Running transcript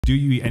Do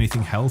you eat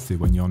anything healthy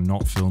when you're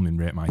not filming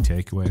Rate My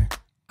Takeaway?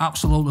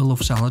 Absolutely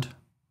love salad.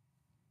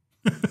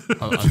 I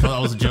thought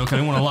that was a joke. I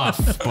didn't want to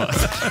laugh,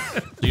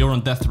 but you're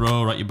on death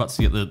row, right? You're about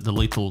to get the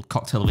lethal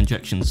cocktail of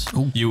injections.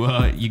 Ooh.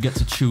 You get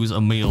to choose a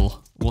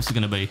meal. What's it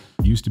going to be?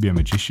 Used to be a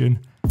magician.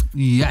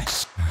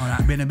 Yes. All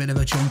right, been a bit of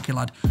a chunky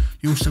lad.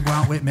 Used to go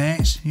out with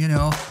mates, you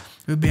know.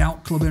 We'd be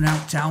out clubbing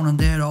out town and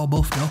they're all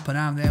buffed up and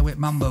I'm there with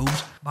man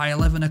boobs. By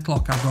 11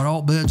 o'clock, I've got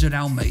all birds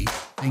around me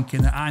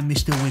thinking that I'm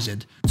Mr.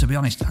 Wizard. To be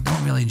honest, I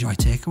don't really enjoy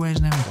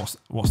takeaways now.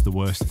 What's the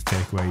worst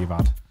takeaway you've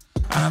had?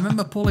 And I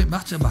remember pulling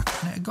batter back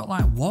and it had got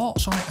like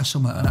warts on it or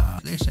something.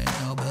 And this ain't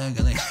no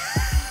burger, this.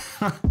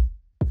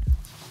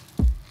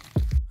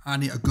 I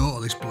need to go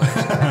to this place.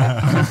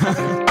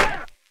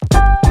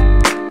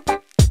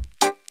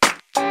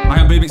 I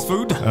am Baby Mix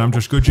Food. And I'm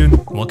Josh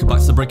Gudgeon. Welcome back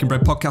to the Breaking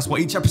Bread podcast,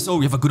 where each episode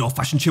we have a good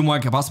old-fashioned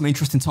chinwag about some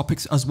interesting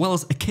topics, as well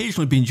as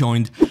occasionally being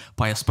joined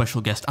by a special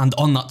guest. And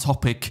on that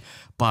topic,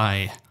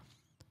 by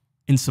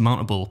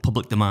insurmountable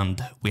public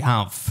demand, we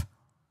have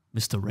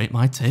Mr. Rate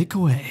My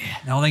Takeaway.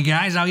 Now then,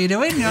 guys, how you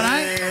doing? You all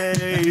right?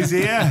 Hey, he's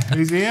here.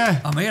 He's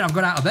here. I'm here. I've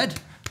got out of bed.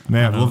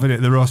 Mate, I'm loving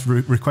it. The most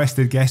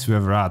requested guest we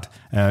ever had.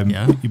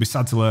 Yeah. You'd be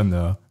sad to learn,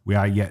 though, we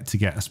are yet to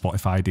get a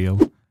Spotify deal.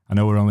 I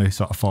know we're only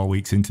sort of 4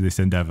 weeks into this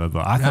endeavour,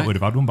 but I thought we'd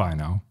have had one by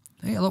now.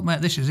 Hey, look, mate,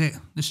 this is it.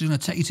 This is going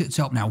to take you to the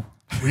top now.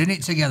 We're in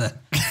it together.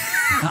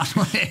 That's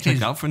what it is.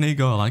 Check out for an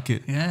ego, I like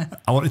it. Yeah.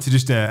 I wanted to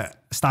just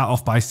start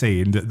off by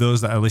saying that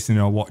those that are listening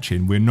or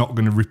watching, we're not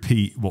going to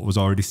repeat what was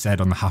already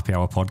said on the Happy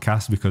Hour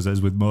podcast, because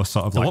as with most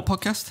sort of What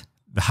podcast?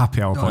 The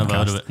Happy Hour podcast. Never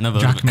heard of it. Never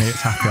Jack heard of it.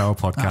 Mate's Happy Hour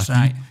podcast. That's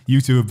right. You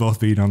two have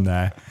both been on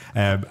there.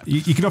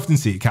 You can often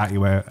see it, can't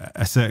you, where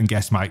a certain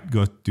guest might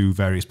go do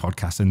various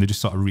podcasts and they just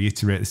sort of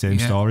reiterate the same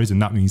stories,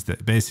 and that means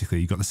that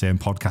basically you've got the same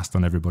podcast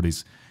on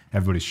everybody's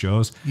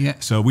shows. Yeah.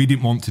 So we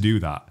didn't want to do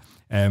that.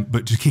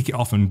 But to kick it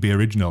off and be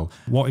original,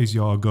 what is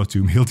your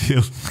go-to meal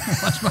deal?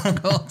 What's my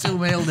go-to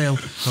meal deal?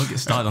 Don't get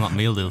started on that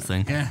meal deal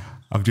thing. Yeah.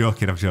 I'm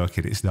joking.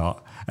 It's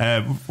not.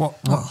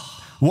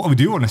 What we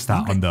do want to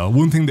start on, though,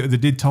 one thing that they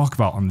did talk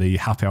about on the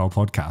Happy Hour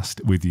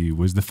podcast with you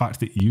was the fact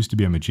that you used to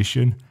be a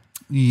magician.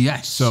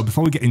 Yes. So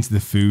before we get into the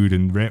food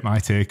and Rate My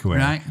Takeaway,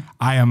 right.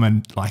 I am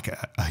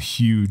a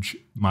huge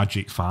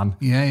magic fan.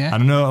 Yeah.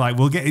 And I know,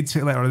 we'll get into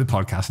it later on in the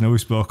podcast. I know we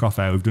spoke off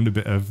air. We've done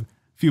a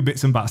few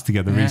bits and bats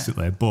together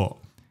recently, but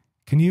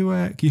can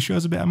you show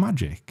us a bit of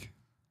magic?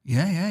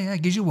 Yeah.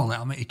 Gives you a wallet,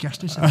 I'll make you cash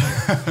this.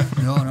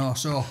 No.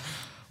 So...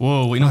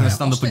 Whoa, you're not going to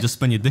stand up and just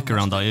spin your dick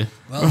around, are you?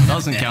 Well, that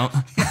doesn't count.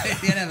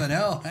 You never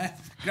know.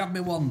 Grab me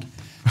wand.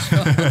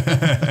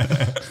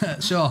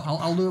 So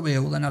I'll do it with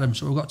you then, Adam.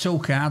 So we've got 2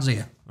 cards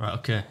here. Right,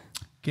 okay.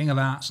 King of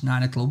Hearts,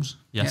 9 of Clubs.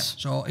 Yes.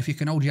 Yeah. So if you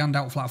can hold your hand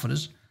out flat for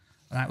us,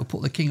 right, we'll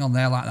put the king on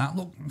there like that.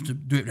 Look, I have to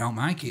do it round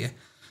Mike here.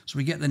 So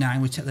we get the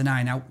 9, we take the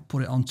 9 out,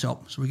 put it on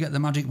top. So we get the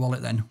magic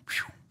wallet then.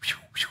 So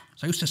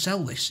I used to sell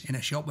this in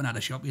a shop when I had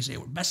a shop. You say,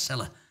 well,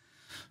 bestseller.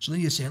 So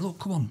then you say, look,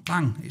 come on,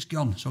 bang, it's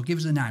gone. So give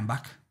us the 9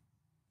 back.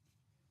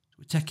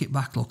 We take it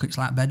back, look, it's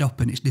like bed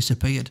up and it's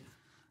disappeared.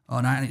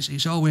 All right, and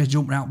it's always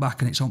jumped right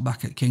back and it's on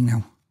back at king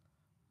now.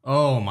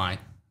 Oh my.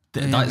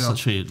 That's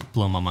actually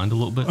blown my mind a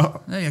little bit.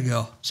 There you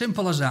go.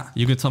 Simple as that.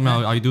 You can tell me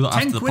how you do that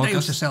after the 10 quid I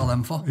used podcast? to sell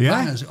them for. Yeah.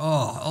 Bangers.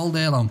 Oh, all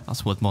day long.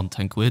 That's worth more than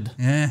 10 quid.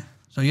 Yeah.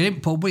 So you're in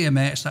pub with your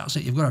mates, that's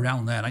it. You've got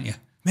around there, haven't you?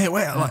 Mate,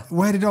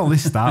 where did all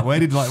this start? Where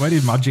did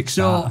magic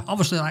start? So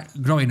obviously,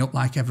 growing up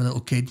like every little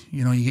kid,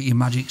 you know, you get your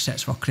magic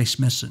sets for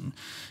Christmas, and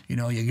you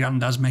know your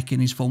granddad's making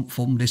his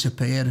thumb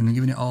disappear and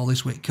giving it all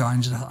this with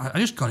coins. I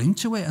just got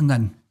into it, and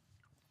then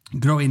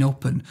growing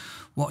up and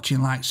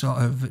watching sort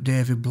of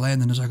David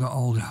Blaine. And as I got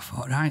older, I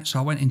thought, right. So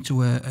I went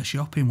into a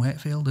shop in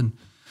Wakefield and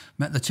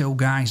met the 2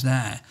 guys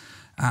there.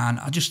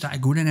 And I just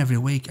started going in every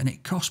week, and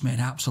it cost me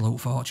an absolute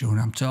fortune.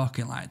 I'm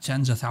talking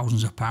tens of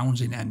thousands of pounds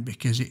in end,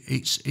 because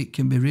it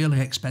can be really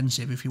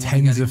expensive if you want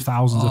to get Tens of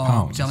thousands of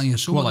pounds. I'm telling you,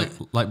 so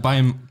like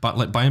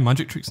buying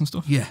magic tricks and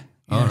stuff? Yeah.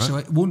 Right. So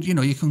it won't,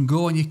 you can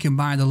go and you can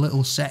buy the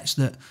little sets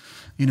that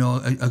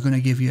are going to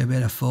give you a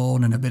bit of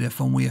fun and a bit of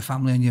fun with your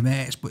family and your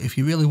mates. But if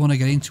you really want to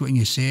get into it and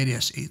you're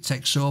serious, it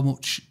takes so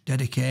much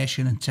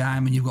dedication and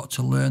time, and you've got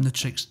to learn the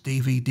tricks,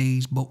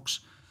 DVDs, books.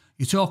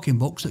 You're talking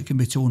books that can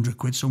be 200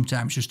 quid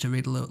sometimes just to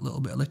read a little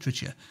bit of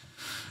literature.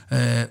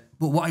 But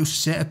what I used to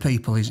say to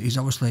people is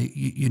obviously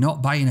you're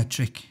not buying a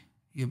trick,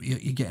 you're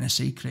getting a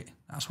secret.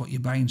 That's what you're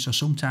buying. So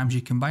sometimes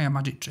you can buy a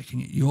magic trick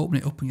and you open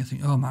it up and you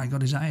think, oh my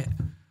God, is that it?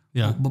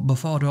 Yeah. But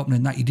before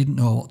opening that, you didn't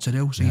know what to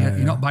do. So you're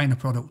not buying a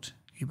product,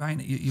 you're buying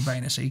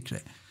a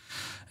secret.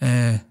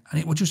 And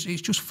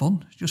it's just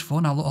fun. It's just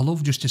fun. I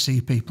love just to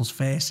see people's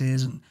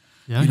faces, and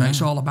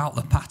it's all about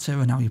the patter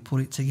and how you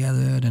put it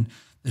together. And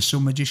there's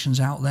some magicians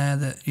out there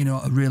that,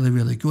 are really,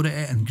 really good at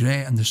it and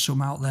great. And there's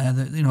some out there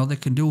that, they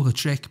can do the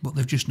trick, but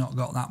they've just not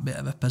got that bit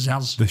of a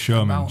pizzazz. The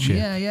showmanship.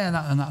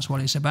 And that's what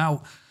it's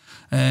about.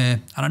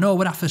 And I know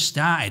when I first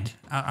started,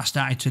 I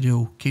started to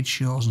do kids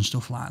shows and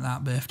stuff like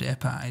that, birthday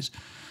parties.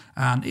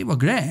 And it was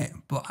great,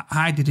 but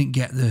I didn't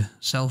get the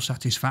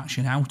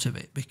self-satisfaction out of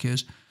it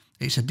because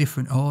it's a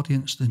different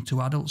audience than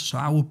to adults. So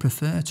I would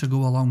prefer to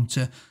go along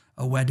to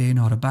a wedding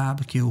or a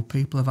barbecue,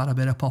 people have had a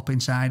bit of pop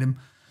inside them.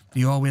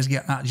 You always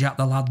get that Jack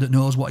the lad that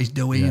knows what he's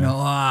doing, you know,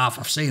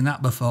 I've seen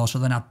that before. So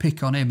then I'd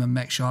pick on him and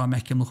make sure I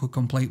make him look a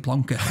complete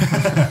plonker.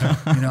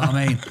 You know what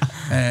I mean?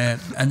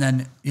 And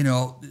then, you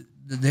know,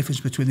 the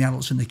difference between the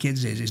adults and the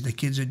kids is the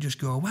kids would just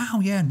go, wow,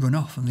 yeah, and run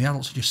off. And the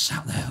adults are just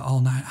sat there all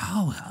night.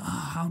 Oh,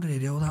 how did he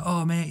do that?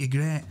 Oh, mate, you're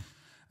great.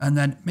 And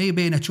then me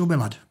being a chubby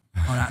lad,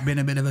 all right, being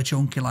a bit of a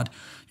chunky lad,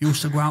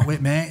 used to go out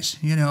with mates,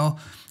 you know,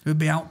 we'd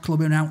be out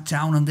clubbing out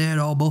town and they're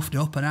all buffed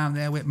up and I'm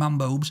there with man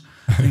boobs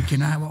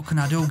thinking, right, what can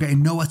I do?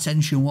 Getting no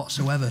attention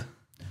whatsoever.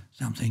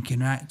 So I'm thinking,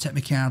 right, take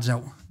my cards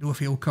out, do a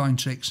few coin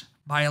tricks.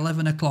 By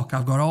 11 o'clock,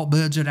 I've got all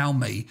birds around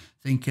me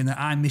thinking that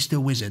I'm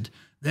Mr. Wizard.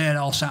 They're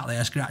all sat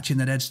there scratching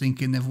their heads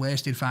thinking they've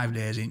wasted 5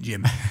 days in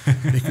gym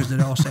because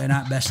they're all saying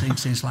that best thing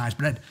since sliced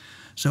bread.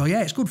 So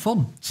yeah, it's good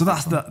fun. So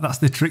that's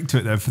the trick to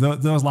it then. For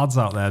those lads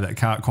out there that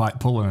can't quite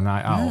pull on a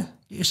night out.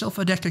 Get yourself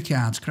a deck of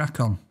cards, crack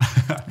on.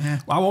 Yeah.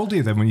 Well, how old are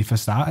you then when you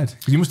first started?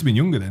 Because you must have been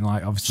younger then,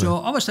 like obviously. So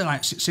obviously,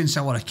 like since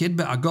I was a kid,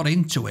 but I got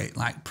into it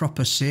like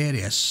proper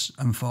serious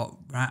and thought,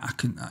 right, I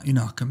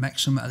can make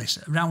some of this.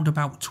 Around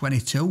about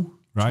 22,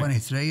 right.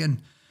 23,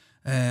 and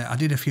I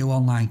did a few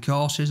online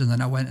courses, and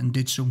then I went and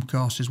did some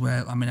courses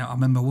where, I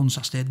remember once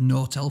I stayed in an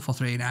hotel for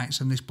 3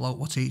 nights, and this bloke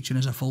was teaching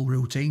us a full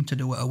routine to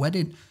do at a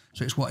wedding.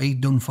 So it's what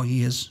he'd done for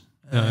years,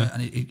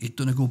 and he'd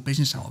done a good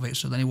business out of it.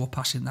 So then he was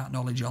passing that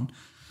knowledge on.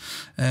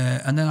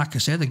 And then, like I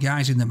say, the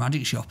guys in the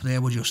magic shop, they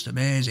were just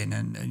amazing,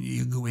 and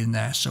you go in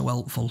there, so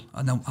helpful.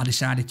 And then I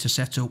decided to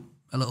set up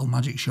a little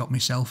magic shop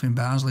myself in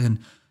Barnsley, and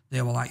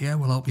they were like, yeah,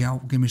 we'll help you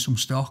out, give me some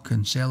stock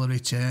and sale a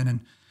return. And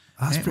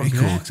that's pretty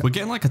cool. We're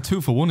getting like a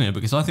 2-for-1 here,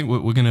 because I think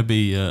we're going to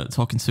be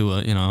talking to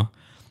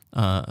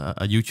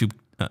a YouTube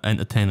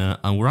entertainer,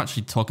 and we're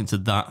actually talking to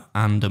that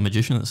and a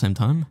magician at the same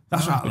time.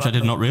 That's right, which I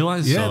did not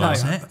realise. Yeah,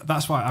 so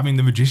that's why. I mean,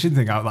 the magician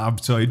thing, I'm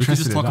so interested. We could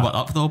just in talk that. about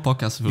that for the whole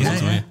podcast if it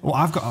was me. Well,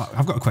 I've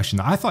got a question.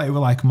 I thought it were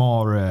like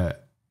more.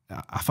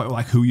 I thought it were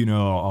like who you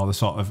know, or the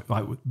sort of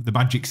like the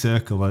magic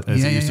circle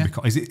as it used to be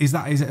called. Is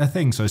it a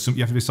thing? So you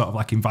have to be sort of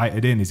like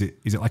invited in. Is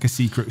it like a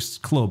secret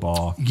club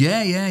or?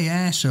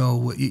 Yeah.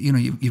 So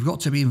you've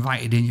got to be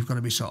invited in. You've got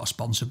to be sort of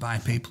sponsored by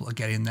people to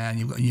get in there, and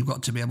you've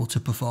got to be able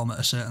to perform at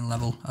a certain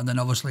level. And then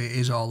obviously it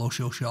is all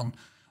hush on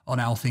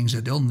how things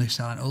are done, this,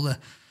 that, and other.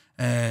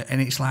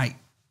 And it's like,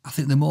 I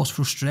think the most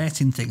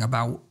frustrating thing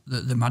about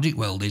the magic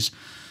world is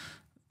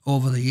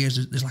over the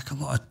years there's like a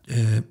lot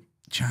of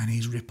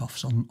Chinese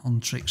rip-offs on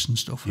tricks and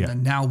stuff, and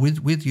then now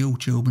with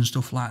YouTube and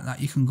stuff like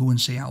that, you can go and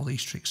see how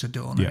these tricks are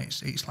done, and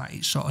it's like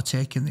it's sort of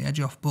taking the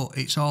edge off. But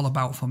it's all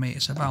about, for me,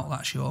 it's about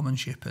that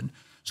showmanship. And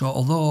so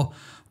although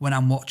when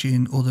I'm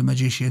watching other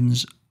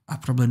magicians, I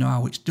probably know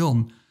how it's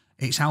done,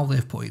 it's how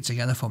they've put it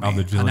together for me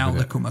and how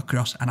they come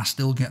across, and I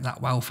still get that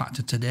wow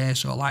factor today.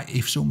 So like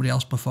if somebody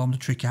else performed a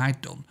trick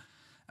I'd done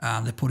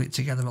and they put it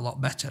together a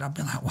lot better, I'd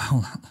be like,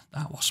 wow,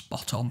 that was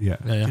spot on. Yeah.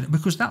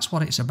 Because that's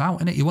what it's about,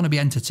 isn't it? You want to be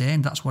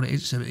entertained. That's what it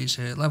is. It's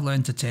a level of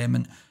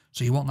entertainment.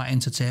 So you want that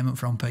entertainment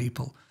from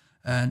people.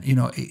 And,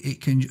 it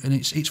can, and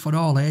it's for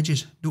all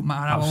ages. Don't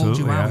matter how old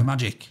you are with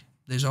magic.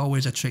 There's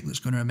always a trick that's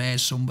going to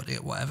amaze somebody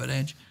at whatever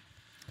age.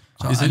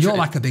 So you're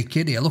like a big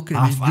kid here. Look at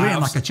him. He's doing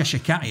like a Cheshire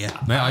cat here.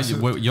 Mate,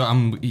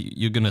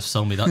 you're going to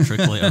sell me that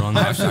trick later on.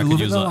 I absolutely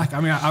love it though. Like,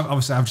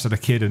 obviously I've just had a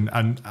kid and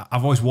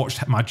I've always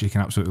watched magic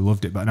and absolutely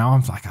loved it. But now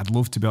I'm like, I'd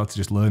love to be able to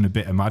just learn a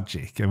bit of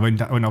magic. And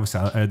when obviously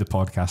I heard the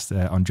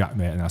podcast on Jack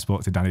Mate and I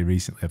spoke to Danny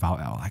recently about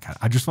it,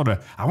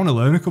 I want to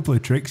learn a couple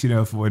of tricks,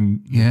 for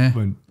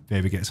when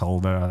baby gets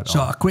older.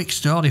 So a quick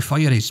story for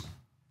you is,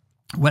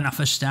 when I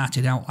first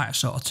started out, like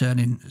sort of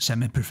turning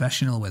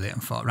semi-professional with it,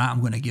 and thought, right,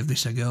 I'm going to give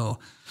this a go,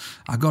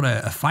 I got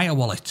a fire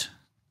wallet.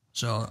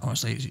 So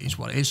obviously it's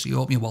what it is. So you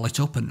open your wallet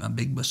up and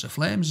big bursts of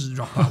flames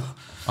drop out.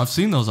 I've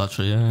seen those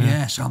actually,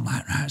 yeah. So I'm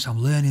like, right, so I'm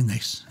learning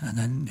this. And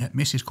then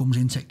Mrs. comes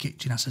into the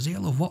kitchen. I says, here,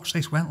 love, watch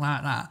this, went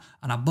like that.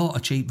 And I bought a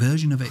cheap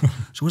version of it.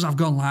 So as I've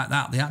gone like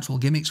that, the actual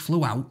gimmicks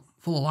flew out,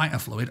 full of lighter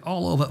fluid,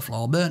 all over the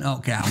floor, burnt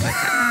out carpet.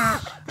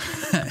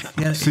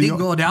 It didn't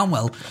go down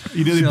well.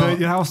 You nearly burnt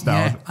your house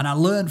down. Yeah, and I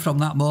learned from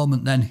that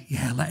moment then,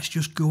 let's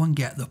just go and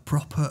get the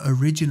proper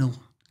original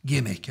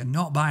gimmick and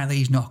not buy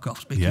these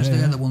knockoffs, because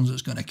they're the ones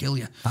that's going to kill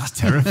you. That's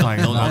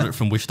terrifying. Don't order it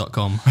from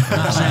wish.com.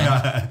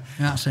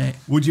 That's it.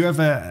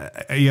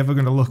 Are you ever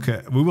going to look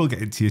at, we will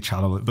get into your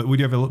channel, but would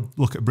you ever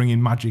look at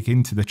bringing magic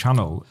into the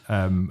channel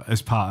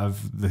as part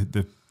of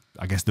the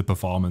I guess the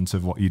performance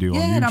of what you do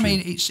on YouTube? Yeah, I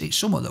mean, it's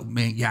something that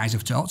me guys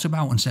have talked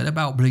about and said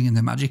about bringing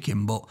the magic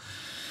in, but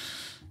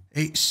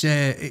it's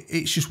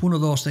just one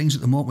of those things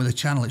at the moment with the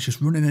channel. It's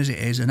just running as it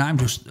is, and I'm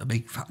just a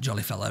big fat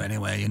jolly fella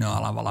anyway.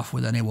 I'll have a laugh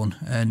with anyone,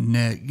 and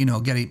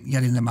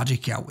getting the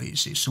magic out.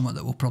 It's something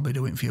that we'll probably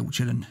do in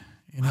future, and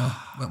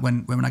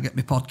when I get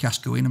my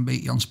podcast going and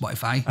beat you on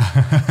Spotify.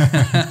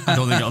 I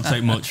don't think it'll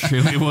take much.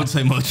 It won't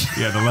take much.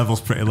 Yeah, the level's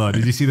pretty low.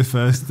 Did you see the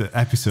first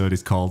episode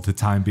is called "The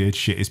Time Beard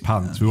Shit His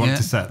Pants"? We want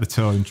to set the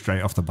tone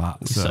straight off the bat.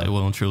 We set it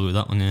well and truly with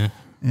that one, yeah.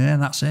 Yeah,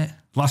 that's it.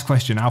 Last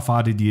question: how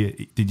far did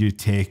you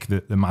take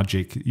the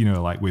magic?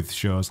 Like with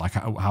shows, like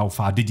how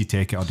far did you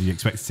take it, or did you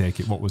expect to take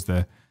it? What was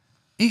the?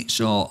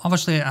 So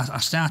obviously I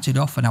started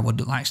off and I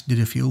did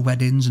a few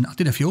weddings and I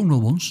did a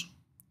funeral once.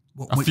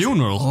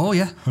 Funeral? Oh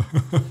yeah.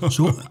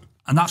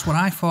 And that's what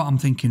I thought. I'm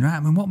thinking, right, I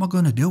mean, what am I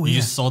going to do here?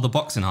 You just saw the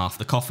box in half,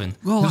 the coffin.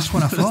 Well, that's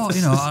what I thought.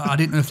 I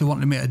didn't know if they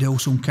wanted me to do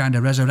some kind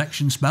of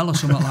resurrection spell or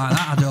something like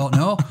that. I don't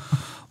know.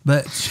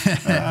 But,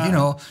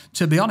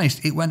 to be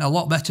honest, it went a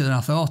lot better than I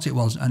thought it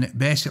was. And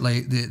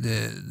basically,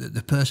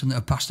 the person that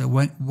had passed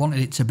away wanted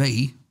it to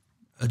be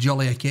a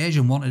jolly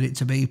occasion, wanted it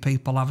to be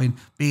people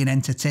being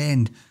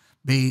entertained,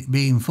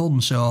 being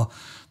fun. So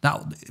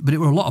but it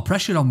was a lot of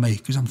pressure on me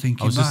because I'm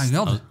thinking, my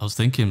God. I was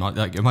thinking,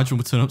 like imagine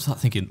we turn up to that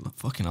thinking,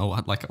 fucking hell,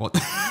 what?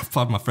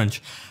 Pardon my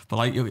French, but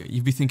like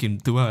you'd be thinking,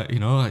 do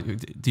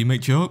you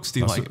make jokes?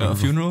 Do you like a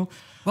funeral?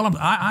 Well,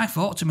 I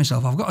thought to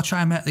myself, I've got to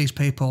try and make these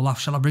people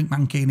laugh. Shall I bring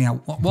Mankini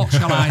out? What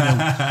shall I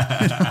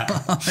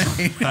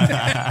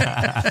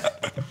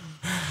do?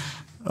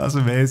 That's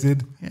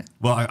amazing. Yeah.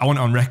 Well, I want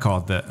it on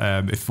record that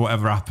if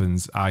whatever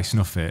happens, I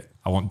snuff it.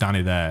 I want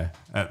Danny there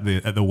at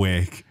the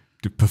wake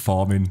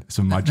performing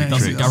some magic Does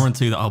tricks. it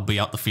guarantee that I'll be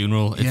at the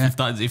funeral? Yeah.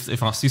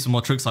 If I see some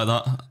more tricks like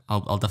that,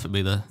 I'll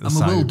definitely be there. And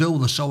we will do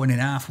the sewing in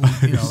half.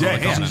 He's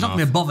not going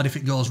to be bothered if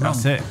it goes wrong.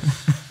 That's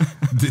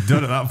it.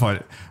 Done at that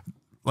point.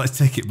 Let's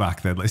take it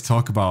back then. Let's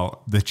talk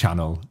about the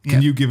channel.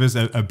 Can you give us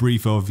a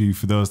brief overview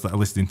for those that are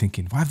listening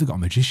thinking, why have they got a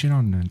magician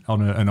on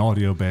an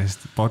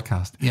audio-based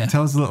podcast? Yeah.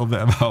 Tell us a little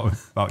bit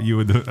about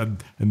you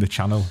and the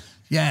channel.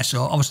 Yeah,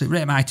 so obviously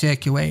Rate My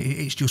Takeaway,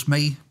 it's just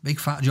me,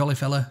 big fat jolly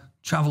fella,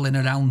 travelling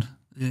around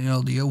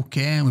the UK,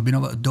 and we've been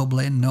over to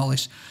Dublin and all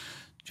this,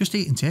 just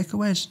eating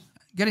takeaways,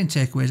 getting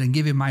takeaways and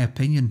giving my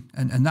opinion.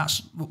 And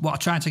that's what I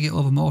try to get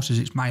over most is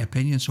it's my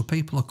opinion. So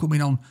people are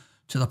coming on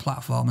to the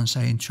platform and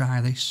saying,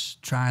 try this,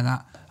 try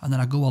that. And then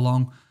I go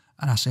along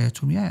and I say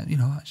to them,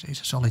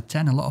 it's a solid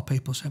 10. A lot of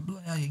people say,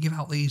 you give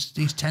out these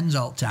 10s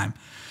all the time.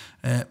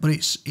 But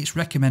it's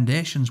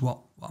recommendations what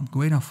I'm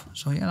going off.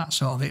 So yeah, that's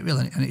sort of it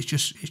really. And it's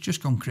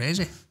just gone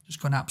crazy.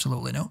 Just gone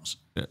absolutely nuts.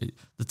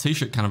 The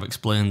t-shirt kind of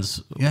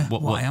explains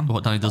what I am.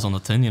 What Danny does on the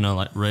tin,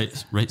 like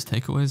rates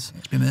takeaways.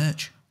 It's my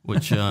merch.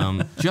 Which do you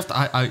have to?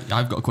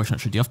 I've got a question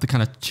actually. Do you have to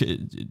kind of? Do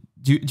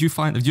you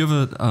find? Have you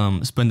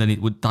ever spend any?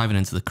 We're diving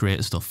into the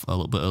creator stuff a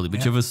little bit early, but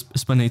do you ever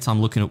spend any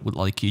time looking at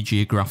like your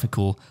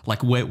geographical,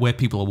 like where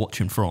people are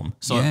watching from?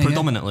 So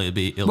predominantly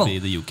it'll be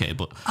the UK,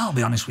 but I'll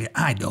be honest with you,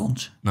 I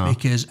don't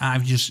because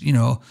I've just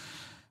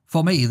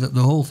for me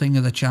the whole thing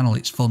of the channel,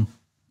 it's fun.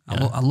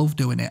 I love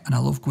doing it and I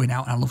love going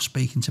out and I love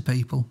speaking to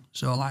people.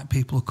 So like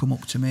people who come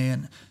up to me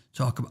and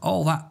talk about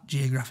all that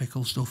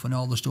geographical stuff and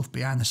all the stuff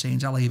behind the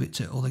scenes. I leave it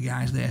to other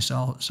guys there,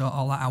 sort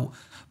all that out.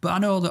 But I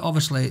know that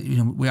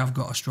obviously, we have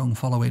got a strong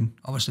following,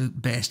 obviously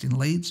based in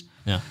Leeds.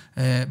 Yeah.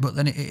 But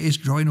then it is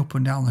growing up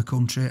and down the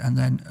country, and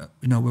then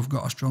we've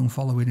got a strong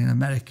following in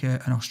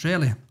America and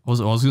Australia.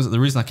 The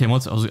reason I came on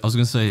to I was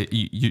going to say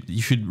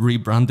you should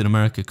rebrand in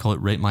America, call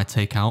it Rate My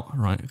Takeout,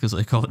 right? Because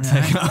they call it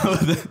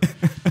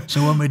Takeout.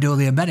 So when we do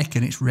the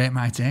American, it's Rate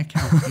My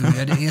Takeout. You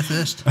heard it here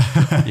first.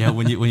 Yeah,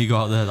 when you go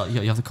out there,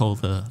 you have to call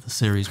the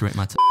series Rate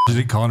My Takeout. Is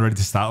it Colin ready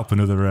to start up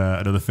another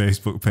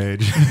Facebook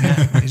page?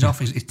 Yeah, he's off.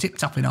 He's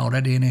tip-tapping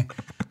already, isn't he?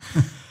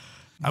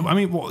 I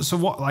mean,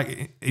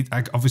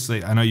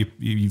 obviously, I know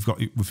we've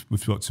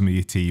got some of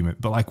your team,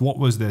 but like, what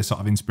was the sort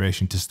of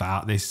inspiration to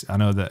start this? I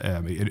know that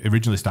it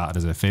originally started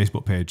as a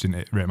Facebook page, didn't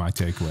it? Rate My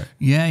Takeaway.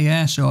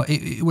 Yeah. So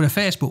it was a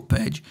Facebook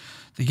page.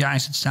 The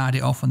guys had started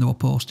it off and they were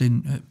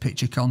posting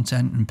picture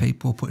content, and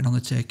people were putting on the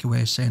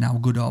takeaways saying how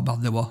good or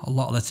bad they were. A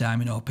lot of the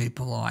time,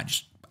 people are like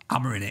just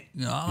hammering it.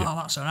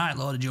 That's all right,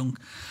 load of junk.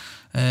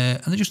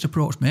 And they just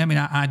approached me. I mean,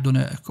 I'd done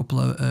a couple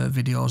of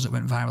videos that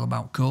went viral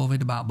about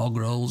COVID, about bog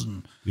rolls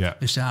and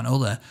this and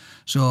other.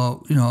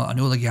 So, I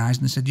know the guys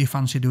and they said, do you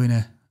fancy doing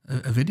a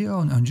video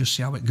and just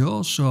see how it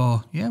goes?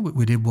 So, yeah,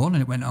 we did one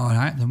and it went all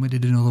right. Then we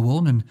did another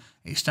one and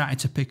it started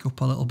to pick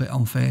up a little bit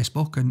on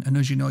Facebook. And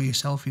as you know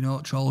yourself,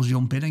 trolls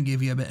jump in and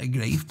give you a bit of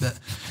grief. But,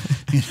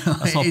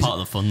 that's all part of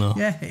the fun, though.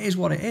 Yeah, it is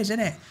what it is, isn't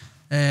it?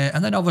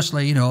 And then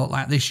obviously,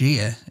 like this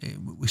year,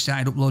 we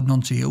started uploading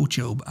onto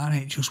YouTube and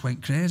it just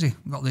went crazy.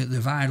 We got the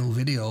viral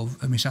video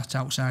of me sat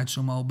outside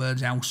some old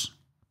bird's house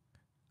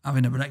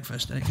having a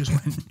breakfast and it just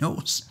went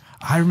nuts.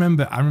 I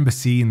remember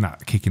seeing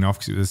that kicking off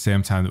because it was the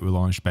same time that we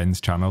launched Ben's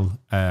channel,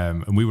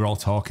 and we were all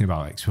talking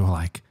about it. So we were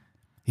like,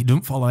 he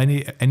doesn't follow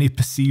any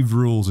perceived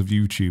rules of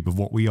YouTube of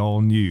what we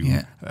all knew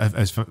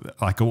as for,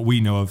 like what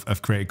we know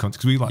of creating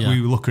content. Because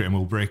we look at it and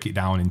we'll break it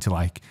down into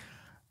like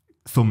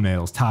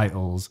thumbnails,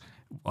 titles.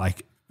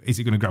 Like, is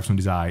it going to grab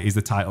somebody's eye? Is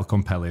the title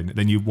compelling?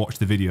 Then you watch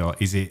the video.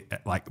 Is it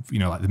like the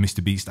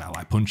Mr. Beast style,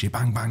 like punchy,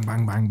 bang, bang,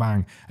 bang, bang,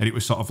 bang? And it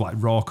was sort of like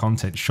raw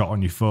content shot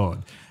on your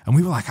phone. And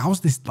we were like, how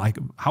has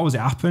it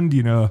happened?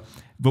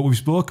 But we've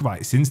spoke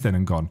about it since then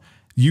and gone,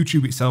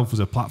 YouTube itself as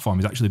a platform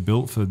is actually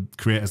built for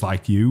creators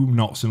like you,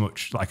 not so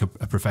much like a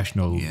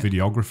professional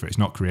videographer. It's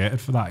not created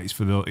for that. It's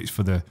for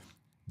the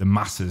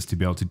masses to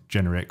be able to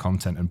generate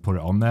content and put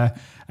it on there.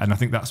 And I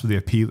think that's the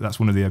appeal. That's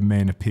one of the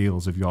main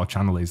appeals of your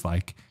channel is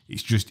like,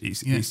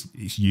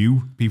 it's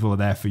you. People are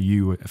there for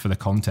you, for the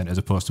content, as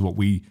opposed to what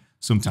we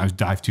sometimes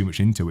dive too much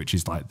into, which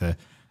is like the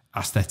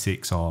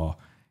aesthetics or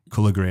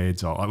color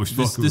grades or like we've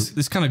spoken.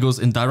 This kind of goes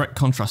in direct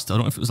contrast. I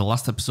don't know if it was the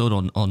last episode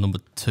or number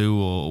 2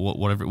 or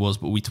whatever it was,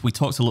 but we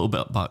talked a little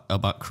bit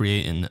about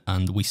creating,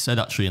 and we said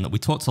actually, and that we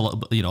talked a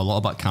lot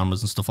about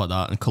cameras and stuff like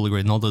that and color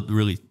grade and all the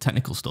really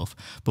technical stuff.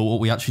 But what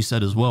we actually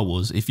said as well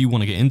was, if you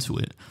want to get into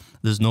it,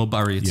 there's no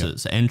barrier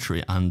to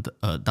entry, and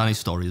Danny's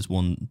story is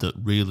one that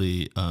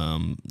really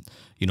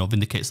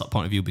vindicates that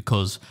point of view,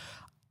 because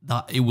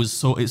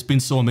it's been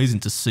so amazing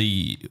to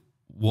see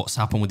what's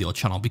happened with your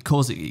channel,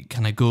 because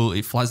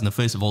it flies in the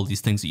face of all these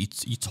things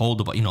that you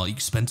told about. You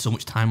spend so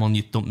much time on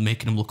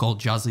making them look all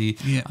jazzy.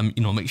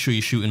 And make sure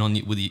you're shooting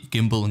with your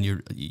gimbal and your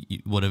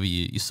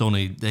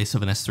Sony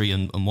A7S III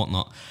and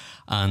whatnot.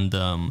 And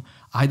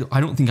I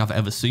don't think I've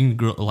ever seen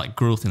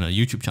growth in a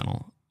YouTube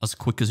channel as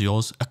quick as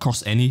yours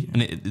across any.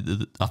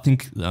 And I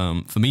think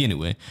for me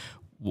anyway,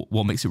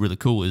 what makes it really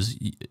cool is,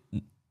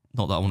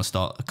 not that I want to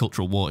start a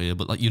cultural war here,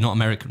 but you're not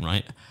American,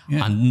 right?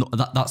 Yeah. And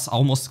that's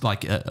almost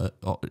like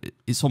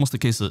it's almost the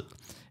case that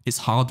it's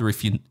harder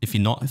if you're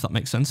not, if that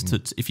makes sense,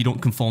 if you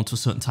don't conform to a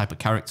certain type of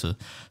character.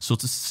 So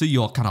to see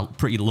your kind of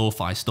pretty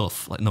lo-fi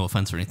stuff, like, no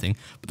offense or anything,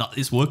 but that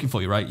it's working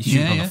for you, right? You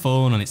shoot on the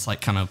phone and it's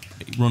like kind of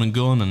run and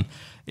gun, and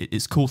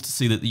it's cool to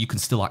see that you can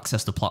still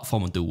access the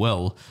platform and do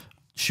well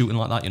shooting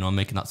like that, and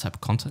making that type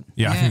of content.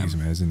 Yeah, I think it's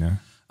amazing. Yeah,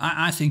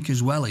 I think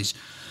as well is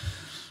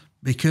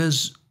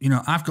because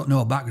I've got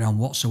no background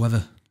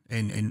whatsoever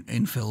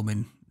in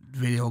filming,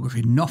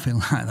 videography, nothing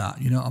like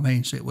that. You know what I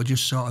mean? So it was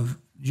just sort of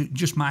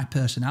just my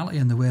personality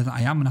and the way that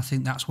I am, and I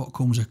think that's what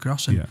comes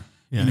across. And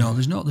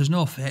there's no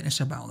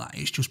fakeness about that.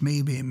 It's just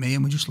me being me,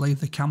 and we just leave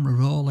the camera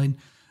rolling.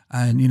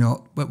 And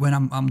but when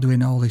I'm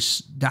doing all this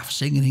daft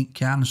singing in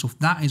can and stuff,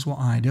 that is what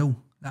I do.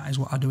 That is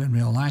what I do in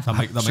real life. That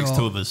makes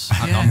 2 of us.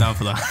 I'm down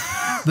for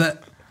that.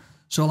 But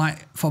so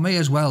for me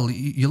as well,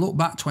 you look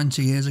back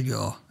 20 years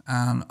ago,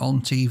 and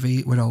on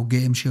TV with all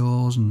game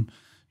shows and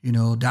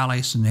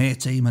Dallas and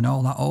A-Team and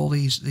all that, all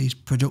these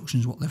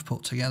productions what they've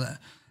put together,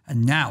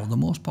 and now the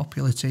most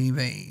popular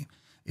TV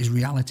is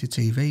reality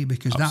TV,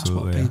 because that's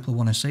what people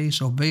want to see.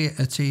 So be it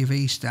a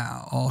TV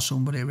star or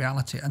somebody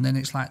reality, and then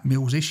it's like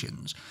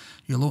musicians.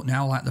 You look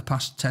now, like the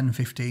past 10,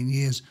 15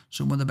 years,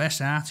 some of the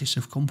best artists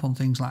have come from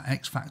things like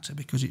X Factor,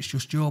 because it's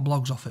just Joe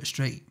Blogs off at the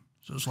street.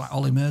 So it's like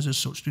Ollie Murs as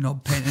such, painting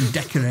and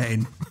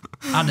decorating.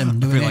 Adam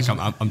doing I feel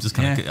like I'm just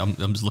kind of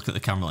I'm just looking at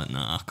the camera like,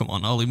 nah, come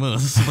on, Ollie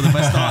Murs, some of the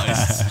best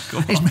artists.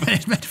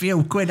 It's made for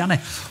you, quid, hasn't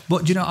it?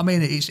 But do you know what I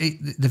mean?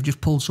 They've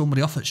just pulled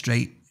somebody off at the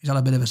street. He's had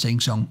a bit of a sing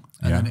song,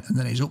 and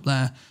then he's up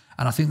there.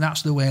 And I think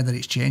that's the way that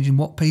it's changing.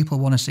 What people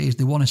want to see is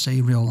they want to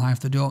see real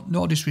life. They don't.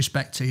 No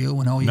disrespect to you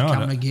and all your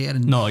camera gear.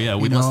 And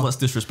let's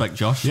disrespect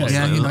Josh. You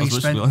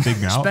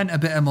spent a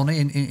bit of money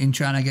in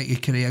trying to get your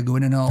career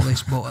going and all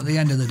this, but at the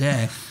end of the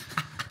day,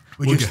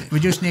 we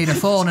just need a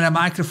phone and a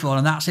microphone,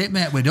 and that's it,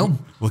 mate. We're done.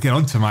 We'll get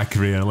on to my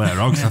career later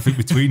on, because I think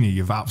between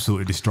you've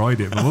absolutely destroyed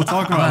it. But we'll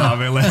talk about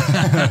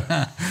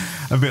that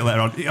a bit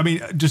later on. I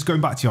mean, just going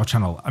back to your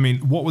channel, I mean,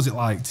 what was it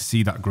like to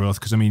see that growth?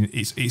 Because I mean,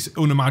 it's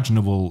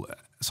unimaginable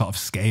sort of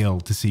scale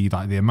to see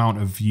like the amount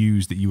of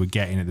views that you were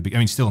getting at the beginning.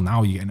 I mean, still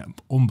now you're getting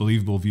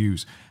unbelievable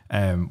views.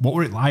 What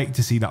were it like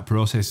to see that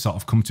process sort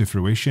of come to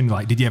fruition?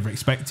 Like, did you ever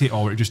expect it,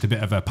 or was it just a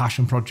bit of a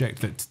passion project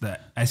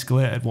that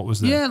escalated? What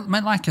was the... Yeah,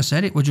 like I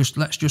said, it was just,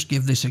 let's just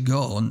give this a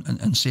go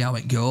and see how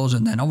it goes.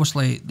 And then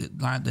obviously,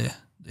 like the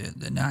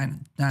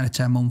 9 or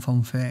 10 months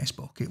on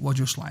Facebook, it was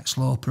just like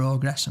slow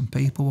progress, and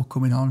people were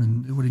coming on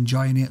and they were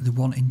enjoying it, they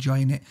weren't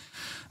enjoying it.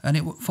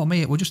 And for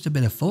me, it was just a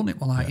bit of fun. It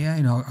was like,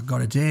 I've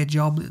got a day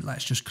job,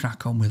 let's just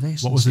crack on with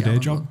this. What was the day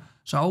job?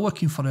 So I was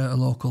working for a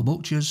local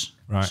butcher's,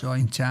 right. So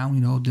in town,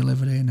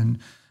 delivering and a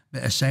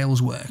bit of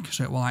sales work.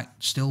 So it was like,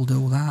 still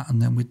do that,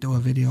 and then we'd do a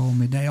video on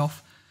my day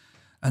off.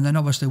 And then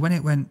obviously when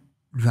it went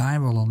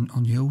viral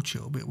on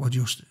YouTube, it was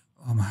just,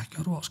 oh my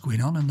God, what's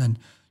going on? And then,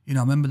 I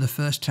remember the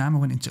first time I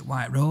went into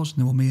White Rose, and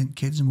there were me and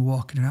kids, and we're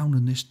walking around,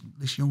 and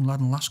this young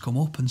lad and lass come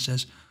up and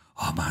says,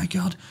 oh my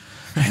God,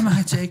 hey,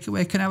 my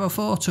takeaway, can I have a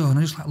photo? And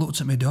I just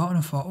looked at my daughter and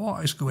I thought,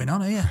 what is going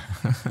on here?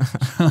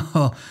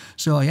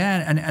 so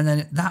yeah, and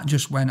then that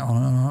just went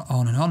on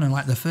and on. And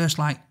like the first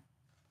 4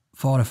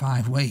 or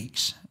 5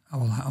 weeks, I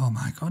was like, oh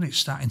my God, it's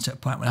starting to a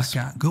point where I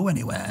can't go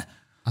anywhere.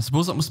 I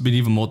suppose that must have been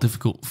even more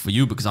difficult for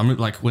you, because I'm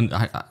like, when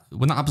that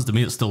happens to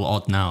me, it's still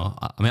odd now.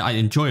 I mean, I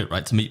enjoy it,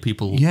 right, to meet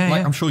people.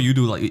 I'm sure you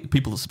do, like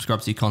people that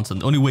subscribe to your content.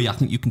 The only way I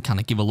think you can kind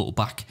of give a little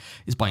back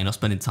is by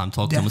spending time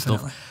talking to them and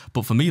stuff.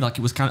 But for me, like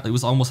it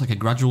was almost like a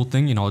gradual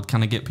thing. I'd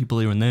kind of get people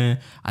here and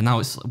there, and now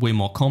it's way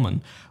more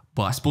common.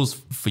 But I suppose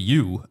for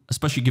you,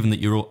 especially given that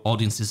your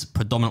audience is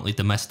predominantly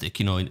domestic,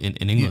 in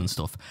England and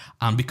stuff,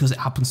 and because it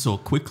happened so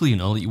quickly,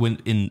 you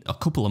went in a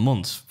couple of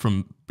months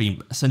from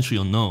being essentially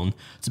unknown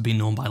to being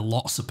known by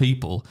lots of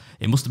people,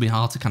 it must have been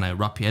hard to kind of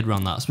wrap your head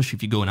around that, especially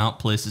if you're going out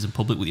places in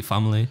public with your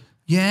family.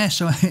 Yeah,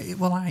 so it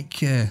was like,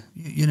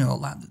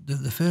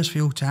 the first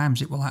few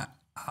times, it was like,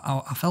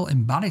 I felt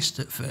embarrassed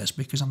at first,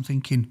 because I'm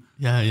thinking,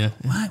 why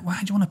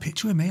do you want a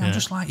picture with me? I'm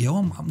just like you.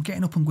 I'm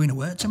getting up and going to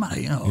work tomorrow.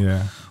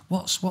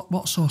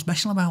 What's so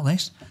special about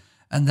this?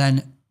 And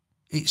then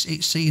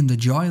it's seeing the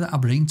joy that I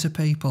bring to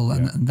people,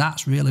 and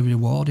that's really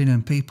rewarding.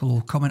 And people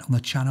will comment on the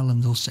channel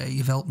and they'll say,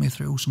 "You've helped me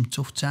through some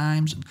tough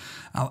times." And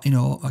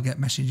I get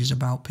messages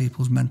about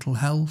people's mental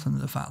health and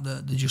the fact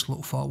that they just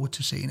look forward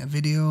to seeing a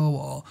video.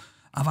 Or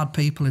I've had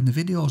people in the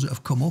videos that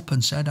have come up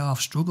and said, "Oh,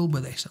 I've struggled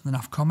with this," and then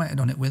I've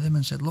commented on it with them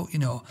and said, "Look,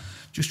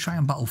 just try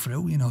and battle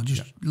through.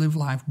 Just live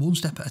life one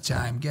step at a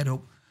time. Get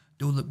up,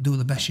 do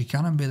the best you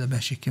can, and be the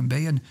best you can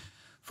be." And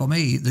for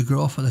me, the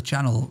growth of the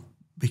channel,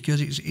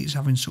 because it's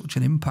having such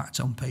an impact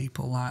on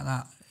people like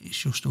that, it's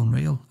just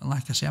unreal. And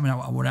like I say, I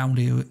was around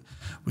here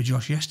with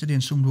Josh yesterday,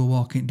 and somebody were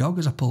walking dog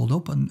as I pulled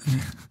up and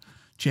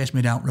chased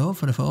me down the road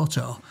for a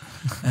photo.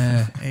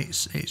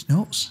 It's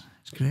nuts.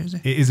 It's crazy.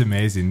 It is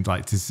amazing.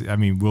 Like to see,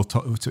 we'll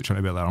touch on it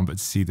a bit later on, but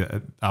to see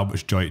that how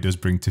much joy it does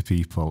bring to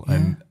people,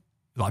 and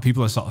like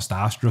people are sort of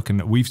starstruck.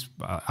 And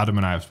Adam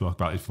and I have spoken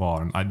about it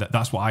before, and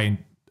that's what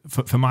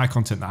for my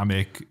content that I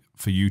make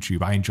for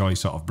YouTube, I enjoy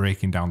sort of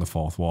breaking down the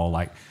fourth wall,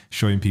 like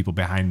showing people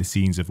behind the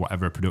scenes of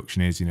whatever a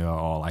production is,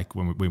 or like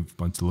when we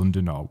went to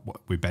London, or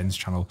with Ben's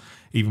channel,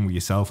 even with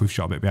yourself, we've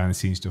shot a bit behind the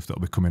scenes stuff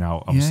that'll be coming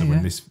out obviously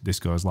when this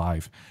goes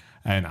live.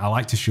 And I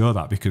like to show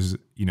that because,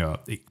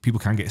 people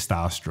can get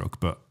starstruck,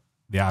 but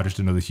they are just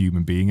another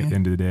human being at the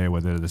end of the day,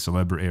 whether they're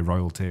celebrity,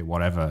 royalty,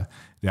 whatever,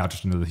 they are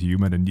just another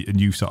human. And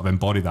you sort of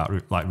embody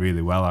that like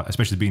really well,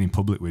 especially being in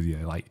public with you,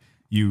 like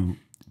you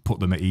put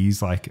them at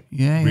ease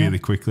really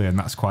quickly, and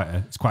that's quite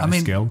a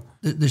skill.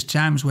 There's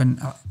times when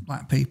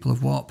like people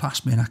have walked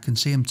past me and I can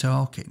see them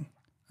talking,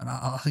 and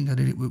I think I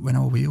did it when I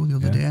was with you the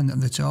other day, and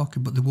they're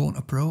talking but they won't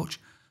approach,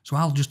 so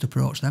I'll just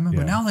approach them and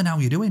go, "Now then, how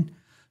you doing?"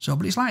 So,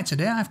 but it's like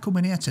today, I've come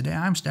in here today,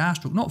 I'm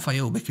starstruck, not for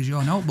you because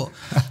you're not, but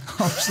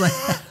obviously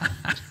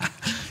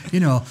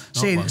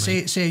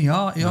seeing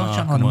your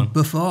channel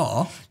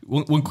before.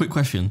 One quick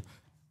question: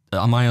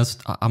 am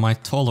I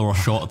taller or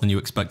shorter than you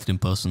expected in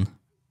person?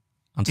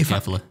 Answer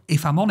carefully.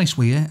 If I'm honest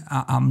with you,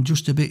 I'm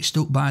just a bit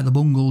stuck by the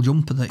bungle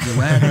jumper that you're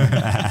wearing.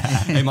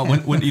 Hey,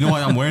 Matt, when you know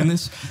why I'm wearing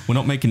this? We're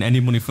not making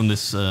any money from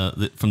this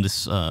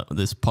this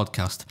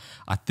podcast.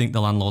 I think the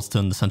landlord's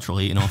turned the central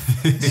heating off,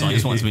 so I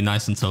just want it to be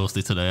nice and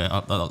toasty today.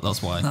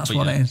 That's why. That's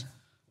what it is.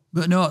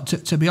 But no,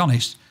 to be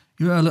honest,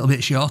 you're a little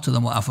bit shorter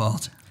than what I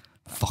thought.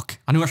 Fuck!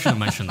 I knew I shouldn't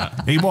have mentioned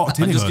that. He walked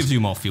in. It just gives you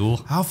more fuel.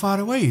 How far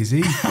away is he?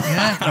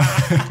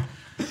 Yeah.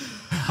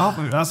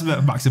 That's a bit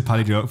of a Max and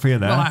Paddy joke for you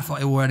there. Well, I thought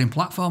he was wearing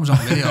platforms on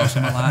video or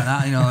something like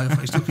that.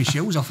 He took his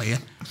shoes off here.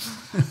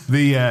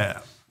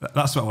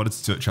 That's what I wanted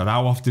to touch on.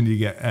 How often do you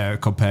get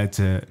compared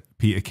to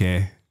Peter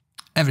Kay?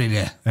 Every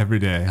day. Every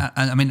day.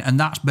 And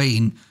that's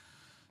been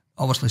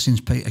obviously since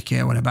Peter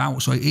Kay went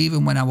about. So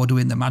even when I was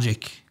doing the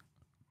magic,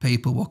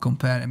 people were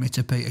comparing me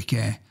to Peter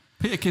Kay.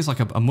 Peter Kay's like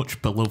a much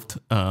beloved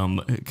kind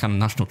of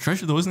national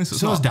treasure, though, isn't he?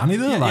 So is Danny,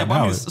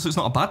 though. So it's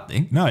not a bad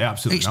thing. No, yeah,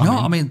 absolutely. It's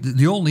not.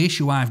 The only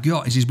issue I've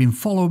got is he's been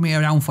following me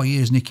around for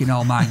years, nicking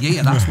all my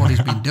gear. That's what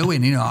he's been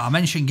doing. I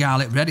mentioned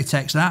garlic bread, he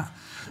takes that.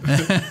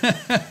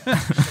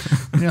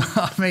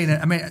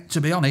 I mean, to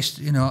be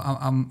honest,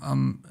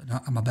 I'm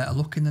a better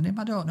looking than him.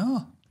 I don't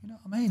know. You know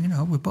what I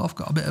mean? We've both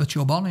got a bit of a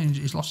chub on, and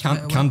he's lost.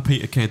 Can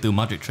Peter Kay do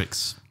magic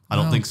tricks? I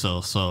don't think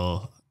so.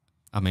 So,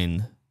 I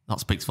mean, that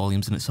speaks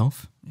volumes in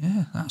itself.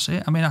 Yeah, that's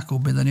it. I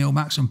could be the new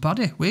Max and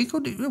Paddy. We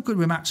could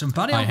be Max and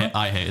Paddy.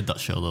 I hated that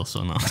show though,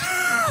 so no.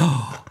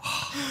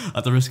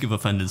 At the risk of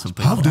offending some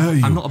people, how dare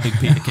you? I'm not a big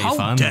Peter Kay fan.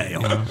 How dare you?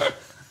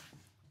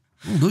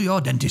 We'll do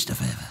your dentist a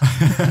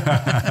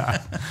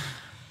favour.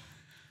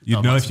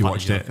 You'd know if you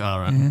watched it. All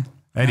right. Yeah,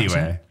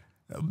 anyway,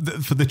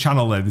 for the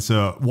channel then.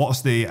 So,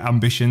 what's the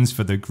ambitions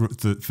for the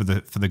growth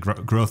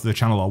of the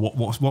channel, or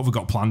what have we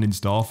got planned in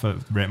store for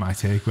Rate My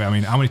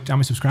Takeaway? How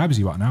many subscribers are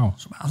you at now?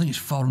 So I think it's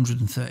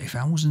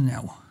 430,000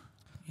 now.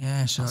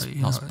 Yeah, so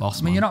that's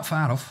boss. You're not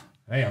far off.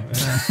 Hey,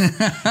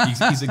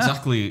 he's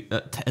exactly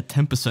at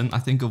 10%. I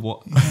think of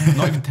what.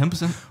 Not even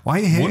 10%. Why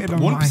are you hating on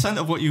 1%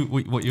 of what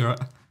you're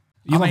at.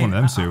 You'll have one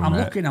of them soon. I'm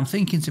looking. I'm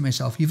thinking to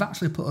myself, you've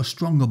actually put a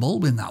stronger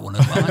bulb in that one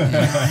as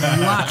well.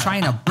 You are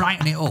trying to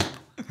brighten it up.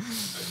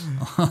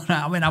 I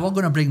wasn't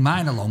going to bring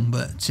mine along,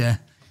 but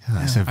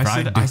that's a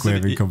bright dick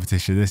waving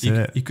competition. Isn't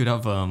it? You could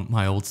have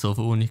my old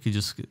silver one. You could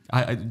just.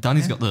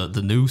 Danny's got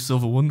the new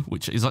silver one,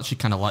 which is actually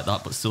kind of like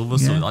that, but silver,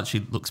 so it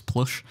actually looks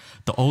plush.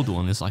 The old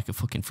one is like a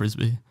fucking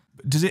frisbee.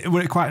 Were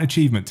it quite an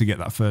achievement to get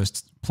that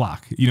first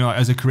plaque?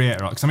 As a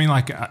creator, because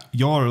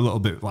you're a little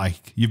bit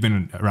like, you've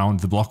been around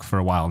the block for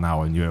a while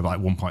now, and you're like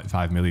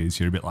 1.5 million.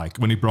 So you're a bit like,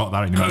 when he brought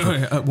that in, you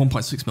at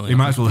 1.6 million. You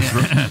might as well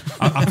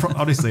have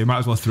honestly, you might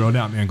as well have thrown it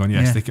at me and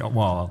gone, stick it on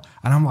wall.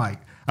 And I'm like,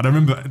 and I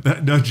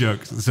remember, no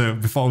jokes. So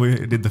before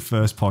we did the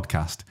first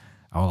podcast,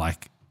 I was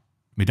like,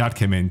 my dad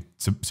came in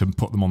to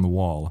put them on the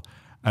wall,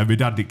 and my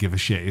dad didn't give a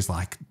shit. He's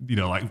like,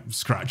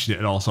 scratched it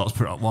and all sorts,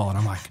 put it on the wall, and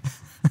I'm like,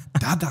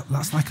 Dad,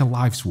 that's like a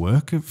life's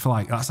work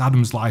that's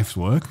Adam's life's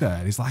work there.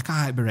 And he's like, all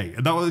right, Barry.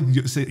 And that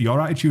was your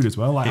attitude as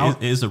well.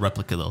 It is a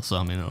replica though,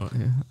 so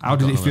how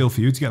did it feel for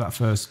you to get that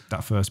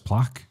first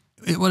plaque?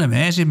 It was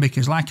amazing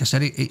because, like I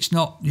said, it's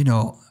not,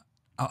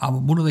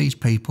 I'm one of these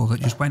people that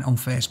just went on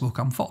Facebook.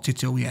 I'm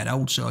 42 years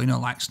old, so, you know,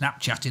 like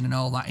Snapchatting and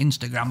all that,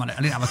 Instagram, I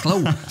didn't have a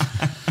clue.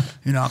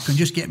 You know, I can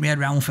just get my head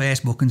around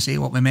Facebook and see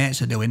what my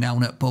mates are doing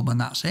down at the pub,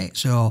 and that's it.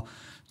 So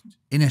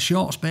in a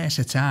short space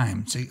of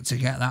time to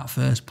get that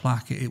first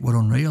plaque, it was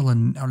unreal.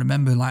 And I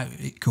remember, like,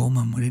 it come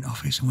and we're in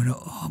office and we went,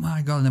 oh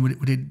my God, and then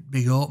we did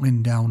big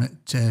opening down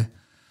at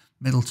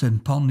Middleton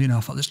Pond. You know, I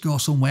thought, let's go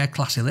somewhere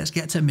classy, let's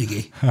get to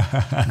Miggy.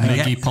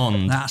 Miggy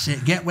Pond. That's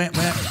it, get where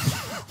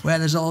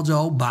there's all those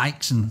old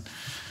bikes and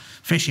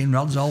fishing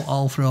rods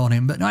all thrown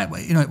in. But no,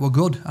 you know, it was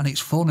good and it's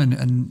fun,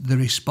 and the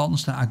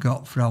response that I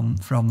got from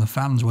the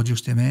fans were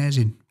just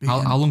amazing.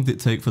 How long did it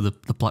take for the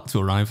plaque to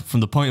arrive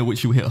from the point at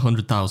which you hit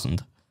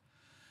 100,000?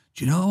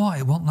 Do you know what?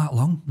 It wasn't that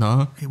long.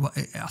 No,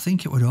 I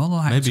think it would only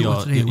like 2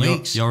 or 3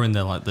 weeks. You're in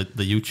there like the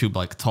YouTube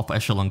like top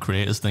echelon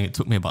creators thing. It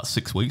took me about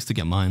 6 weeks to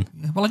get mine.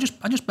 Yeah, well, I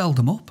just belled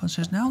them up and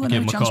says, now there's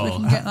no chance we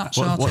can get that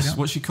sorted.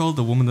 What's she called?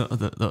 The woman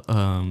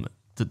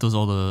that does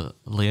all the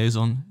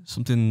liaison?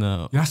 Something.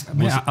 I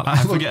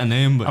forget her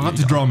name. But I've had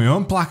to draw my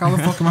own plaque. How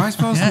the fuck am I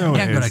supposed to know?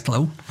 I ain't got a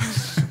clue.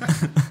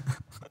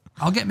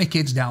 I'll get my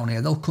kids down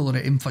here. They'll colour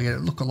it in for you.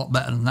 It'll look a lot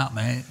better than that,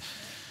 mate.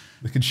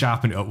 They can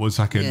sharpen it up once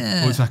I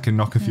can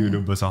knock a few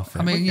numbers off it.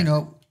 I mean, you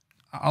know,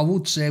 I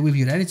would say with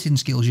your editing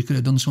skills you could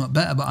have done something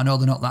better, but I know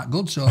they're not that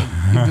good, so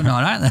you've done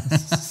all right there.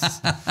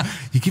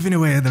 You're giving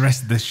away the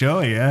rest of the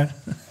show, yeah?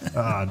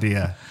 Oh,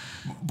 dear.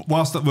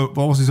 Whilst we're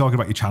talking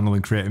about your channel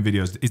and creating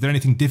videos, is there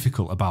anything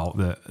difficult about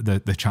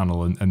the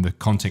channel and the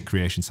content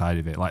creation side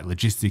of it, like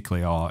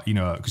logistically, or, you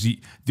know, because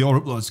your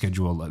upload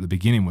schedule at the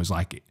beginning was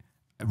like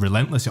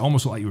relentless. It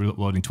almost looked like you were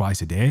uploading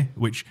twice a day,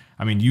 which,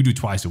 I mean, you do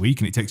twice a week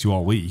and it takes you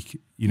all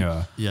week, you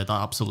know. Yeah, that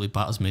absolutely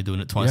batters me doing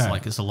it twice. Yeah.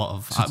 Like, it's a lot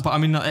of, but I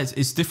mean,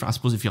 it's different. I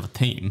suppose if you have a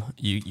team,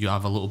 you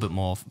have a little bit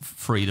more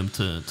freedom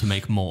to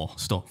make more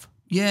stuff.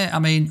 Yeah, I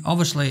mean,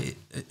 obviously,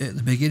 at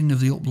the beginning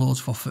of the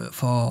uploads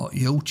for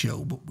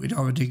YouTube, we'd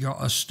already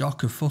got a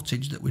stock of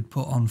footage that we'd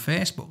put on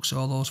Facebook.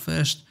 So those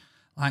first,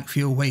 like,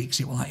 few weeks,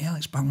 it was like, yeah,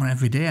 let's bang one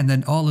every day. And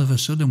then all of a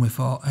sudden we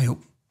thought, hey,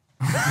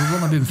 we've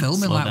only been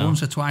filming like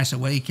once or twice a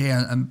week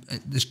here, and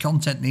this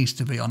content needs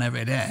to be on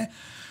every day.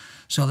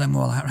 So then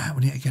we're like, right,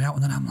 we need to get out.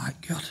 And then I'm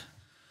like, God,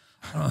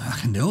 I don't know if I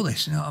can do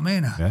this. You know what I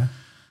mean? Yeah.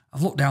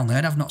 I've looked down there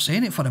and I've not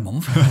seen it for a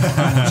month.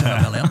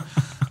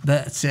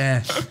 But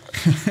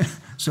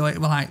so it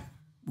was like,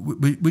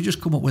 we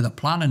just come up with a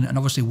plan and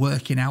obviously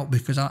working out,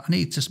 because I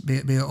need to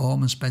be at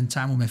home and spend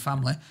time with my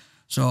family.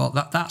 So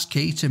that's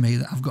key to me,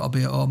 that I've got to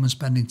be at home and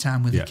spending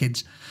time with the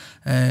kids.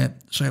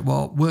 So it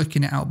was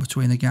working it out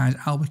between the guys,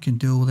 how we can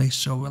do this.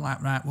 So we're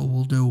like, right, well,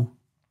 we'll do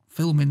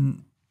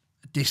filming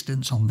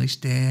distance on this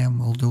day, and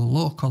we'll do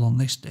local on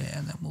this day,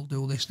 and then we'll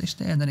do this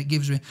day. And then it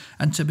gives me,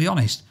 and to be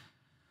honest,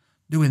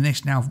 doing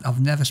this now,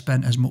 I've never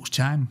spent as much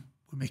time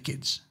with my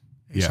kids.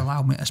 It's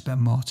allowed me to spend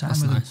more time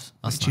with them,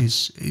 which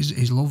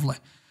is lovely.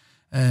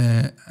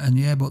 And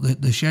yeah, but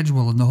the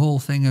schedule and the whole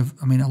thing of,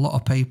 I mean, a lot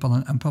of people,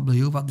 and probably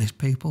you've had this,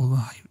 people,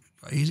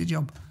 you've got an easy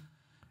job.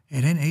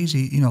 It ain't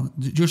easy, you know,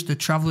 just the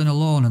travelling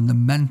alone and the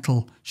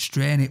mental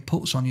strain it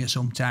puts on you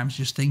sometimes,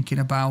 just thinking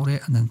about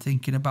it and then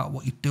thinking about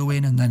what you're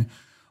doing. And then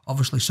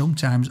obviously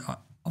sometimes,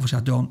 I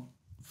don't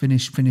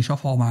finish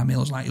off all my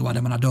meals like you,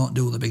 Adam, and I don't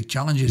do the big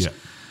challenges. Yeah.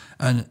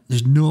 And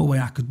there's no way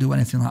I could do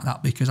anything like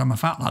that, because I'm a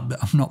fat lad, but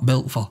I'm not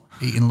built for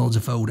eating loads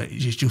of food.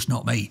 It's just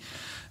not me.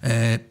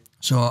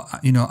 So,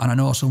 you know, and I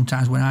know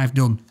sometimes when I've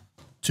done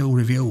 2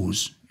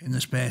 reviews in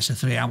the space of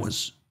 3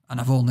 hours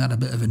and I've only had a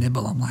bit of a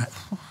nibble, I'm like,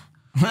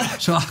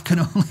 so I can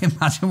only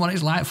imagine what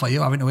it's like for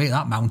you having to eat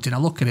that mountain. I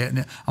look at it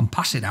and I'm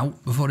passing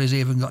out before he's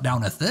even got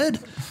down a third,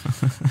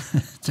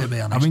 to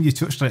be honest. I mean, you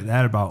touched on it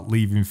there about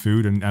leaving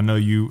food, and I know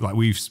you, like,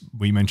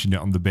 we mentioned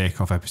it on the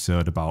Bake Off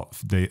episode about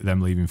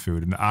them leaving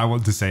food, and I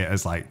want to say it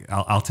as like,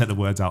 I'll take the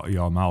words out of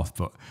your mouth,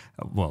 but,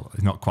 well,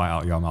 not quite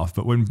out of your mouth,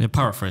 but when... Yeah,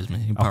 paraphrase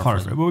me. I'll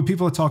paraphrase. But when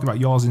people are talking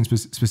about yours in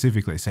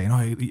specifically, saying,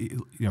 oh,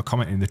 you know,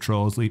 commenting the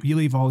trolls, you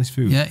leave all this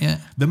food. Yeah.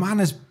 The man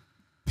has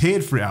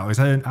paid for it out of his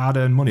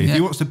hard-earned money. If he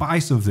wants to buy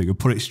something and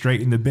put it straight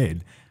in the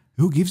bin,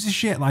 who gives a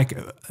shit? Like,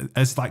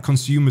 as like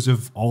consumers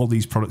of all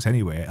these products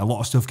anyway, a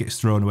lot of stuff gets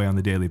thrown away on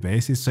the daily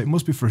basis. So it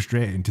must be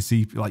frustrating to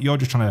see, like, you're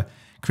just trying to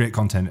create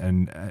content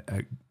and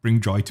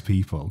bring joy to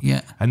people.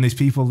 Yeah. And there's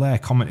people there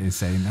commenting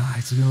saying,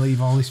 it's going to leave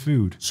all this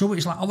food. So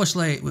it's like,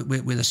 obviously,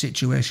 with the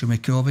situation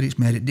with COVID, it's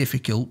made it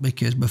difficult,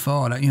 because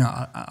before, you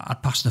know,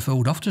 I'd pass the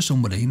food off to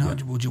somebody, you know,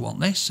 would you want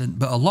this?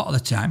 But a lot of the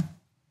time,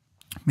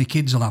 my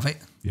kids will have it.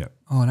 Yeah.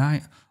 All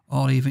right.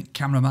 Or even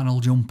cameraman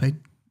will jump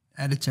in.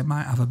 Editor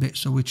might have a bit.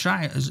 So we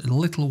try it as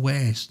little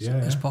waste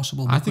as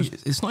possible. I think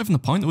it's not even the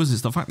point, though, is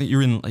it's the fact that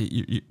you're in,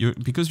 you're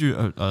because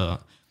you're a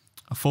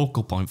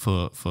focal point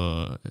for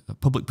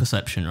public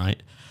perception,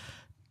 right?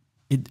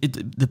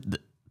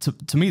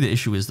 To me, the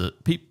issue is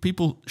that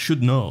people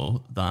should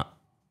know that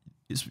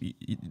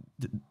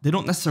they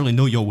don't necessarily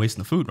know you're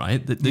wasting the food,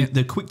 right?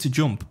 They're quick to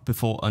jump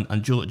before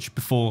and judge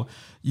before.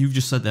 You've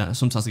just said that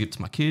sometimes I give it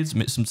to my kids,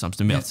 sometimes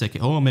to me I'll take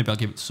it home, maybe I'll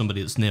give it to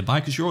somebody that's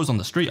nearby, because you're always on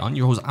the street, aren't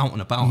you? You're always out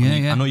and about.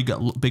 I know you get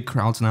big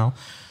crowds now.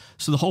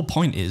 So the whole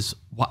point is,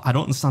 I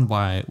don't understand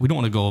why, we don't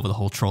want to go over the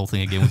whole troll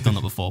thing again, we've done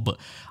that before, but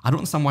I don't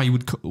understand why you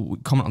would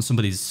comment on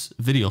somebody's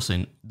video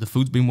saying the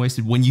food's been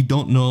wasted when you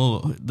don't know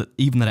that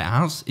even that it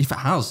has. If it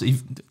has,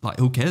 like,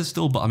 who cares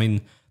still? But I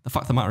mean, the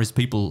fact of the matter is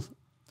people,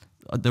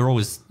 they're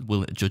always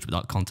willing to judge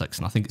without context,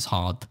 and I think it's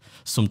hard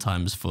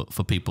sometimes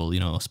for people,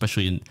 you know,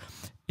 especially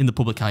in the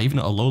public eye, even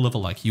at a low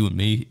level like you and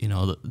me, you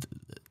know,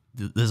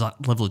 there's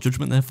that level of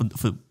judgment there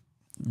for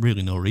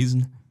really no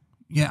reason.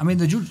 Yeah, I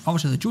mean,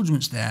 obviously the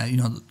judgment's there. You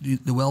know,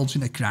 the world's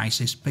in a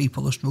crisis.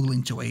 People are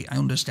struggling to eat. I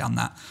understand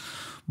that,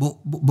 but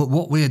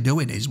what we're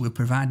doing is we're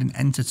providing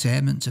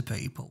entertainment to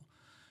people.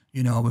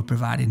 You know, we're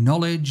providing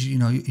knowledge. You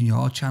know, in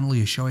your channel,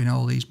 you're showing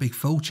all these big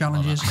food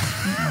challenges.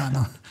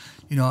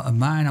 You know, and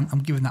mine, I'm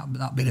giving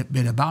that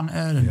bit of banter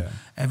and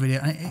every day.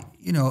 And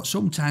you know,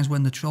 sometimes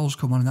when the trolls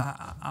come on,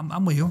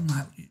 I'm with you. I'm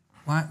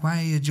like, why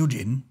are you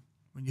judging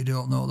when you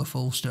don't know the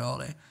full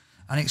story?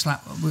 And it's like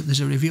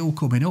there's a review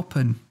coming up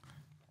and.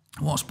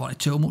 I won't spot it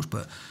too much,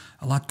 but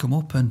a lad come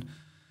up and,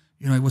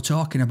 you know, he was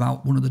talking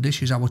about one of the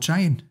dishes I was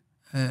trying,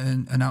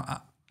 and I,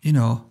 you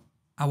know,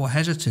 I was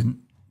hesitant.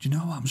 Do you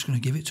know what? I'm just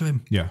going to give it to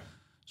him. Yeah.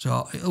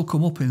 So it'll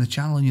come up in the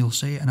channel and you'll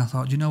see it. And I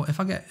thought, do you know, if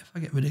I get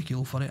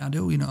ridiculed for it, I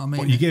do. You know what I mean?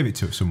 What, you gave it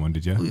to someone,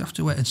 did you? Well, you have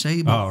to wait and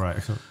see. But,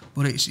 right.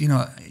 But it's, you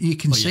know, you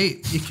can see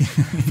it. You can,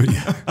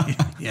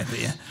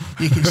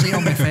 you can see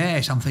on my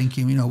face. I'm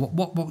thinking, you know,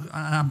 what? And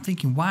I'm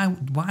thinking, why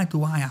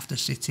do I have to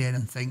sit here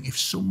and think if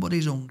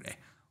somebody's hungry?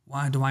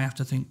 Why do I have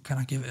to think, can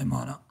I give it him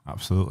or not?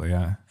 Absolutely,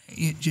 yeah.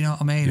 Do you know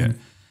what I mean? Yeah. And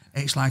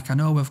it's like, I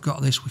know we've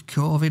got this with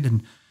COVID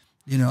and,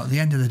 you know, at the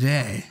end of the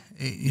day,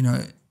 you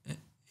know,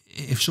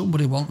 if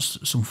somebody wants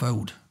some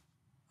food,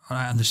 all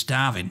right, and they're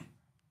starving,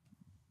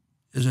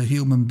 as a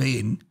human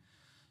being,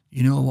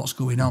 you know what's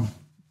going on.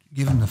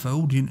 Give them the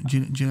food. Do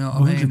you know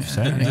what I mean?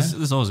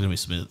 There's always going to be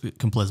somebody that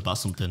complains about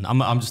something.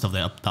 I'm just of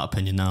that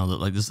opinion now that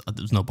like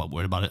there's no point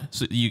worried about it.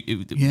 So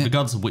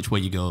regardless of which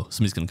way you go,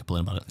 somebody's going to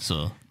complain about it.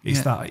 So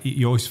it's that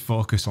you always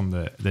focus on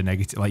the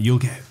negative. Like you'll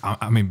get,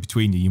 I mean,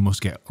 between you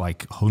must get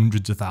like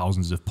hundreds of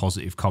thousands of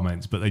positive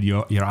comments, but then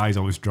your eyes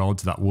always drawn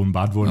to that one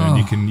bad one,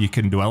 and you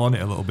can dwell on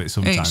it a little bit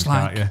sometimes,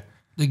 can't you?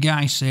 The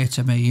guys say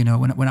to me, you know,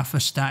 when I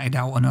first started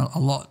out, and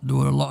there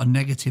were a lot of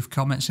negative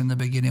comments in the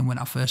beginning when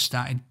I first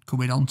started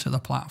coming onto the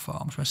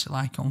platform, especially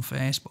like on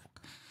Facebook,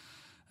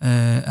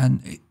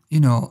 you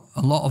know,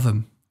 a lot of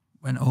them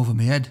went over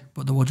my head,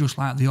 but there were just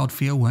like the odd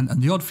few,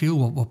 and the odd few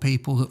were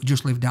people that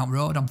just lived down the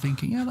road. I'm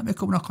thinking, yeah, let me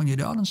come knock on your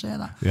door and say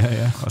that.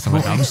 Yeah. Let's have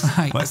a dance.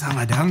 Like, let's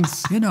have a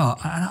dance. You know,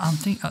 and I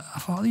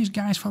thought, these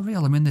guys for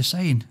real? I mean, they're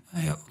saying,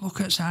 hey, look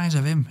at the size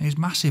of him. He's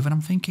massive. And I'm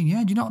thinking,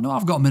 yeah, do you not know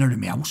I've got a mirror in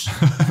my house?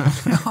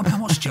 You know, I mean,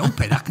 I'm not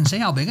stupid. I can see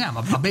how big I am.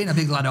 I've been a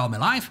big lad all my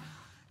life.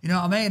 You know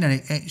what I mean?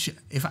 And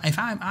if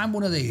I'm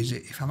one of these,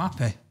 if I'm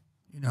happy,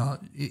 you know,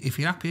 if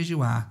you're happy as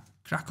you are,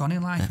 crack on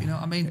in life, you know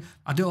what I mean?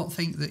 I don't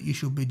think that you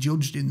should be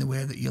judged in the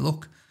way that you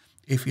look.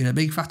 If you're a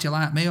big fatty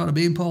like me or a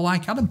beanpole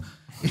like Adam,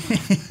 do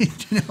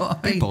you know what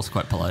I mean? Beanpole's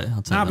quite polite.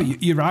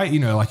 But you're right. You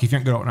know, like if you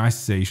ain't got nice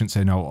to say, you shouldn't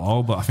say no at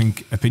all. But I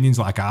think opinions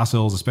like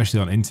ourselves, especially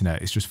on the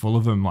internet, it's just full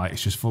of them. Like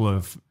it's just full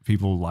of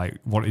people like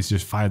wanting to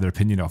just fire their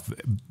opinion off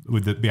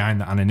with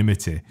behind that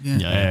anonymity.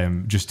 Yeah.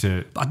 Just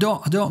to. But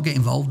I don't get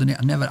involved in it.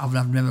 I've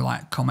never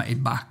like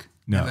commented back.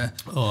 No. Never.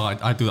 Oh,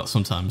 I do that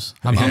sometimes.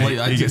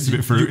 He gets a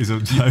bit fruity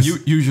sometimes.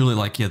 Usually,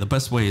 like, the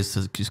best way is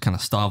to just kind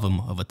of starve them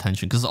of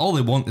attention because all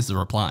they want is the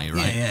reply,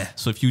 right? Yeah.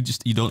 So if you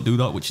don't do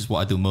that, which is what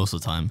I do most of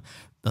the time,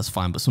 that's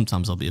fine. But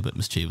sometimes I'll be a bit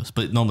mischievous.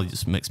 But it normally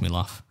just makes me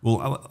laugh.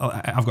 Well,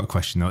 I've got a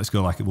question though. Let's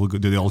go we'll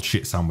do the old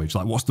shit sandwich.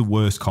 Like, what's the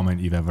worst comment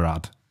you've ever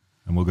had?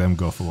 And we'll then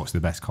go for what's the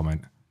best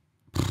comment.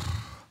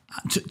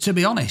 To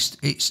be honest,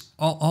 it's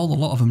a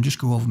lot of them just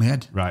go over my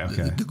head. Right.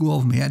 Okay. They go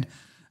over my head.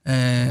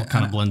 What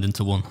kind of blend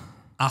into one?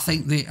 I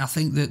think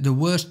the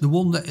worst, the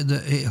one that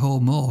hit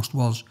home most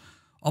was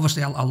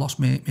obviously I lost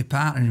my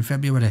partner in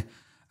February,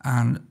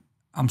 and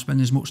I'm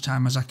spending as much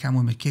time as I can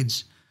with my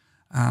kids,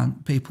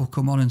 and people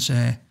come on and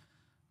say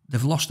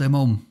they've lost their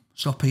mum,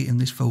 stop eating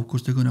this food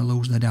because they're going to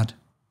lose their dad.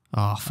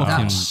 Oh,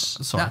 fucking!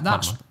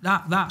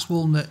 That's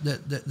one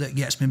that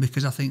gets me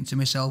because I think to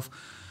myself,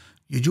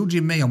 you're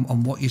judging me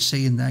on what you're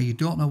seeing there. You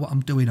don't know what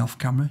I'm doing off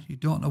camera. You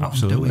don't know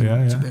what I'm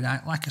doing. To be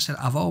right. Like I said,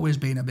 I've always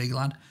been a big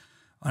lad.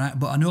 All right,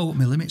 but I know what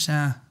my limits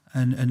are,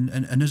 and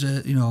as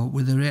a, you know,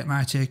 with the Rate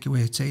My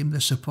Takeaway team, they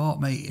support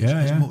me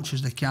as much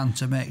as they can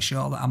to make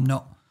sure that I'm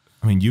not.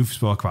 I mean, you've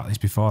spoke about this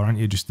before, haven't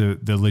you? Just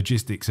the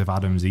logistics of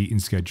Adam's eating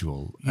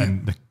schedule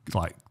and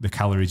the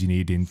calories you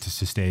need in to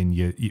sustain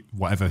your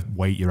whatever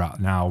weight you're at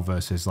now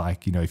versus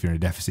like, you know, if you're in a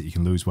deficit you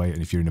can lose weight,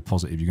 and if you're in a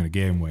positive you're going to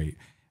gain weight.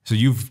 So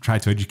you've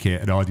tried to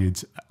educate an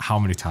audience how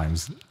many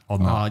times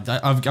on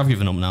that? I've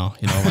given up now.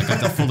 You know, like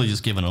I've fully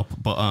just given up.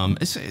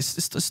 But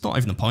it's not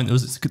even the point.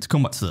 It's to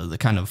come back to the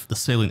kind of the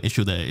salient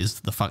issue there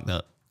is the fact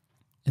that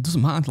it doesn't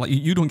matter. Like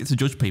you don't get to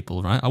judge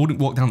people, right? I wouldn't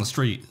walk down the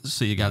street,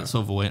 see a guy that's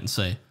overweight, and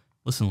say,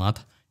 "Listen, lad,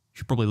 you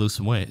should probably lose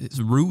some weight." It's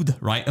rude,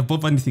 right?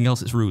 Above anything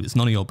else, it's rude. It's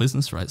none of your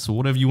business, right? So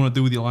whatever you want to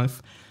do with your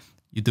life,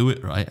 you do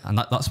it right. And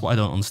that's what I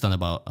don't understand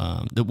about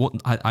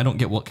I don't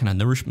get what kind of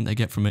nourishment they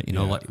get from it. You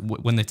know, like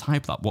when they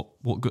type that,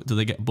 what good, do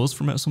they get buzz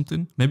from it or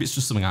something? Maybe it's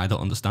just something I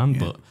don't understand,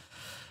 but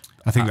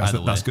I think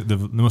that's good. They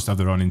must have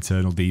their own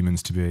internal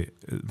demons to be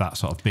that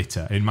sort of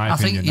bitter, in my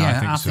opinion.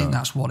 I think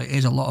that's what it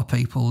is. A lot of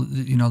people,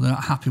 you know, they're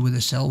not happy with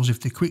themselves. If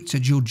they're quick to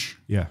judge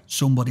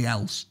somebody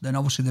else, then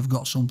obviously they've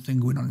got something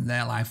going on in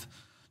their life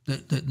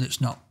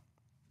that's not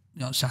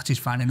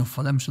satisfying enough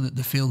for them, so that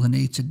they feel the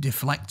need to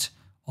deflect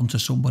onto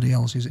somebody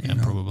else.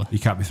 Probably. You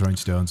can't be throwing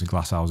stones in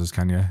glass houses,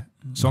 can you?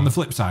 So on the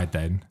flip side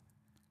then,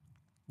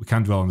 we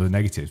can dwell on the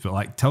negatives, but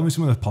like, tell me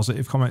some of the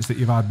positive comments that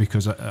you've had,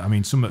 because I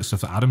mean, some of the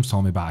stuff that Adam's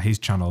told me about his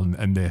channel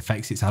and the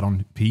effects it's had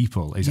on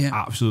people is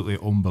absolutely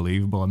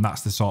unbelievable. And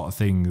that's the sort of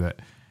thing that,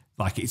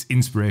 like, it's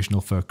inspirational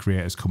for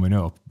creators coming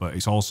up, but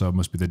it's also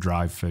must be the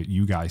drive for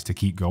you guys to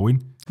keep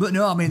going. But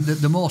no, I mean,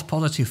 the most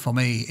positive for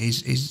me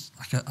is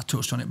like I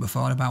touched on it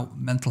before, about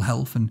mental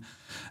health and,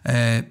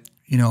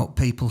 you know,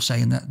 people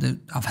saying that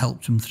I've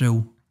helped them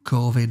through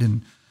COVID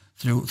and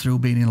through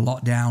being in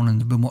lockdown,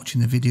 and they've been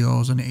watching the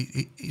videos, and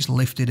it's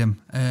lifted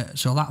them.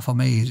 So that for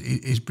me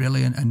is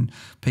brilliant. And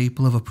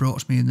people have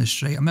approached me in the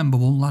street. I remember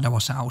one lad, I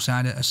was sat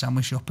outside at a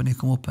sandwich shop, and he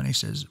come up and he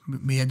says,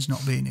 my head's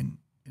not being in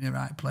the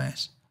right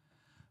place.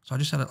 So I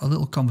just had a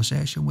little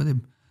conversation with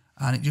him,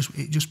 and it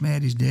just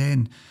made his day.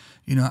 And,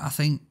 you know, I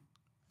think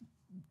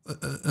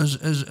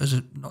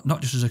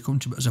not just as a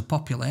country, but as a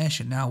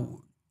population now,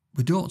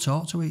 we don't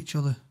talk to each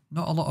other.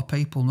 Not a lot of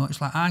people know.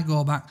 It's like, I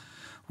go back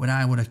when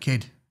I was a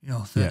kid, you know,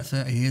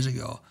 30 years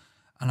ago,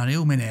 and I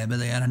knew my neighbour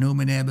there, I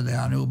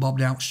knew Bob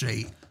down the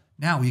street.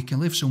 Now you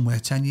can live somewhere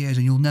 10 years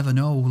and you'll never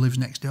know who lives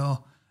next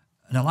door.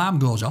 An alarm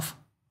goes off,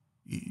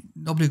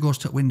 nobody goes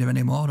to the window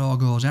anymore or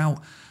goes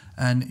out.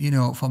 And, you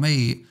know, for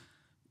me,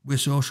 with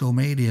social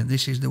media,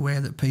 this is the way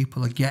that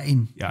people are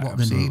getting what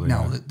they need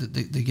now.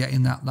 They're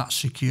getting that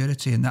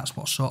security, and that's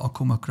what sort of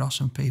come across,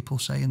 and people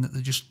saying that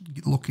they're just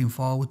looking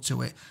forward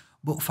to it.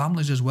 But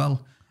families as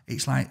well.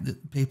 It's like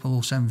that people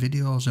will send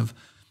videos of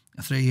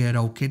a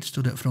 3-year-old kid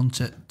stood at front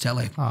at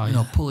telly, you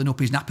know, pulling up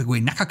his nappy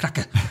going, knacker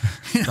cracker.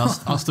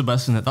 That's the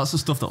best, isn't it? That's the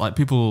stuff that, like,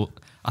 people,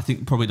 I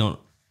think, probably don't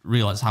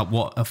realise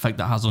what effect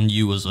that has on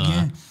you as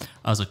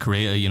a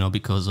creator, you know,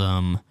 because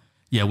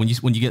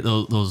when you get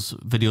those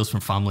videos from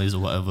families or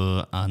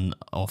whatever,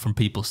 or from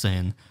people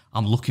saying,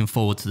 I'm looking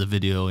forward to the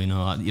video,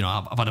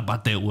 I've had a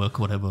bad day at work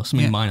or whatever,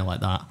 something minor like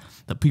that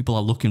people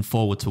are looking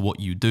forward to what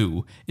you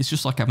do. It's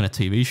just like having a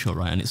TV show,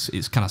 right? And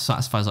it's kind of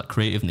satisfies that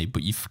creative need,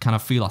 but you kind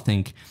of feel, I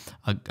think,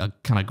 a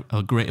kind of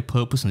a greater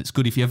purpose. And it's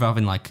good if you're ever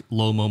having like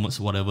low moments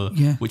or whatever,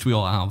 which we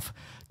all have,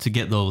 to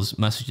get those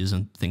messages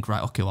and think,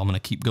 right, okay, well, I'm going to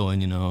keep going,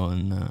 you know.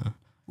 And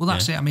well,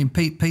 that's it. I mean,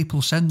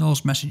 people send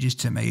those messages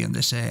to me and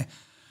they say,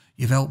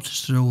 you've helped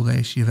us through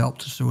this, you've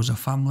helped us through as a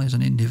family, as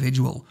an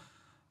individual.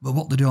 But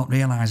what they don't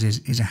realise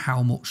is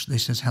how much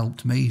this has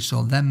helped me.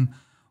 So them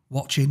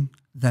watching,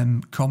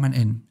 them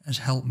commenting has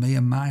helped me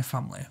and my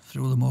family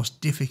through the most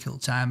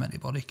difficult time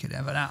anybody could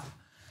ever have.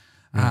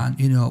 And,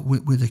 you know,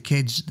 with the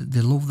kids,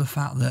 they love the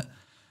fact that,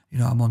 you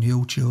know, I'm on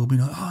YouTube, you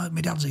know, oh, my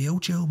dad's a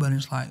YouTuber. And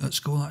it's like, at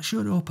school, like,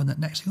 shut up. And the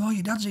next thing, oh,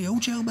 your dad's a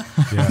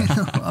YouTuber. You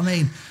know what I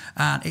mean?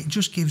 And it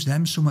just gives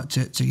them something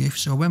to give.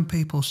 So when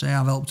people say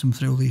I've helped them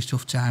through these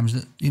tough times,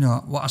 that, you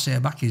know, what I say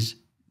back is,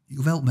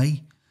 you've helped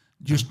me.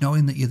 Just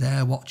knowing that you're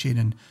there watching,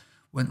 and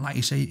when, like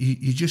you say,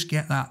 you just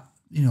get that,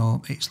 you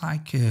know, it's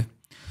like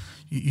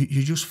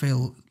you just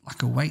feel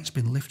like a weight's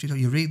been lifted. Or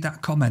you read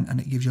that comment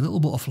and it gives you a little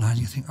butterfly, and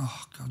you think,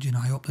 oh God, you know,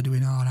 I hope they're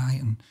doing all right.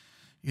 And,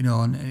 you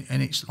know,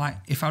 and it's like,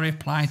 if I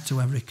replied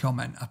to every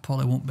comment, I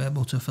probably won't be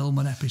able to film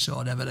an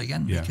episode ever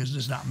again, because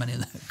there's that many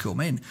that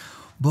come in.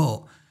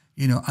 But,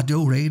 you know, I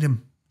do read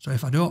them. So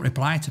if I don't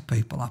reply to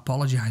people, I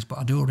apologise, but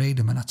I do read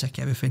them and I take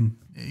everything,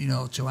 you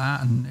know, to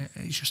heart, and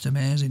it's just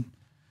amazing.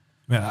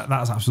 Yeah,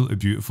 that's absolutely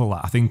beautiful.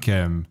 I think,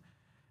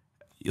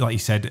 like you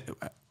said,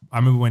 I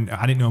remember when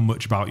I didn't know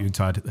much about you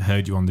until I'd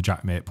heard you on the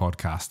Jackmate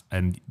podcast,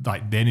 and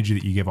like the energy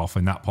that you give off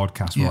in that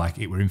podcast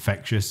were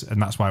infectious. And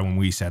that's why when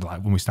we said,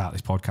 like, when we start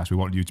this podcast, we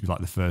wanted you to be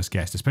like the first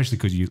guest, especially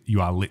because you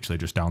are literally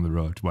just down the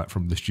road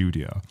from the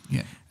studio.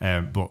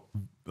 But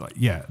like,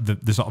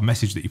 the sort of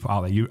message that you put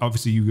out there,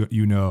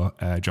 you know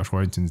Josh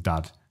Warrington's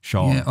dad,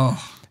 Sean.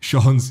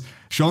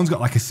 Sean's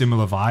got like a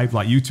similar vibe.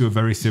 Like, you two are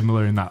very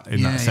similar in that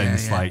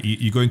sense. Like,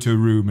 you go into a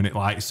room and it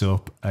lights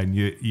up, and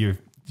you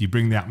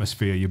bring the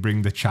atmosphere, you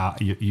bring the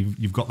chat,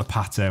 you've got the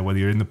patter, whether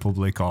you're in the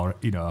public or,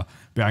 you know,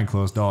 behind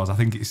closed doors. I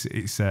think it's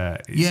a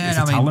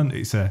talent.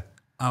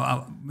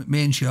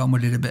 Me and Sean, we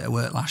did a bit of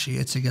work last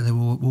year together.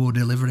 We were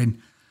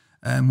delivering,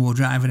 we were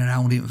driving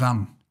around in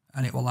van,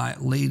 and it was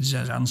like Leeds'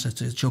 answer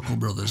to Chuckle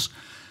Brothers.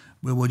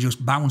 We were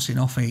just bouncing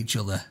off each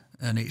other,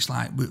 and it's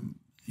like,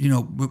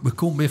 we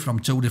couldn't be from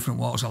two different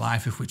walks of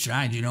life if we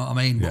tried, you know what I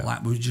mean? But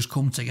like, we just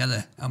come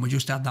together and we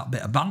just had that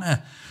bit of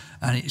banter,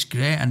 and it's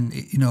great. And,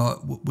 you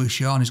know, with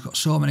Sean, he's got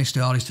so many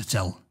stories to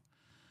tell.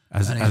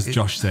 As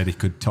Josh said, he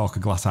could talk a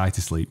glass eye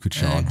to sleep, could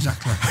Sean?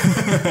 Exactly.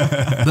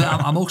 But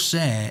I must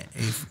say,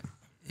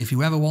 if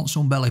you ever want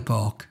some belly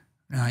pork,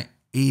 right,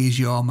 he is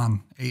your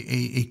man.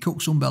 He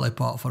cooked some belly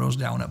pork for us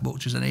down at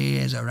Butcher's, and he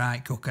is a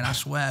right cook, and I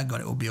swear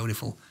God, it was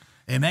beautiful.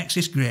 He makes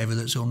this gravy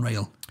that's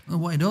unreal. And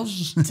what he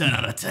does. 10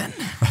 out of 10.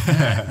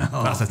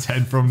 That's a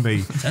 10 from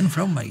me. 10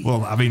 from me.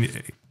 Well, I mean,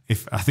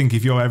 I think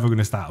if you're ever going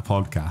to start a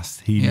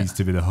podcast, he needs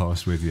to be the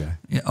host with you.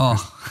 Yeah.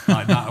 Oh.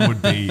 Like, that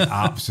would be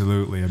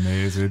absolutely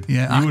amazing.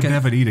 Yeah, you would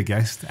never need a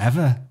guest,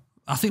 ever.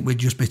 I think we'd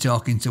just be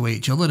talking to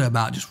each other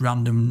about just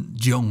random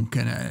junk,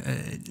 and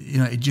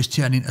it'd just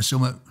turn into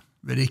something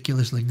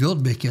ridiculously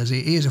good, because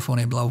he is a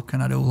funny bloke,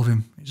 and I do love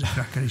him. He's a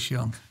cracker, is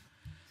Sean.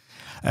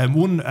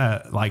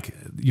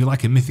 You're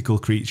like a mythical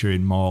creature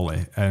in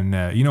Morley,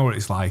 and you know what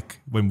it's like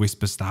when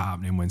whispers start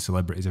happening when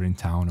celebrities are in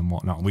town and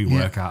whatnot. We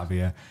work out of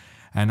here,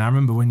 and I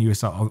remember when you were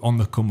sort of on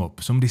the come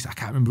up, I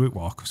can't remember who it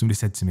was, somebody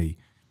said to me,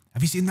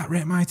 "Have you seen that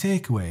Rate My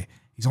Takeaway?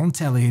 He's on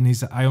telly in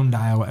his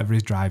Hyundai or whatever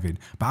he's driving,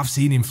 but I've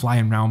seen him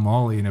flying around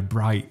Morley in a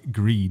bright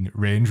green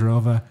Range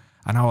Rover,"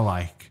 and I was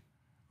like,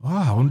 "Oh,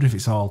 I wonder if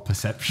it's all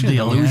perception." The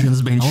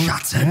illusion's been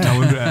shattered. Yeah, I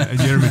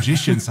wonder, you're a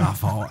magician, so I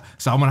thought.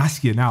 So I'm going to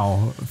ask you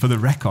now, for the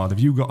record, have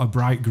you got a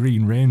bright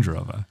green Range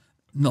Rover?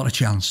 Not a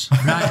chance.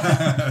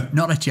 Right?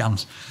 Not a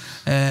chance.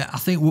 I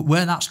think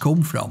where that's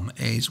come from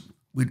is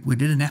we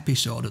did an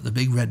episode at the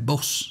Big Red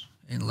Bus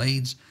in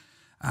Leeds,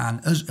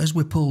 and as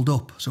we pulled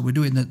up, so we're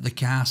doing the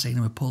car scene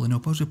and we're pulling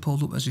up. As we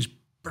pulled up, there's this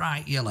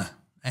bright yellow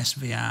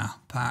SVR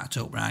parked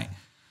up, right?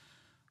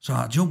 So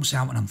I jumps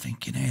out and I'm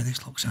thinking, hey,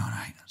 this looks all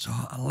right. So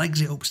I legs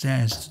it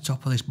upstairs to the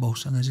top of this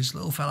bus, and there's this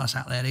little fella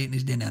sat there eating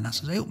his dinner, and I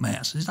says, "Hey, up, mate."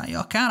 I says, "Is that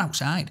your car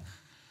outside?"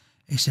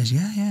 He says,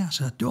 yeah. I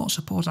said, "I don't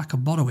suppose I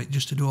could borrow it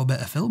just to do a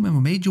bit of filming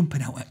with me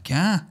jumping out at the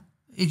car."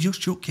 He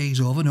just chucked keys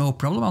over, no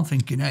problem. I'm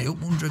thinking, hey,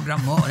 up 100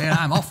 grand more, here,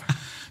 I'm off.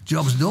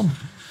 Job's done.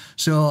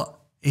 So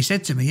he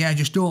said to me, "Yeah,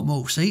 just don't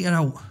move, seat her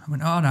out." I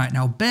went, all right.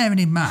 Now, bearing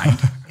in mind,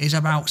 he's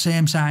about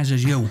same size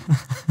as you,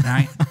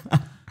 right?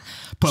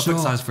 Perfect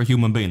size for a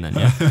human being then,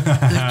 yeah?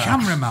 The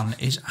cameraman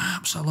is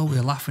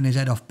absolutely laughing his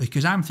head off,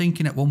 because I'm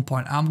thinking at one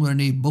point I'm going to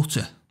need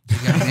butter to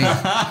get it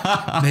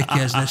in.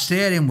 Because the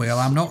steering wheel,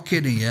 I'm not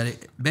kidding you,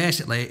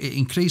 it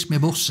increased my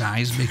bus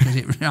size because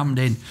it rammed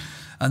in.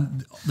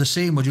 And the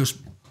scene was just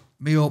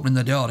me opening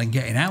the door and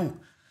getting out.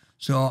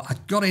 So I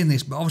got in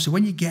this, but obviously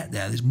when you get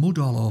there, there's mud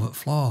all over the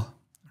floor.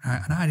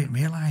 Right? And I didn't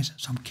realise.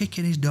 So I'm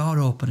kicking his door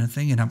open and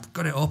thinking, I've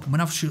got it open. When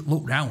I've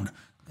looked round,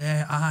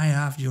 there I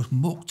have just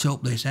mucked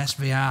up this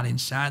SVR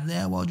inside.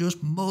 There was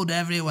just mud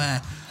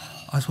everywhere.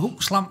 I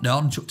slammed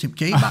down and chucked him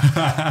key back.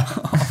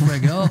 Off we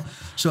go.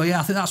 So yeah,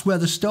 I think that's where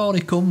the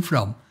story come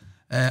from.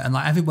 And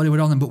like everybody were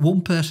on them, but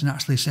one person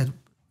actually said,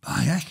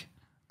 "By heck,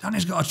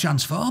 Danny's got a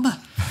transformer."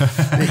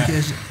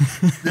 Because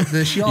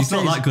the short He's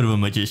not that good of a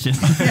magician.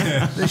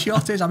 Yeah, the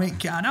short is,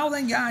 now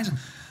then guys,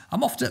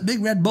 I'm off to the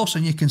Big Red Bus,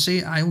 and you can see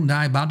it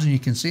Hyundai badge, and you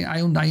can see it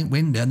Hyundai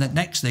window, and the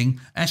next thing,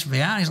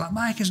 SVR, he's like,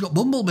 "Mike has got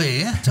Bumblebee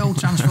here, told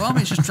transform,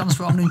 it's just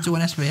transformed into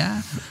an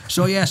SVR."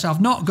 So yes, I've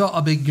not got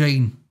a big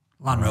green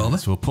Land Rover.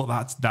 So we'll put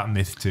that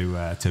myth to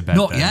bed.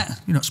 Not then.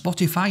 yet.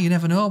 Spotify, you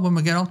never know when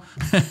we get on.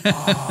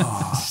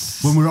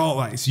 When we're all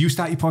like, so you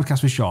start your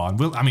podcast with Sean.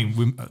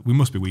 We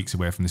must be weeks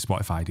away from the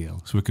Spotify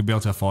deal, so we could be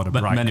able to afford a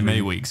bright many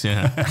green, weeks,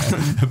 yeah.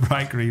 a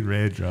bright green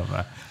Range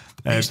Rover.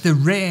 It's the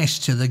race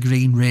to the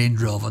green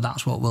Range Rover.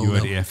 That's what we'll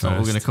do. That's what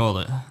we're going to call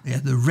it. Yeah,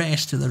 the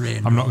race to the Range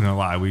Rover. I'm not going to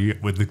lie,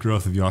 with the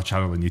growth of your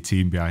channel and your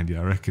team behind you,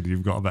 I reckon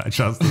you've got a better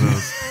chance than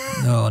us.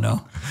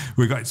 No.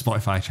 We got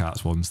Spotify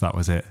charts once, that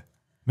was it.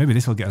 Maybe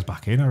this will get us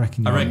back in, I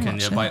reckon. By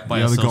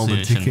the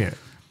golden ticket.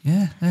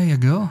 Yeah, there you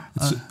go.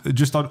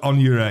 Just on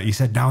your, you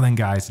said, "Now then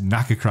guys,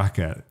 knacker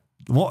cracker."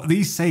 What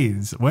these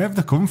sayings, where have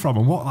they come from?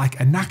 And what, like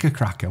a knacker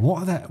cracker?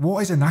 What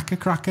is a knacker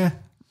cracker?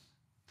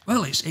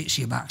 Well, it's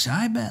your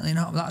backside, mate.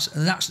 That's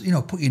put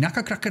your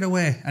knacker cracker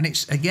away. And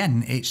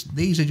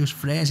these are just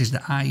phrases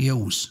that I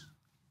use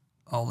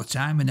all the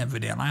time in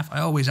everyday life. I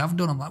always have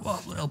done. I'm like,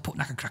 well, I'll put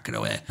knacker cracker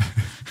away.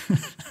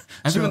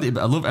 I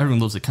love everyone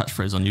loves a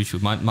catchphrase on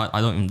YouTube. I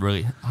don't even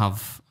really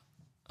have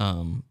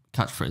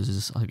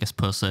catchphrases, I guess,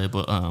 per se,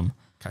 but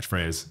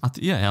catchphrase.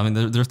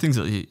 There are things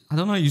that I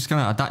don't know. You just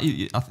kind of adapt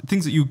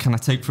things that you kind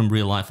of take from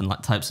real life, and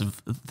like types of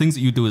things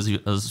that you do as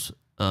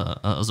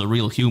a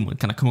real human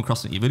kind of come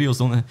across in your videos,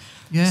 don't they?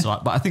 Yeah. So,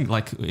 but I think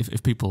like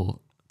if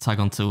people tag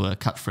onto a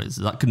catchphrase,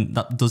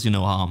 that does you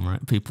no harm,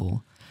 right?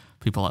 People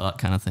like that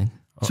kind of thing.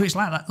 So it's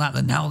like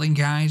the Now Then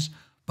guys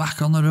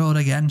back on the road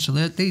again. So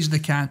these are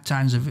the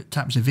types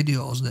of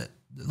videos that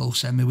they'll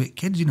send me with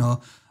kids. I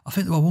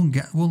think there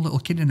was one little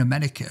kid in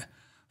America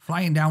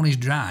flying down his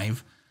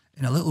drive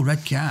in a little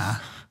red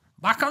car.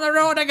 Back on the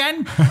road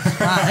again.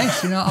 Like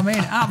this, you know what I mean?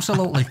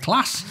 Absolutely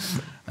class.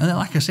 And then,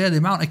 like I said, the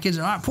amount of kids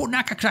are like, put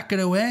knacker cracker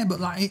away.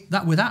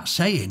 But with that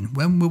saying,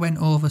 when we went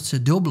over to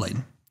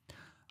Dublin,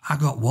 I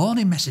got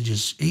warning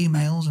messages,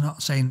 emails,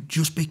 and saying,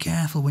 just be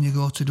careful when you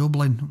go to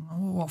Dublin.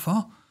 Oh, what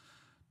for?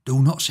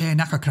 Do not say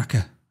knacker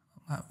cracker.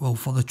 Like, well,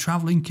 for the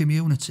travelling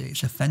community,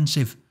 it's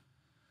offensive.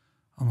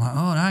 I'm like,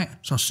 all right.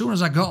 So as soon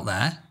as I got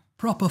there,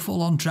 proper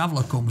full-on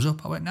traveller comes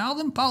up. I went, now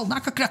then, pal,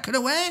 knacker cracker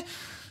away.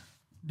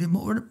 Didn't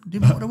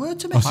mutter a word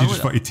to me. So you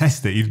just thought you'd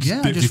test it? You'd Yeah,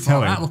 I dipped just your thought,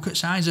 toe in. right, look at the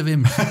size of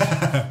him.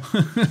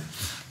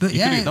 But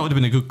yeah, That would have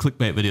been a good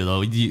clickbait video,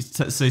 though. You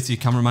say to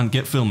your cameraman,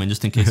 "Get filming,"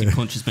 just in case he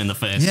punches me in the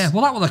face. yeah.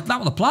 Well, that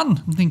was the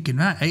plan. I'm thinking,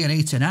 right,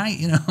 A&E tonight,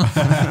 you know.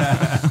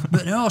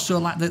 But no, so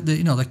like the the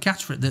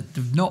catchphrase that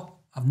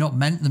I've not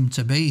meant them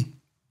to be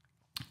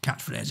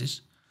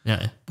catchphrases.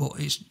 Yeah. But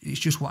it's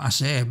just what I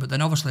say. But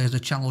then obviously as the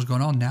channel's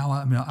gone on now,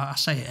 I mean I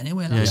say it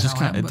anyway. Yeah, That's it just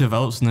how I kind am, of but-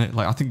 develops, and it,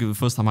 like I think the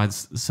first time I'd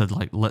said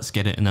like, "Let's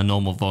get it in a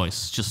normal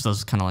voice," just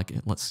as kind of like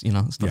let's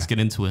get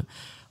into it,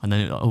 and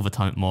then over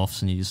time it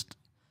morphs, and you just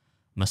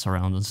mess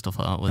around and stuff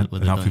like that with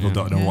And it. now people you?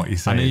 don't know what you're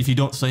saying. And if you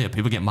don't say it,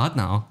 people get mad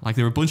now. Like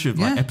there were a bunch of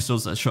like Yeah.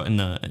 episodes that I shot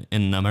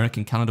in America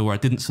and Canada where I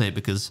didn't say it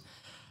because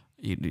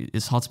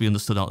it's hard to be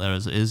understood out there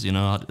as it is. You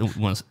know, I don't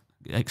want to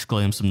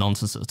exclaim some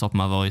nonsense at the top of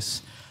my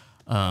voice.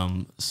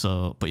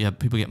 But yeah,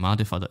 people get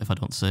mad if I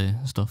don't say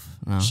stuff.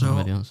 No, So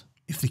videos.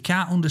 if they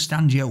can't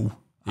understand you,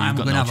 I'm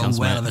got going to no have chance,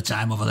 a whale mate. of a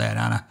time over there,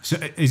 aren't I? So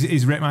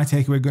is Rate My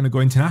Takeaway going to go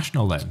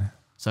international then?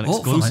 It's an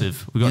Hopefully.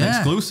 exclusive. We got an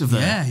exclusive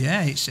there. Yeah,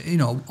 yeah. It's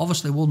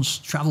obviously once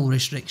travel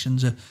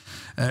restrictions are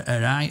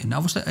right, and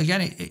obviously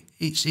again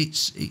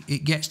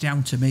it gets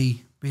down to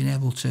me being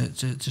able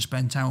to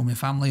spend time with my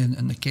family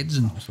and the kids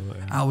and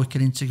how we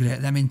can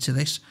integrate them into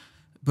this.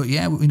 But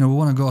yeah, we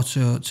want to go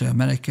to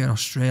America,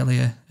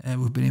 Australia.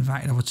 We've been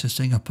invited over to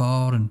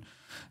Singapore, and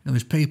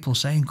there's people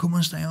saying, "Come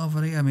and stay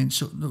over here." I mean,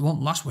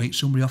 last week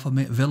somebody offered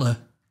me a villa.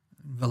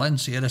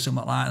 Valencia or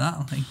something like that.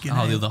 I'm thinking,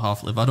 How the other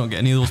half live. I don't get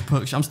any of those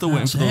perks. I'm still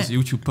waiting That's for those it.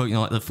 YouTube perks,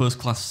 like the first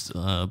class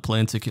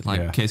plane ticket, like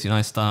Yeah. Casey and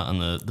I start,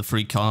 and the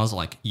free cars,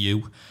 like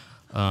you.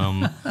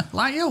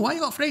 like you, why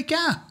you got a free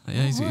car?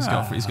 Yeah, he's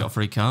got a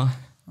free car.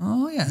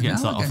 Oh yeah,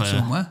 gets now that we're off getting air.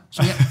 somewhere.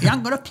 So he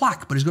ain't got a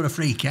plaque, but he's got a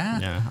free car.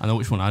 Yeah, I know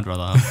which one I'd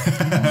rather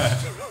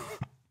have.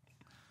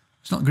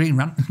 It's not green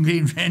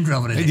Range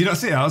Rover, is Did it? you not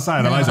see it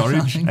outside? No, Mine's that's what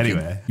I'm orange. thinking.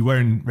 Anyway, you're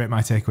wearing Rate My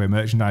Takeaway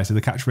merchandise, so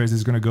the catchphrase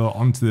is going to go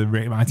onto the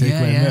Rate My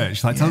Takeaway yeah,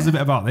 merch. Like, tell us a bit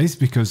about this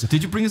because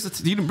Did you bring us?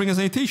 You didn't bring us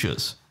any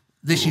t-shirts?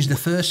 This is the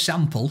first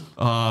sample.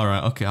 Oh, all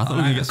right, okay. I thought we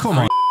were going to get come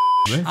on.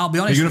 I'll be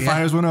Are honest you with going to fire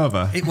you. us one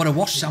over? It was a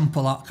wash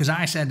sample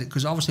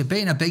because obviously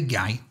being a big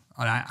guy,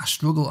 all right, I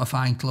struggle to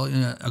find clothes.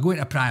 I go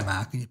into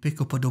Primark and you pick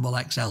up a double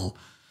XL,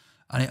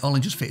 and it only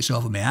just fits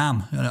over my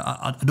arm.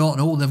 I don't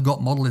know they've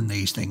got modelling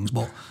these things,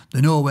 but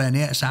they're nowhere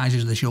near the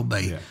sizes they should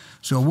be. Yeah.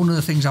 So one of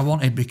the things I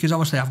wanted, because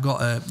obviously I've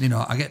got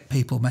I get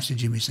people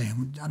messaging me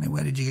saying, "Danny,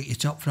 where did you get your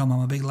top from?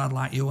 I'm a big lad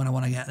like you and I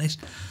want to get this."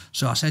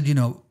 So I said,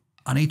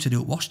 I need to do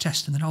a wash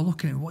test, and they're all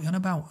looking at me, "What are you on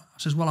about?" I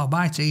says, "Well, I'll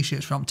buy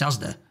t-shirts from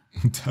Tasda,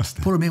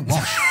 Fantastic. put them in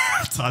wash."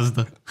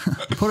 Tasda.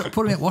 put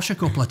them in wash a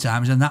couple of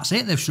times and that's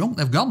it. They've shrunk.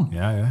 They've gone.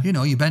 Yeah.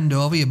 You bend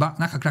over, your back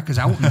knacker crackers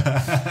out.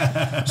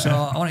 So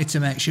I wanted to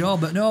make sure,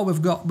 but no, we've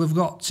got.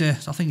 I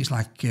think it's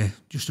like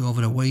just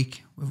over a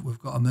week. We've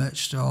got a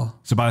merch store.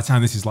 So by the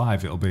time this is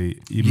live, your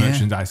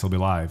merchandise will be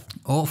live.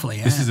 Hopefully,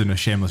 yeah. This isn't a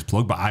shameless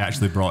plug, but I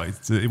actually brought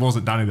it. It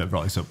wasn't Danny that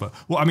brought this up, but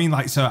what I mean,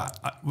 like, so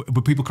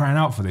were people crying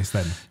out for this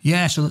then?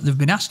 Yeah, so they've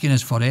been asking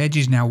us for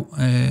ages now.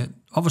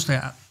 Obviously,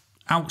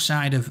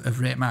 outside of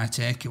Rate My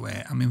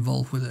Takeaway, I'm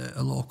involved with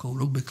a local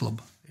rugby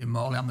club in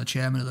Morley. I'm the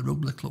chairman of the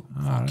rugby club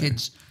for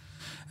kids.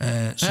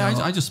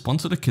 I just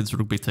sponsored a kids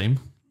rugby team.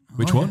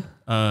 Which one?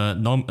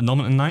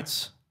 Normanton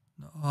Knights.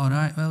 All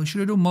right, well, you should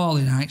have done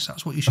Morley nights.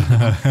 That's what you should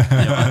have done.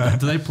 Yeah,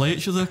 do they play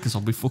each other? Because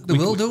I'll be fucking. They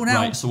will do now.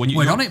 Right, so when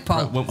We're on it,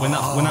 pal. Right, when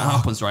that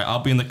happens, right,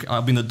 I'll be in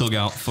the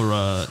dugout for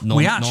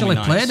We actually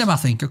Normanton played Knights. them, I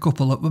think,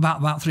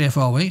 about 3 or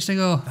 4 weeks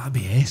ago. That'd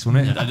be ace,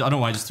 wouldn't it? I don't know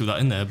why I just threw that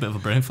in there, a bit of a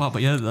brain fart,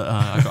 but yeah,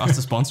 I got asked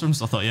to sponsor them,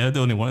 so I thought, yeah, they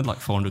only wanted like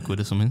 400 quid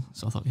or something,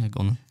 so I thought, yeah,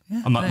 go on then.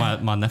 Yeah,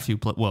 And my nephew,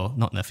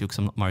 not nephew because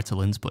I'm not married to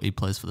Linz, but he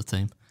plays for the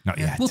team. Not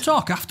yet. We'll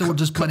talk afterwards.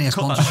 There's plenty of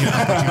sponsorship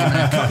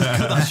opportunity.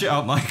 Cut that shit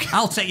out, Mike.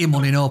 I'll take your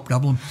money, no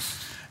problem.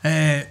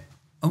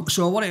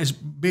 So what it is,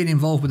 being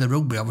involved with the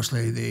rugby,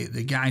 obviously,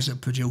 the guys that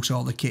produce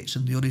all the kits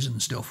and the hoodies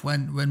and stuff,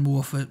 when we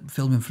were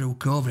filming through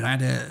COVID, I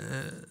had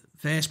a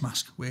face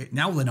mask with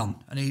Nowlin on,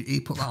 and he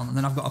put that on, and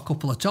then I've got a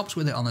couple of tops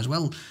with it on as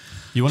well.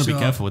 You want to So-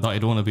 be careful with that. You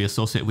don't want to be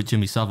associated with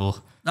Jimmy Savile.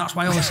 That's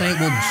why I only say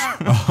it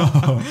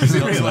once. Is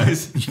it really?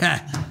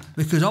 Yeah,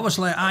 because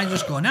obviously I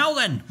just go, "Now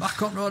then, back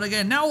up road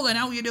again. Now then,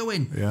 how you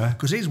doing?" Yeah.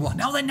 Because he's what?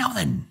 Now then.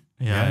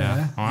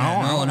 Yeah.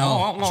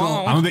 No.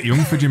 So I'm a bit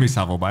young for Jimmy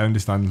Savile, but I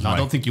understand. I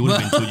don't think you would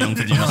have been too young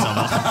for Jimmy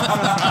Savile.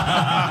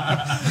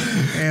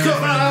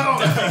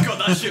 Cut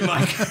that shit,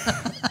 Mike.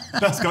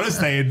 That's got to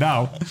stay in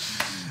now.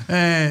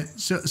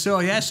 So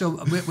I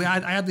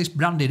had this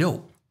branded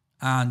up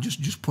and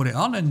just put it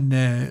on,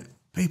 and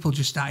people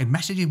just started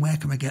messaging, "Where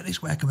can we get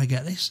this? Where can we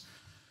get this?"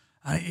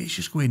 And it's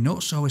just going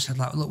nuts. So we said,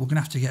 like, "Look, we're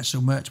gonna have to get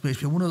some merch." But it's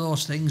been one of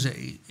those things that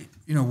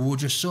we were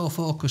just so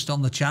focused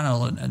on the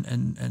channel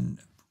and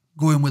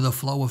going with the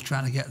flow of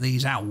trying to get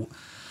these out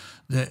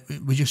that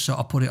we just sort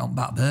of put it on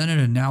back burner.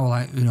 And now,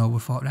 we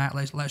thought, right,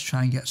 let's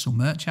try and get some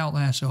merch out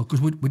there. So because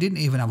we didn't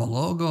even have a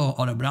logo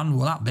on a brand,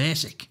 we're that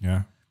basic.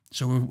 Yeah.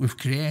 So we've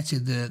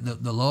created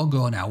the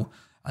logo now,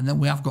 and then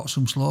we have got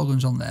some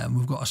slogans on there, and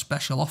we've got a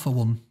special offer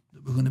one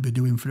that we're going to be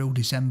doing through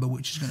December,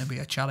 which is going to be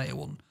a charity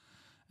one.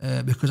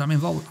 because I'm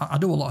involved. I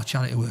do a lot of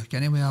charity work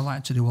anyway. I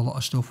like to do a lot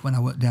of stuff. When I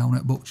worked down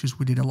at Butchers,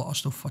 we did a lot of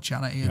stuff for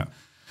charity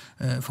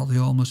and for the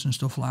homeless and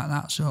stuff like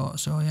that. So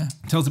yeah.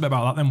 Tell us a bit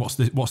about that then.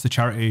 What's the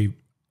charity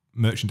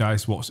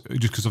merchandise? Just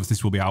because obviously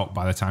this will be out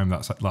by the time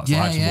that's live. So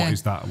what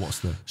is that?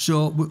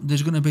 So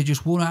there's going to be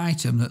just one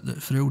item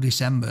that through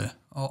December,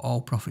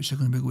 all profits are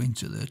going to be going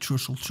to the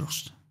Trussell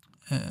Trust,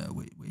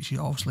 which is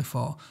obviously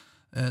for.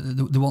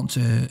 They want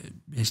to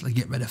basically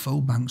get rid of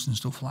food banks and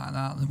stuff like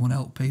that. They want to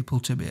help people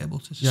to be able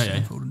to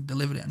sustain food and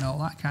deliver it and all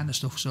that kind of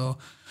stuff. So,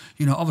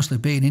 obviously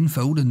being in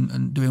food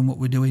and doing what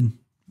we're doing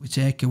with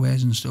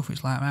takeaways and stuff,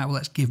 it's like, right, well,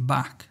 let's give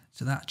back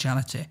to that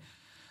charity.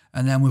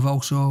 And then we've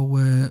also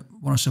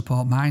want to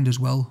support Mind as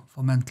well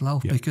for mental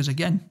health because,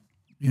 again,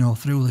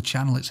 through the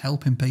channel, it's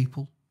helping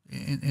people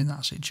in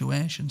that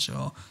situation.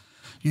 So,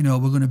 we're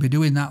going to be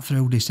doing that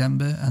through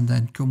December, and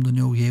then come the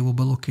new year, we'll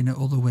be looking at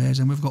other ways.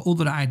 And we've got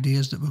other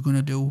ideas that we're going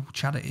to do,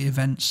 charity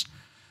events,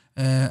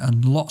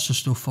 and lots of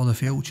stuff for the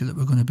future that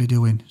we're going to be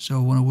doing. So I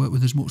want to work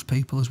with as much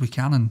people as we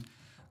can. And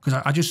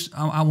because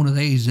I'm one of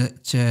these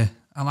that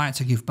I like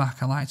to give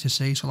back, I like to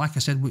see. So like I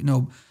said,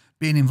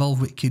 being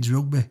involved with kids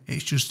rugby,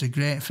 it's just a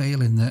great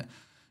feeling that,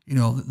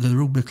 the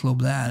rugby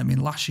club there, I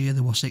mean, last year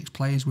there were 6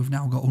 players. We've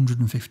now got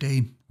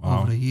 115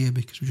 over a year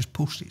because we just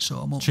pushed it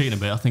so much. Cheating a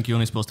bit. I think you're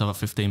only supposed to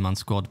have a 15-man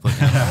squad. But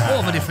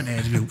over different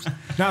age groups.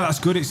 No, that's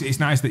good. It's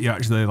nice that you're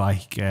actually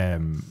like...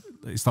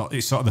 it's sort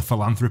of the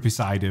philanthropy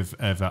side of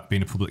that,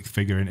 being a public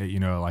figure in it.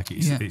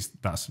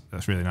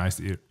 That's really nice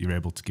that you're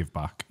able to give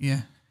back.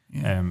 Yeah.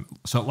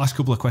 So last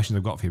couple of questions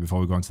I've got for you before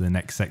we go on to the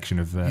next section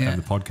of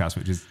the podcast,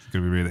 which is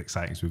going to be really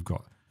exciting. So we've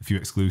got a few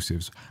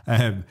exclusives.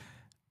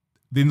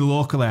 In the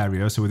local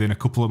area, so within a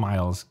couple of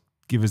miles,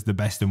 give us the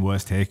best and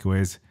worst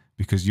takeaways,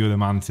 because you're the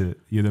man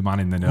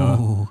in the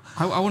know.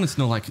 I wanted to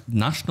know, like,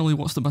 nationally,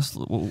 what the best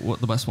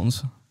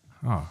ones?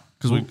 Oh,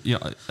 because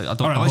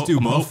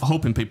I'm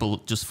hoping people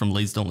just from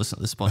Leeds don't listen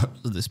to this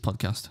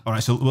podcast. All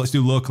right, so let's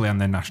do locally and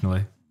then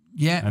nationally.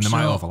 Yeah, and they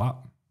might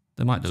overlap.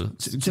 They might do.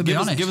 To be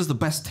honest, give us the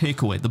best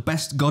takeaway, the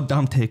best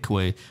goddamn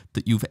takeaway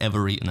that you've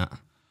ever eaten at.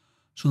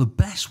 So the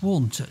best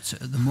one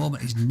at the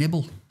moment is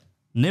Nibble.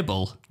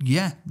 Nibble?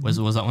 Yeah. Where's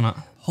that one at?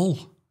 Hull.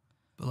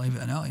 Believe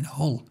it or not, in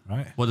Hull.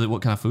 Right.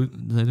 What kind of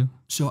food do they do?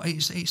 So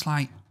it's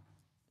like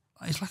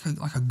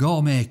a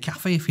gourmet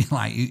cafe, if you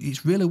like.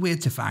 It's really weird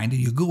to find.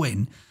 You go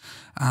in,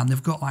 and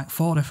they've got like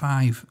 4 or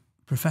 5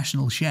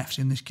 professional chefs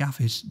in this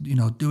cafe,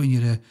 doing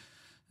your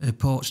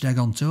poached egg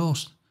on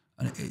toast,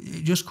 and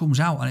it just comes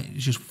out, and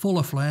it's just full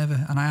of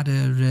flavour. And I had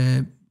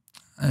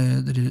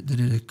they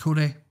did a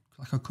curry,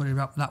 like a curry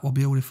wrap, that was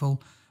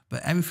beautiful.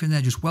 But everything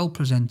there just well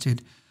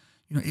presented.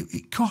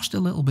 It cost a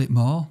little bit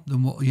more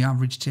than what the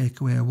average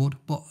takeaway would,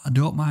 but I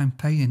don't mind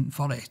paying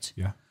for it.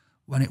 Yeah.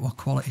 When it was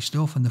quality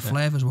stuff and the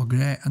flavours were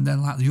great. And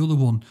then like the other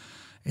one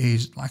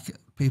is, like,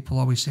 people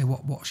always say,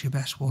 what's your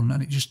best one?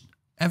 And it just,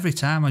 every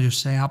time I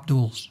just say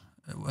Abdul's.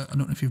 I don't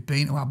know if you've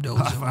been to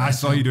Abdul's. I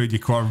saw you doing your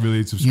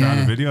 250,000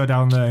 subscriber video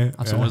down there.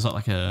 So what is that,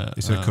 like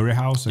it's a curry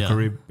house, a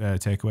curry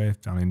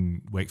takeaway down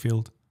in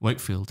Wakefield.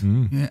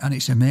 Yeah, and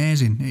it's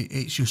amazing.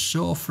 It's just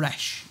so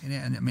fresh in it.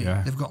 And I mean,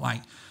 they've got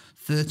like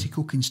 30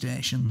 cooking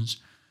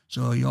stations.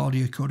 So you order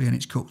your curry and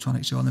it's cooked on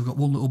its own. They've got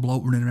one little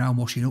bloke running around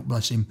washing up,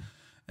 bless him.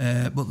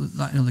 But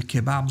the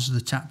kebabs,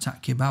 the tat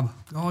kebab,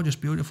 gorgeous,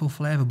 beautiful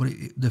flavour. But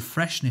the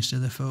freshness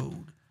of the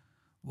food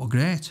were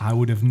great. I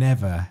would have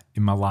never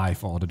in my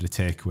life ordered a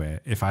takeaway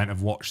if I hadn't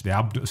have watched the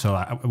Abdul.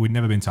 So we'd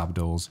never been to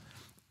Abdul's.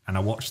 And I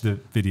watched the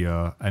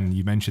video, and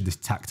you mentioned this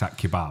tat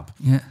kebab.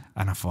 Yeah.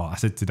 And I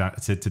said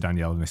to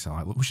Danielle and this, I'm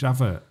like, look, we should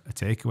have a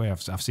takeaway.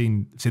 I've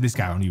seen this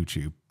guy on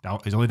YouTube.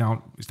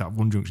 It's that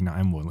one junction at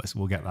M1.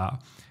 We'll get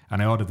that.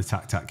 And I ordered the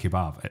tat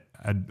kebab.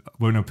 And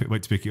when I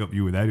went to pick it up,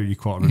 you were there doing your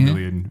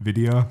 250,000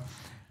 video.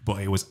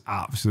 But it was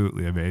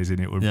absolutely amazing.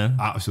 It was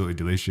absolutely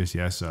delicious.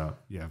 Yeah. So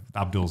yeah,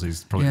 Abdul's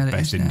is probably the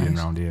best Indian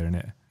around here, isn't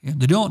it? Yeah.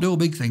 They don't do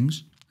big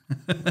things.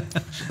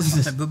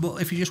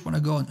 but if you just want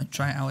to go and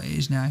try it out, it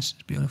is nice.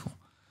 It's beautiful.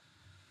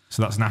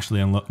 So that's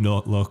nationally and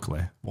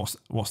locally.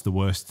 What's the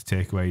worst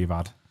takeaway you've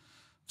had?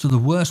 So the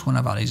worst one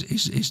I've had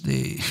is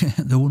the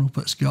the one up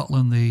at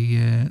Scotland,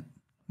 the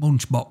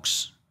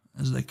Munchbox,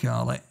 as they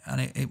call it.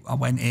 And I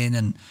went in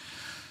and,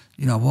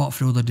 I walked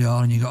through the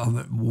door and you got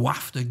a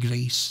waft of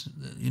grease.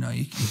 You're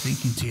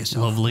thinking to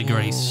yourself, lovely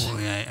grease. Oh,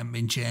 yeah, it hadn't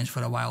been changed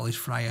for a while, this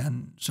fryer.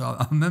 And so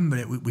I remember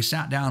it. We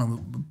sat down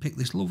and we picked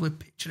this lovely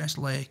picturesque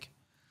lake.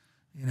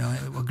 It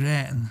was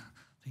great. And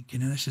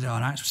thinking, this is all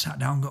right. So I sat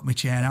down, got my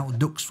chair out,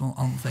 ducks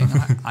on the thing.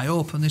 I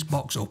opened this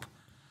box up,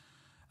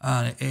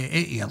 and it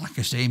hit you like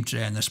a steam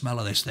train, the smell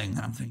of this thing.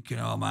 And I'm thinking,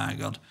 oh my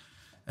God.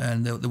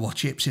 And there were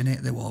chips in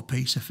it, there were a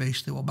piece of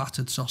fish, there were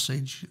battered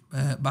sausage,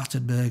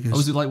 battered burgers. Oh,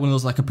 was it like one of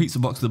those, like a pizza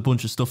box with a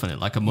bunch of stuff in it?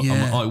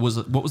 What was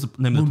the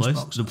name of the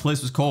place? The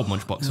place was called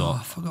Munchbox.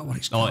 I forgot what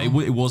it's called. Oh,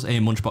 it was a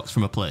Munchbox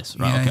from a place.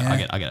 Right, okay,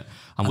 I get it.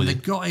 And they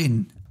got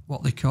in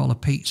what they call a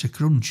pizza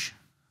crunch.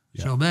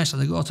 Yeah. So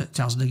basically, they go to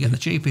Tasman, they get the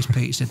cheapest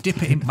pizza,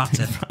 dip it in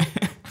batter,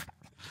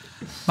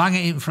 bang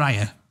it in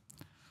fryer.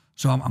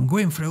 So I'm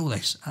going through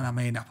this, and I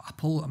mean, I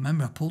pulled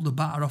the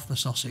batter off the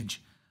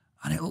sausage,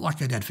 and it looked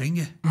like a dead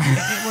finger.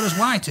 It was as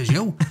white as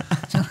you.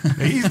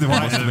 He's the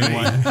one to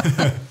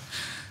me.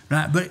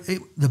 Right, but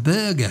the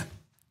burger.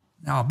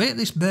 Now, I bit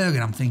this burger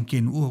and I'm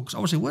thinking, oh, because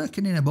obviously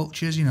working in a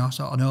butcher's, I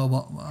sort of know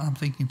what I'm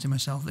thinking to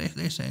myself,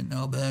 this ain't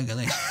no burger,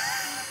 this.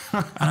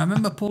 And I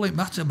remember pulling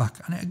batter back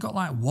and it had got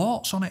like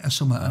warts on it or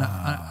something. And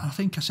I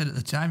think I said at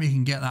the time, you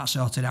can get that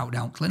sorted out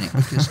down clinic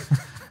because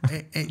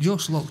it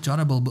just looked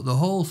horrible. But the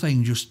whole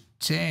thing just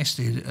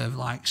tasted of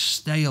like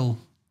stale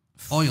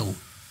oil.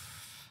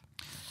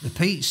 The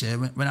pizza,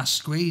 when I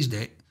squeezed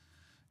it,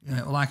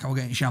 it was like I was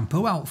getting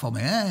shampoo out for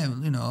me.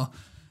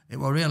 It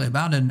was really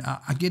bad. And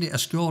I give it a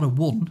score of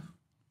 1.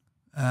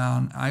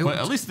 And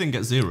at least it didn't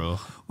get 0.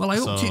 Well, I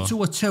upped it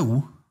to a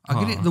 2. I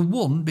give it the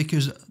 1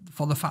 because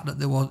for the fact that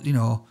there was,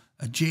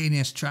 a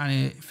genius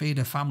trying to feed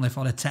a family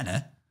for a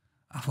tenner,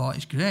 I thought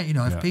it's great.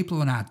 If people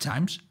are on hard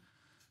times,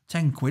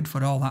 10 quid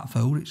for all that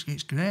food,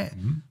 it's great.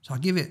 Mm-hmm. So I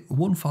give it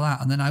 1 for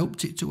that, and then I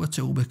upped it to a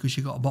 2 because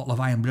you got a bottle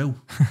of Iron Brew.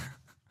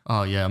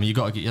 Oh yeah, I mean you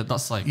got to get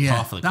that's like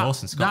half of the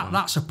course in Scotland.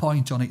 That's a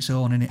point on its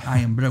own, in it,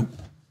 Iron Brew.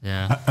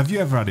 Yeah. Have you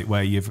ever had it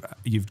where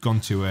you've gone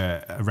to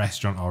a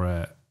restaurant or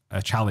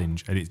a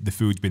challenge and the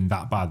food's been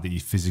that bad that you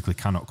physically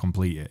cannot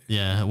complete it?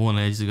 Yeah, one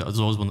ages ago, there's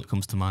always one that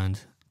comes to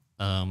mind.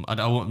 I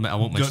won't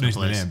mention the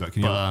place, name, but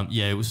can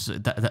you? It was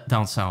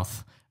down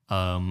south.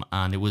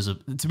 And it was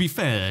to be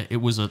fair, it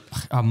was a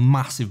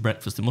massive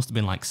breakfast. It must have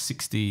been like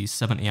 60,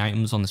 70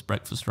 items on this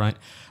breakfast, right?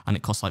 And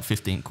it cost like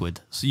 15 quid.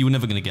 So you were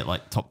never going to get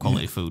like top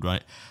quality food,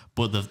 right?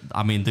 But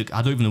I don't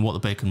even know what the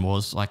bacon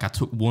was. Like I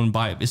took one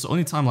bite. It's the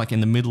only time like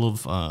in the middle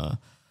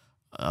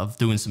of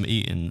doing some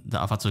eating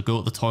that I've had to go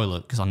to the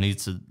toilet because I need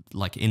to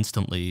like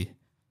instantly,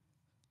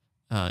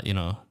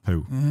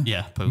 poo.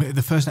 Yeah, poo.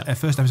 The first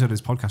episode of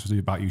this podcast was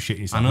about you shitting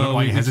yourself. I know,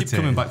 why we you keep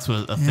coming back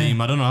to a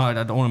theme. I don't know, I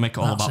don't want to make it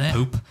all about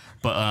poop.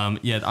 But I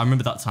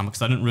remember that time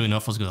because I didn't really know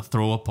if I was going to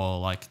throw up or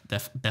like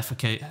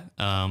defecate.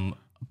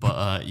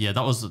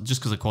 That was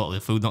just because of the quality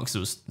of food, not because it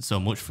was so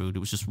much food. It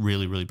was just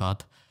really, really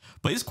bad.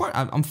 But it's quite,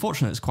 I'm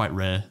fortunate it's quite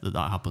rare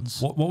that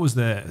happens. What was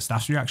the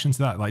staff's reaction to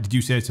that? Like, did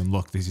you say to them,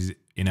 look, this is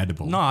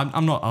inedible? No,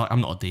 I'm not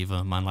a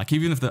diva, man. Like,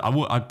 even if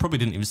I probably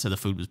didn't even say the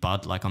food was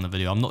bad, like on the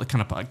video. I'm not the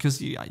kind of,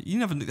 because you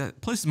never,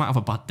 places might have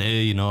a bad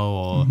day,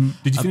 or. Mm-hmm.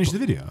 Did you finish the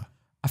video?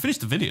 I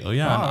finished the video,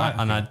 yeah.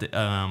 I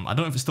don't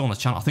know if it's still on the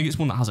channel. I think it's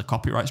one that has a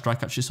copyright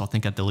strike actually, so I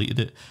think I deleted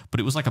it.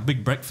 But it was like a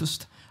big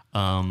breakfast.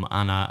 And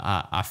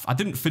I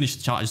didn't finish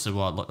the chart. I just said,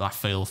 well, look, I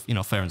failed,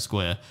 fair and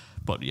square.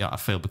 But yeah, I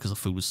failed because the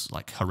food was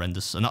like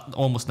horrendous, and that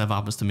almost never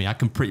happens to me. I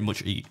can pretty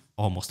much eat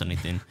almost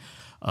anything,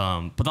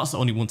 but that's the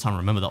only one time I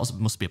remember. That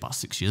must be about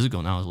 6 years ago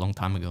now. It was a long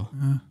time ago.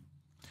 Yeah.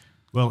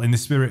 Well, in the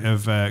spirit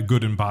of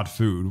good and bad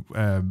food,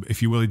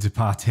 if you're willing to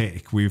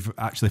partake, we've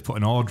actually put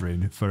an order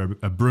in for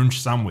a brunch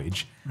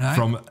sandwich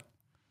from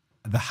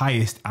the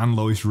highest and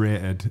lowest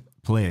rated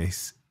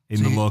place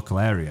in the local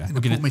area.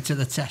 You're gonna put me to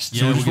the test.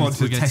 Yeah, we're going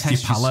to test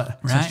your palate.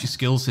 Test your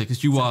skills here,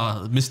 because you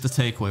are Mr.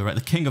 Takeaway, right? The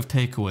king of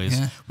takeaways.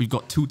 Yeah. We've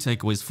got 2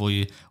 takeaways for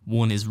you.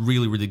 One is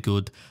really, really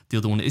good. The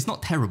other one is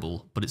not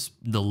terrible, but it's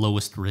the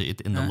lowest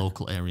rated in the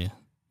local area.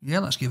 Yeah,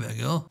 let's give it a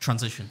go.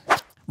 Transition.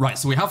 Right,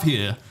 so we have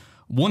here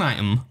one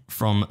item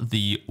from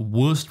the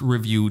worst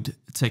reviewed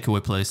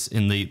takeaway place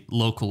in the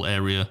local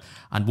area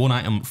and one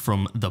item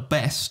from the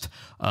best.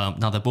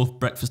 Now, they're both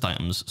breakfast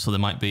items, so there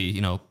might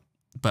be,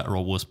 better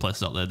or worse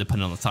places out there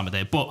depending on the time of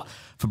day. But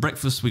for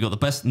breakfast, we got the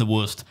best and the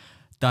worst.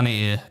 Danny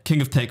here,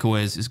 king of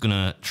takeaways, is going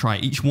to try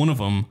each one of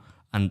them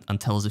and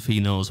tell us if he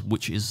knows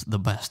which is the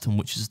best and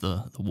which is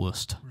the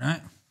worst.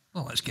 Right.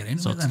 Well, let's get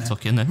into So it then.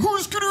 tuck in there.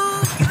 Who's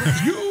gonna?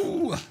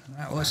 You.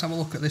 Right, well, let's have a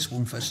look at this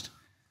one first.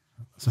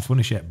 It's a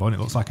funny shaped bun. It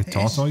looks like a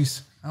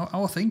tortoise. I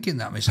was thinking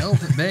that myself.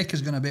 The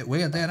baker's going a bit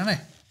weird there, isn't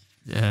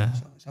he? Yeah.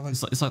 So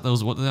It's like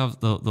those, what do they have?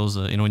 Those,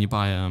 when you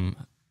buy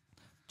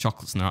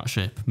chocolates and they're out of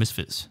shape,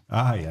 Misfits.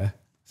 Ah, yeah.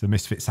 It's a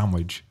misfit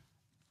sandwich.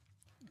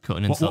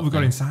 Cutting into What have we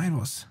got inside?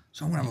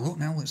 So I'm going to have a look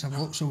now. Let's have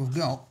a look. So we've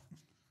got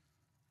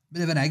a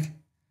bit of an egg.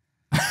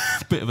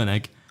 Bit of an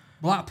egg.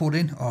 Black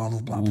pudding. Oh, I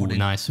love black pudding.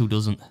 Nice. Who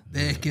doesn't?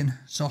 Bacon,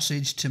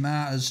 sausage,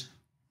 tomatoes,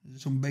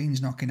 some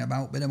beans knocking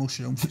about, bit of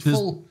mushroom. It's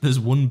full. There's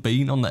one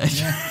bean on the edge.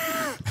 Yeah.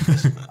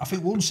 I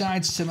think one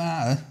side's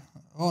tomato.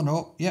 Oh,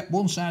 no. Yep,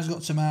 one side's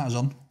got tomatoes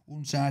on.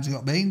 One side's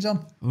got beans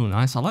on. Oh,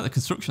 nice. I like the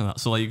construction of that.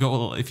 So like, you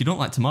got, if you don't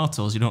like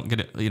tomatoes, you don't get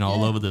it,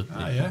 all over the...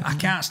 I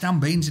can't stand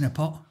beans in a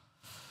pot.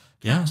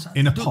 Yeah.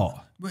 In a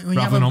pot? When you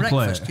rather have than a on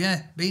breakfast, plate?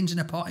 yeah, beans in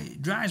a pot.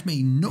 It drives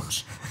me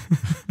nuts.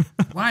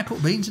 Why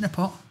put beans in a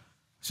pot?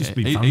 It's just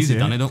been Easy, fancy.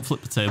 Danny. Don't flip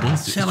the table.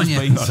 It's telling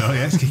just you. beans. So,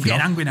 yeah, it's kicking Getting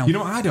off. angry now. You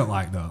know what I don't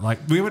like though? Like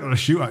we went on a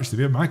shoot actually.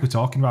 Me and Mike were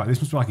talking about it.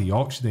 This must be like a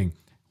Yorkshire thing.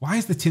 Why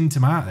is the tinned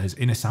tomatoes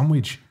in a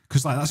sandwich?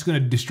 Because like that's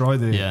going to destroy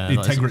the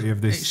integrity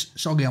of this.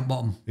 It's soggy on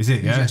bottom. Is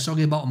it? Yeah.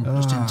 Soggy bottom.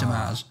 Just tin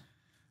tomatoes.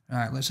 All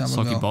right, let's have a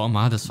Soggy go. bottom.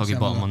 I had a soggy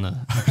bottom on the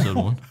episode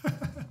 1.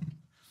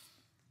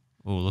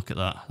 Oh, look at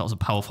that. That was a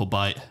powerful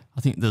bite.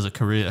 I think there's a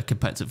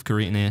competitive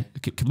career in here.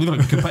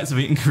 Competitive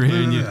eating career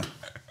in you.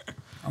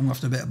 I'm going to have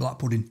to have a bit of black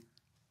pudding.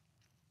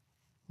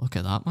 Look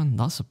at that, man.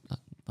 That's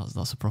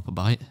a proper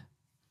bite.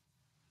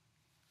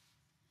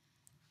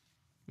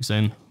 You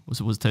saying?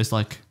 What's it taste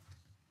like?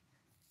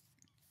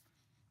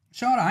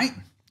 It's all right.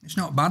 It's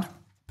not bad.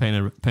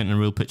 Painting a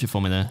real picture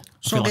for me there.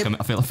 I feel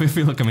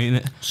Soggy- like I'm eating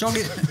it.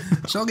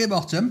 Soggy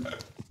bottom.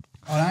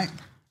 All right.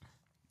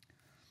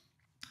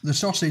 The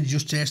sausage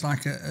just tastes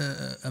like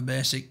a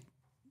basic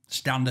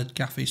standard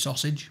cafe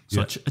sausage.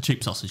 So a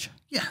cheap sausage.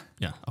 Yeah.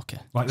 Yeah. Okay.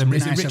 Like them,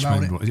 is it nice about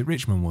Richmond? Is it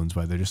Richmond ones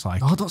where they're just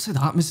like, Oh, don't say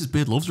that. Mrs.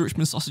 Beard loves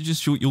Richmond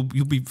sausages. You'll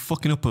be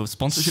fucking up a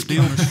sponsorship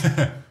deal.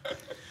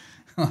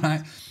 All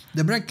right.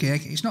 The bread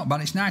cake, it's not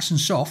bad. It's nice and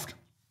soft,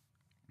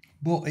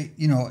 but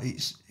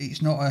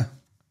it's not a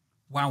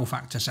wow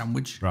factor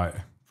sandwich. right?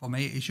 For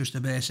me, it's just a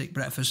basic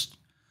breakfast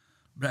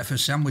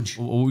sandwich.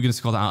 What are we going to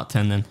score that out of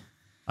 10 then?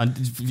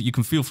 And you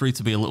can feel free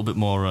to be a little bit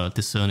more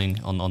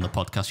discerning on the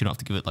podcast. You don't have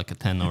to give it like a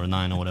 10 or a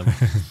 9 or whatever.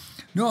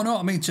 No.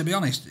 I mean, to be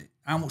honest,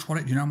 how much was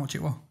it? Do you know how much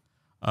it was?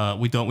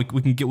 We don't. We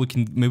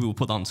can maybe we'll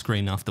put that on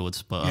screen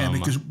afterwards. But Yeah,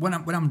 because when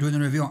I'm doing the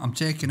review, I'm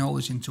taking all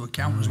this into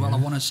account as well. I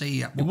want to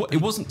see.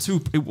 it wasn't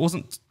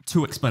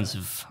too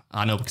expensive.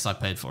 I know because I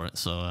paid for it.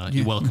 So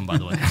you're welcome, by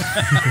the way.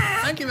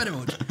 Thank you very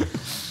much.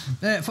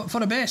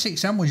 For a basic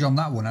sandwich on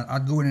that one,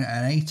 I'd go in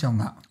at an 8 on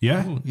that.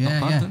 Yeah, Ooh, Yeah,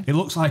 not bad yeah. then. it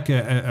looks like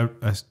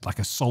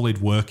a solid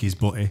workies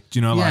butty. Do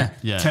you know, like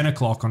Yeah. 10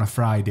 o'clock on a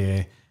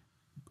Friday?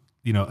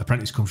 You know,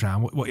 apprentice comes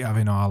round. What you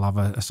having? Oh, I'll have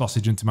a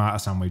sausage and tomato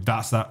sandwich.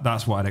 That's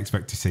what I'd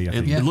expect to see. I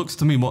think. It looks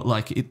to me more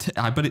like it.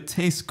 I bet it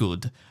tastes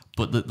good,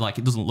 but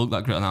it doesn't look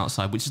that great on the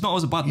outside, which is not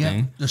always a bad Yeah,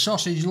 thing. the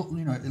sausage,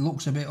 it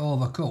looks a bit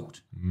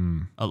overcooked.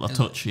 A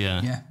touch,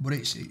 yeah. Yeah, but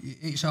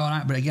it's all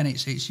right. But again,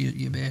 it's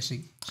your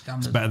basic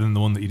standard. Better than the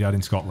one that you had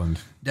in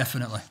Scotland.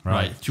 Definitely.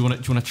 Right. Do you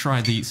want to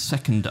try the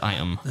second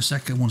item? The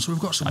second one. So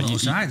we've got some little You-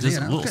 sides there's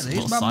here. little- Look at these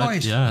little bad side-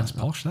 boys. Yeah,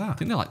 Polish I that.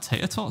 think they're like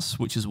tater tots,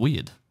 which is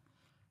weird.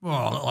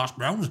 Oh, little hash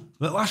browns.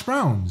 Little hash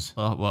browns.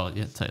 Oh, well,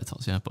 yeah, tater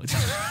tots, yeah, but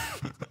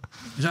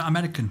Is that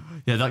American?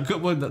 yeah, that good.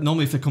 Well,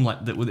 normally if they come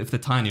if they're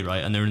tiny,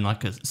 right, and they're in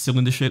like a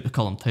cylinder shape, they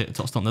call them tater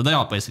tots, don't they? They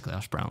are basically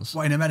hash browns.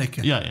 What, in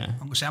America? Yeah. I'm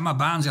going to say I'm a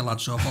Barnsley lad,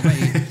 so for me,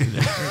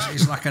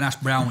 it's like an hash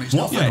brown. It's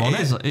not. Yeah,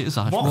 it is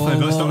a hash brown.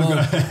 Watford, that's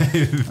not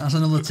good. That's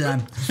another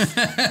time.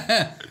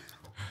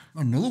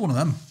 Another one of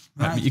them.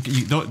 Right, Right. but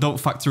you don't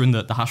factor in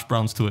the hash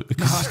browns to it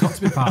because That's got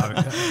to be part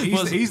of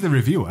it. He's the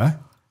reviewer.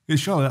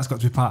 Surely that's got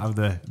to be part of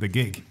the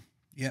gig.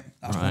 Yep,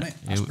 that's Right, one it.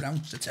 Hash here-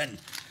 browns, a 10.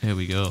 here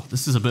we go.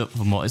 This is a bit of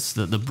a more. It's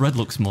the bread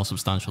looks more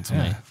substantial to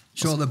me.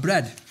 So the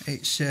bread,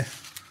 it's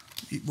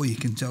well, you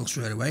can tell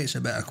straight away it's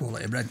a better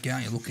quality bread,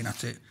 can't you? Looking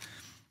at it,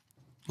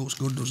 looks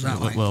good, does that?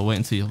 Like? Well, wait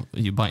until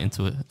you bite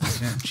into it.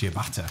 Yeah,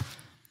 Ciabatta.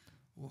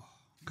 look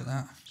at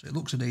that. So it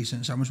looks a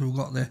decent sandwich. We've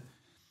got the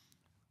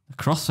The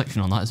cross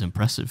section on that is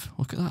impressive.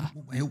 Look at that.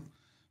 well,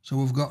 so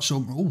we've got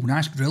some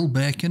nice grilled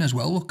bacon as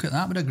well. Look at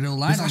that, bit of grilled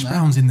line There's on hash there.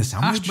 browns in the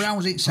sandwich. Hash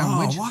browns eat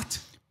sandwich. Oh, what?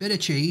 Bit of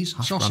cheese,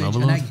 brown sausage, and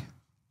overload. egg.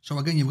 So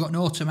again, you've got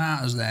no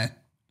tomatoes there,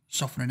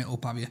 softening it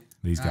up, have you?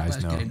 These guys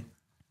let's know. get in.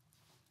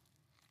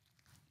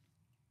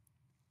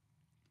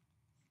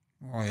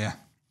 Oh yeah.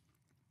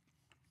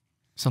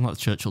 Sound like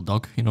the Churchill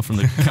dog, from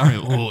the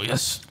carrier. Oh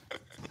yes.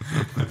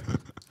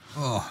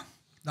 Oh,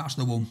 that's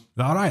the one. Is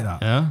that all right,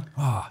 that? Yeah.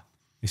 Oh,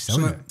 he's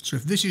selling So, it. so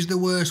if this is the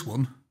worst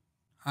one,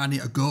 I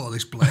need to go to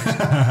this place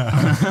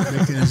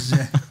because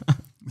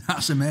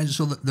that's amazing.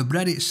 So the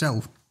bread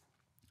itself,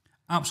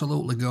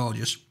 absolutely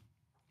gorgeous.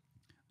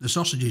 The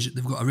sausages,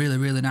 they've got a really,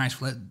 really nice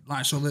flavour.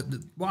 Like so,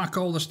 what I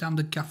call the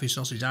standard cafe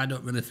sausage, I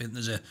don't really think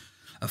there's a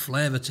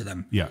flavour to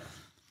them. Yeah.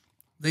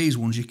 These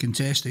ones, you can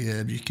taste the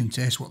herbs, you can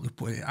taste what they've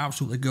put in.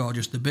 Absolutely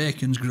gorgeous. The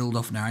bacon's grilled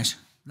off nice.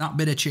 That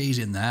bit of cheese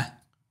in there,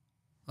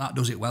 that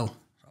does it well.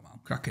 So I'm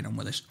cracking on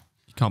with this.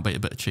 You can't beat a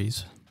bit of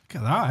cheese.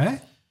 Look at that, eh?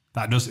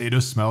 It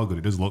does smell good.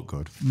 It does look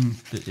good.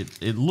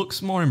 It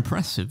looks more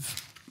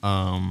impressive.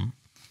 I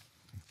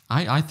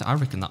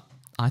reckon that.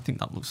 I think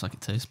that looks like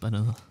it tastes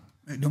better.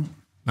 It don't.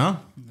 No.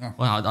 No.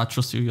 Well, I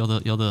trust you. You're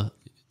the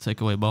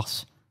takeaway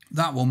boss.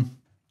 That one,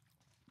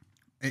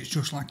 it's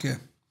just like a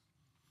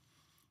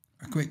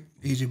quick,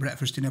 easy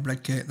breakfast in a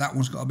bread cake. That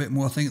one's got a bit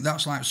more thing.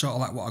 That's like sort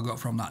of like what I got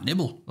from that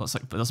nibble. That's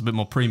a bit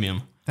more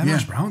premium. Them Yeah.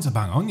 hash browns are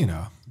bang on,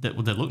 They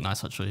look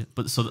nice actually.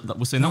 But so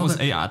we're saying that was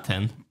 8 out of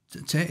 10.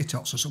 Tater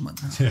tots or something.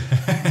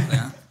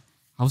 Yeah.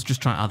 I was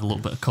just trying to add a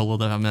little bit of colour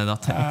there. I mean, they're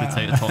technically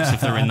tater tots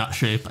if they're in that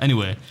shape.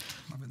 Anyway,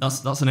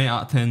 that's an 8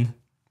 out of 10.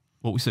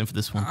 What are we saying for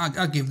this one?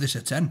 I give this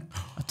a 10.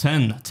 A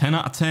 10. 10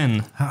 out of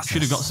 10. That's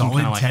Should have got some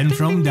solid kind of 10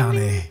 from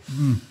Danny.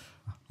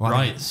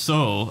 Right,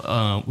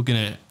 so we're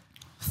going to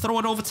throw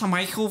it over to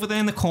Mike over there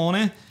in the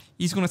corner.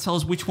 He's going to tell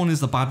us which one is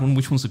the bad one,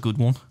 which one's the good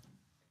one.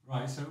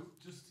 Right, so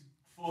just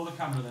for the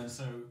camera then,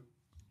 so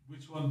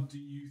which one do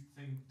you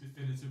think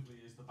definitively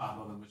is the bad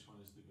one and which one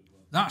is the good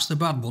one? That's the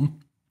bad one.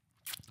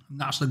 And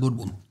that's the good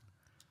one.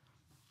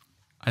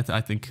 I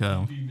think...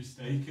 Be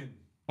mistaken.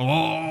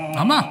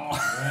 Am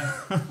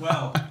I? Yeah.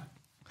 Well,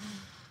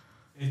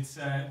 it's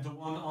the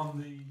one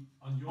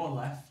on your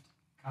left,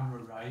 camera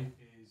right,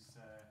 is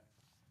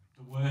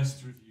the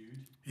worst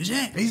reviewed. Is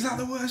it? Is that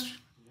the worst?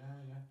 Yeah.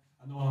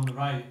 And the one on the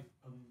right,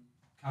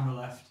 camera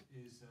left,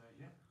 is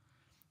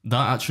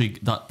That actually...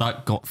 That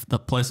got... The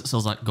place that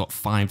sells that got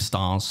 5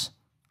 stars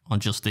on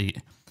Just Eat.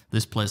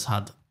 This place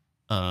had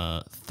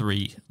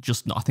 3,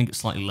 I think it's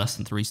slightly less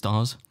than 3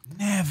 stars.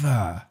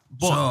 Never.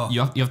 But So- you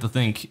have to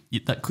think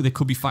that they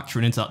could be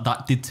factoring into that.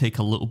 That did take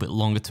a little bit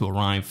longer to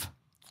arrive.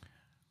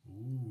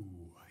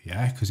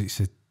 Yeah, because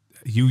it's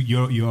you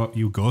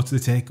go to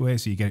the takeaway,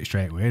 so you get it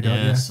straight away,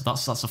 don't you? So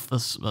that's a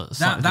slightly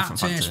That different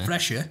tastes factor.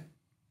 fresher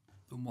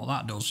than what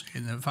that does.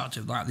 In the fact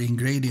of like the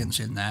ingredients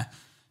in there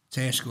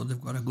taste good. They've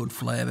got a good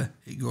flavour.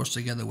 It goes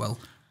together well.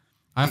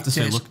 I have to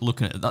say, tastes-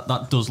 looking at it,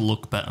 that does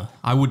look better.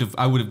 I would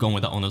have gone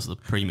with that one as the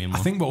premium I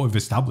one. think what we've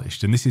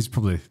established, and this is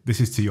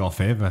to your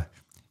favour,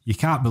 you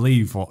can't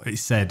believe what it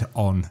said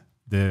on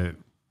the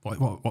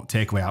what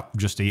takeaway app,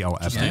 Just Eat or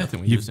whatever. Eat, I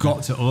think we You've used it.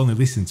 got to only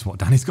listen to what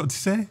Danny's got to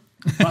say.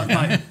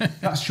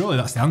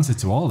 That's the answer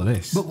to all of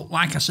this. But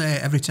like I say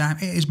every time,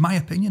 it is my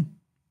opinion.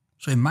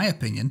 So in my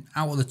opinion,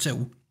 out of the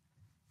two,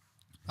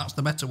 that's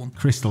the better one.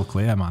 Crystal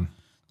clear, man.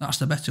 That's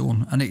the better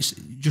one, and it's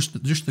just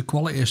the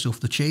quality of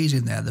stuff. The cheese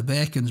in there, the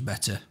bacon's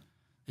better.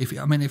 If you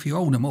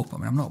hold them up,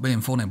 I'm not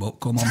being funny, but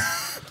come on,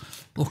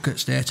 look at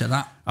state of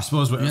that. I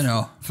suppose You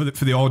know. for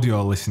the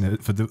audio listener,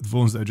 for the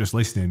ones that are just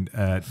listening,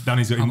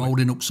 Danny's got I'm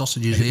holding up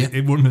sausages here.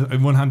 in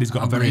one hand he's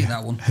got I'll a very believe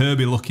that one.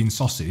 herby looking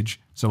sausage,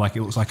 so like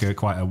it looks like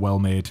quite a well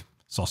made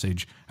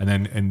sausage, and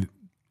then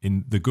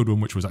in the good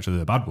one, which was actually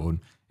the bad one,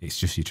 it's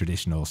just your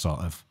traditional sort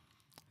of.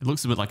 It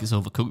looks a bit like it's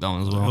overcooked, that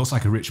one as It well. looks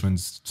like a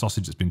Richmond's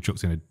sausage that's been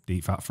chucked in a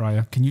deep fat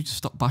fryer. Can you just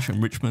stop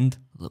bashing Richmond?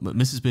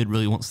 Mrs. Beard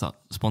really wants that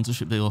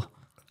sponsorship deal.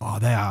 Oh,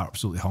 they are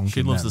absolutely honking.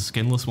 She loves them. the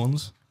skinless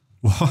ones.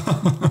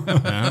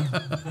 Yeah.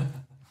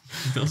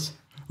 She does.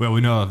 Well,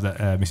 we know that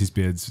Mrs.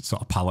 Beard's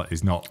sort of palate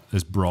is not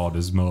as broad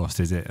as most,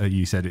 is it?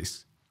 You said if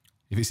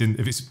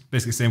it's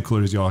basically the same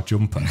colour as your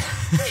jumper,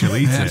 she'll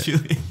eat it.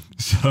 Actually.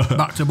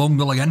 Back to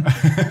bungle again.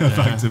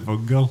 Back to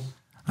bungle.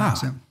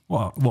 That's it.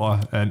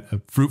 What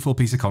a fruitful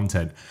piece of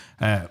content.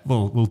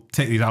 We'll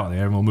take these out of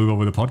there and we'll move on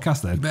with the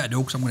podcast then. Better do,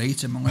 because I'm going to eat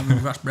them. I'm going to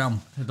have raspberry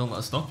brown. Don't let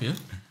us stop you.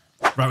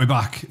 Right, we're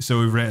back. So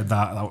we've rated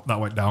that. That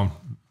went down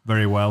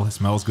very well. It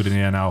smells good in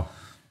here now.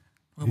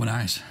 Well, we're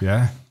nice.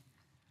 Yeah.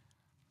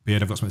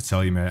 Beard, I've got something to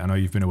tell you, mate. I know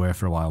you've been away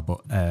for a while, but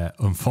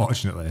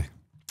unfortunately,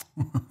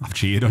 I've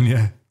cheated on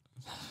you.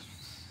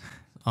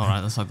 All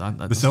right, that's like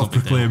that. The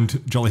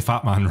self-proclaimed jolly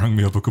fat man rang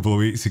me up a couple of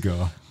weeks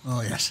ago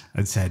Oh, yes.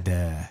 and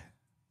said,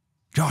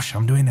 Josh,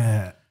 I'm doing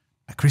a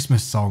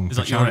Christmas song Is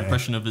for that your charity.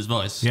 impression of his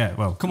voice? Yeah,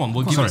 well. Come on,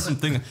 we'll give sorry. it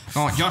something.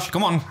 Oh, Josh,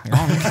 come on. Come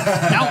on.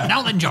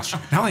 Now then, Josh.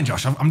 Now then,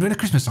 Josh, I'm doing a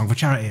Christmas song for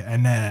charity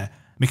and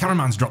my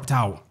cameraman's dropped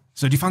out.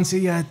 So do you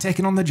fancy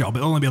taking on the job?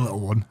 It'll only be a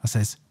little one. I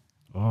says,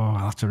 I'll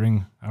have to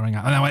ring. I'll ring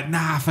out. And I went,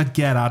 nah,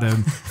 forget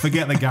Adam.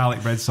 Forget the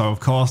garlic bread song. Of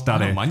course,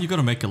 Daddy. Oh, man, you got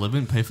to make a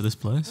living, pay for this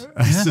place.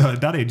 So,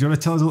 Daddy, do you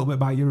want to tell us a little bit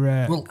about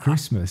your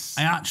Christmas?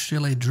 I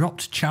actually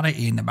dropped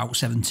charity in about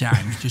 7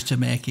 times just to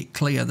make it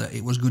clear that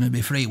it was going to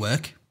be free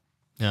work.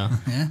 Yeah.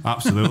 Yeah.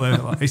 Absolutely.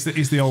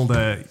 It's the old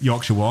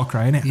Yorkshire war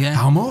cry, innit? Yeah.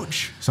 How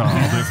much? So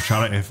I'll do it for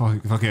charity.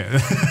 Fuck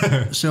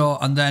it. So,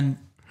 and then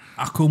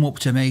I come up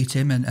to meet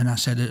him and I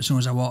said, as soon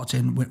as I walked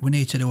in, we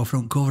need to do a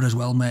front cover as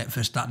well, mate.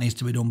 First, that needs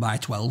to be done by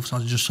 12. So I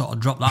just sort of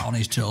dropped that on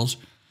his toes.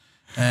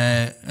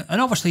 And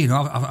obviously, you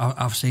know,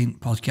 I've seen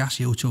podcasts,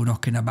 you two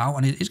knocking about,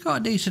 and he's got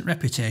a decent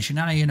reputation,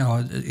 and you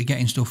know,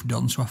 getting stuff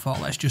done. So I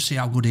thought, let's just see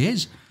how good he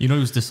is. You know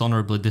he was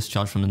dishonourably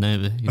discharged from the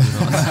Navy. You know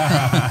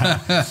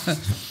that?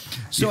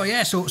 So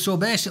yeah, so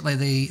basically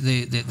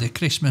the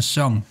Christmas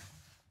song,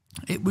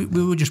 we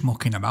were just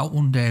mucking about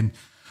one day, and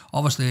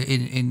obviously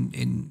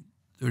in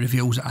the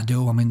reviews that I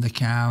do, I'm in the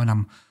car and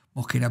I'm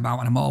mucking about,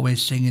 and I'm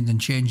always singing and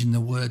changing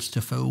the words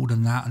to food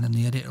and that, and then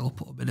the editor will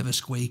put a bit of a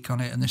squeak on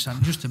it and this,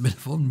 and just a bit of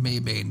fun, me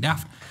being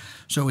daft.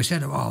 So we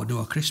said, I'll do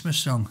a Christmas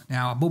song.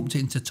 Now I bumped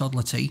into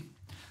Toddler T,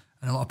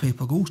 and a lot of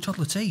people go, who's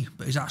Toddler T?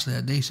 But he's actually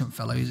a decent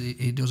fellow.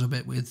 He does a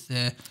bit with...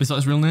 Is that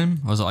his real name?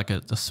 Or is it like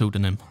a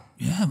pseudonym?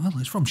 yeah, well,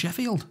 he's from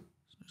Sheffield.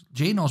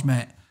 Gino's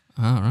mate.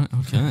 Oh, right,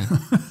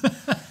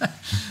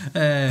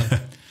 okay.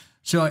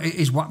 So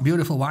his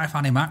beautiful wife,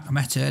 Annie Mac, I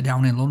met her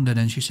down in London,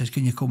 and she says,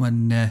 can you come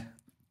and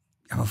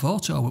have a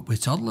photo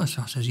with Toddler?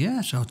 So I says,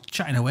 yeah. So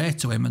chatting away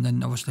to him, and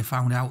then obviously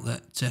found out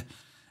that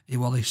he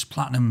was this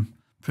platinum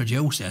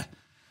producer.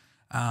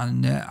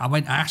 And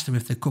I asked him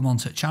if they'd come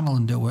onto the channel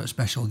and do a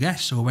special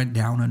guest. So I went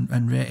down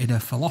and rated a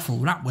falafel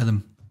wrap with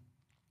him.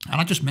 And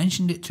I just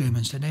mentioned it to him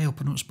and said, hey, I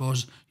don't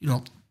suppose, you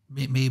know,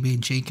 me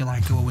being cheeky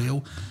like a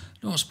wheel,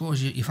 don't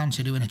suppose you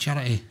fancy doing a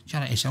charity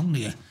song, do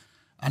you?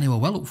 And he were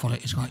well up for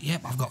it. He's like,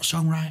 yep, I've got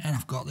songwriting,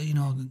 I've got the, you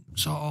know,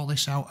 sort all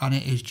this out. And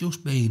it has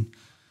just been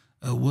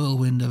a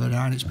whirlwind of a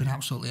ride. It's been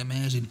absolutely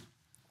amazing.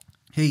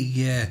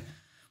 I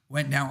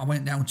went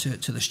down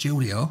to the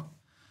studio,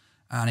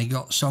 and he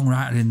got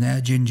songwriter in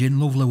there, Jin,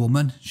 lovely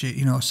woman. She,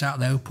 you know, sat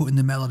there putting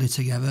the melody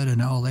together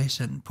and all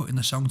this and putting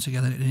the song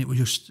together, and it was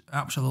just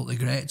absolutely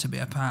great to be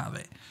a part of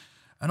it.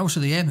 And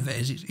also the aim of it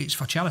is it's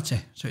for charity,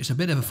 so it's a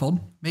bit of a fun.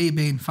 Me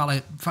being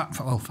fat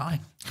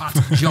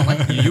jolly.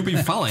 You've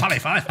been phallic.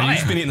 Phallic. And you've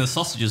just been eating the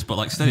sausages, but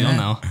like steady on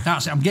now.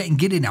 That's it. I'm getting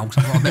giddy now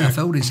because I've got a bit of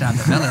food inside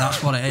the belly.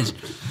 That's what it is.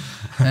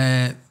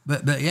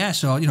 But yeah,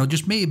 so you know,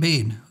 just me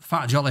being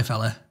fat jolly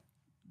fella,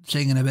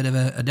 singing a bit of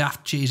a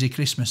daft, cheesy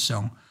Christmas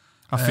song.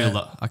 I feel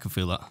that. I can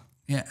feel that.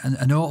 Yeah,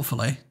 and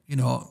hopefully, you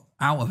know,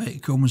 out of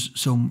it comes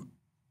some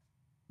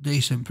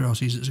decent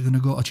proceeds that's going to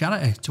go to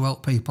charity to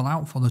help people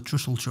out for the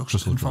Trussell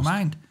Trust and for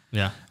Mind.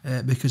 Yeah.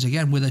 Because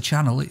again, with a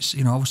channel, it's,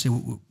 you know,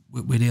 obviously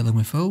we're dealing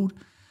with food,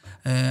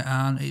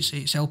 and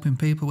it's helping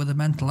people with their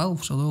mental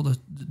health. So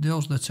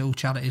those are the two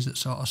charities that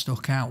sort of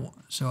stuck out.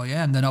 So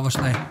yeah, and then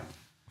obviously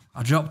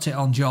I dropped it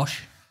on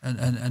Josh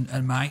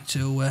and Mike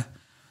to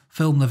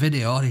film the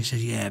video, and he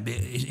says, yeah, but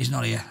he's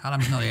not here.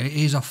 Adam's not here.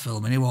 He's off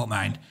filming. He won't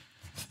mind.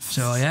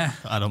 So yeah,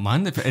 I don't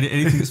mind if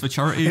anything that's for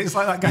charity. It's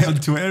like that guy on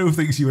Twitter who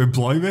thinks you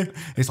employ me.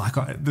 It's like,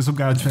 there's some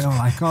guy on Twitter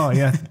like, oh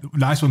yeah,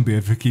 nice one,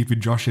 Beard, for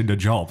keeping Josh in a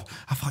job.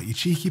 I thought, you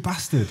cheeky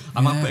bastard.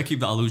 I might better keep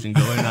that illusion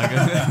going.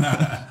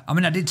 I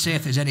mean, I did say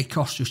if there's any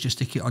cost, just to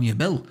stick it on your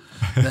bill.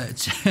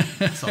 But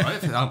It's all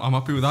right. I'm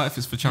happy with that if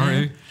it's for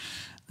charity.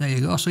 There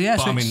you go. So yeah,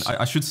 But so I mean,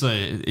 I should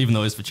say, even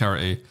though it's for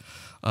charity,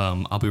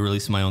 I'll be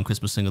releasing my own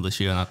Christmas single this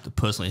year, and I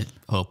personally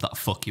hope that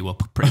fuck you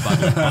up pretty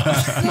badly.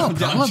 no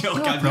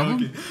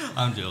problem.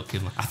 I'm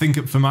joking. I think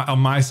on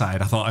my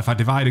side, I thought if I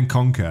divide and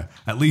conquer,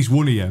 at least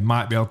one of you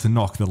might be able to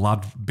knock the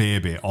lad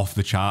Baby off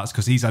the charts,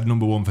 because he's had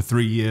 #1 for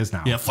 3 years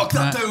now. Yeah, fuck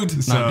that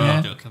dude. So- No, Yeah.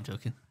 I'm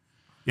joking.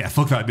 Yeah,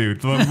 fuck that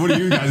dude. What are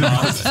you guys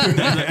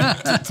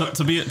about?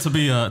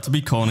 To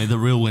be corny, the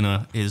real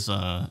winner is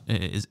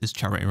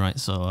charity, right?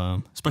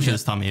 So especially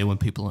this time of year when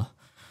people are.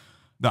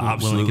 No, Willing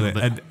to give absolutely. a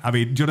bit. And I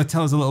mean, do you want to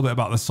tell us a little bit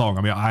about the song?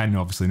 I mean, I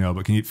obviously know,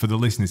 but for the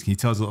listeners, can you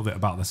tell us a little bit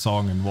about the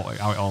song and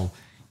how it all,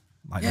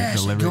 like Yes,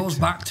 the it lyrics? goes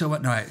back to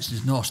it. No,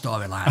 there's no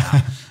story like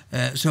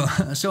that.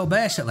 So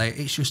basically,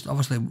 it's just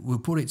obviously we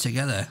put it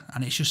together,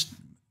 and it's just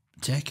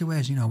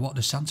takeaways. You know, what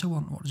does Santa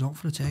want? What does he want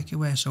for a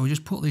takeaway? So we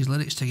just put these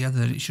lyrics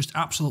together, and it's just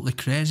absolutely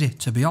crazy.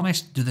 To be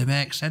honest, do they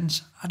make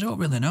sense? I don't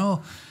really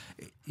know.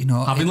 You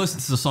know, Having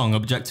listened to the song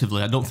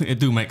objectively, I don't think they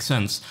do make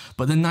sense.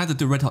 But then neither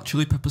do Red Hot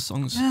Chili Peppers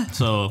songs. Yeah.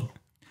 So.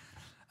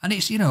 And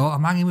it's, you know,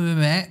 I'm hanging with my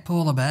mate,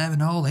 Polar Bear,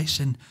 and all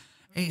this, and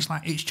it's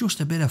like, it's just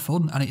a bit of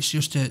fun, and it's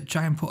just to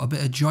try and put a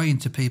bit of joy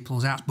into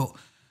people's hearts. But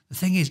the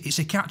thing is, it's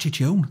a catchy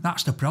tune.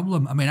 That's the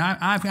problem. I mean,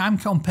 I'm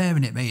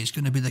comparing it, mate. It's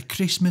going to be the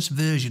Christmas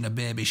version of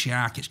Baby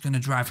Shark. It's going to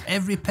drive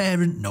every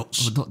parent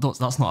nuts.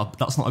 That's not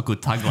a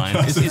good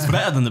tagline. It's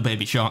better than the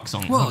Baby Shark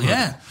song. Well,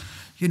 yeah.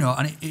 You know,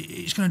 and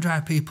it's going to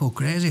drive people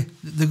crazy.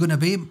 They're going to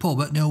be in pub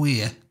at New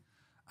Year,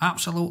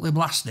 absolutely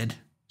blasted,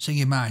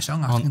 singing my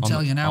song. I can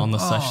tell you now. On the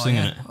sesh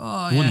singing it.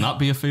 Oh, Wouldn't that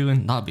be a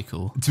feeling? That'd be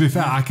cool. To be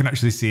fair, I can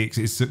actually see it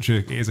because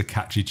it is a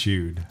catchy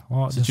tune.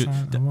 What does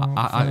Santa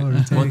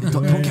want for a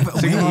Don't give it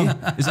Sing away. along.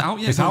 Is it out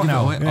yet? It's Don't out give it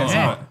now. away. Yeah, Oh, it's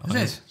right. out.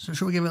 Is it? So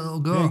shall we give it a little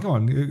go? Yeah, go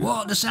on.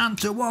 What does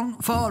Santa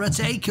want for a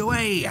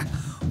takeaway?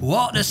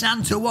 What does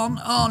Santa want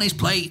on his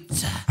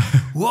plate?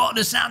 What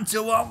does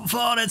Santa want for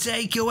a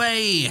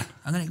takeaway?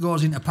 And then it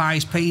goes into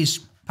pies, peas,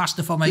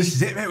 pasta for me. This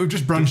is it, mate. We've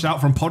just branched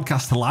out from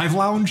podcast to live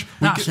lounge.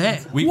 That's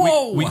it. We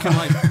Whoa! we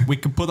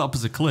can put that up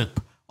as a clip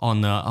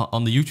on the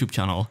YouTube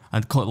channel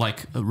and call it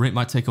like Rate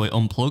My Takeaway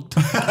Unplugged.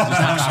 Just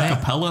like a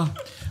cappella.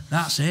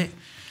 That's it.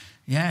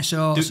 Yeah,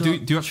 so... Do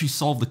you actually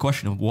solve the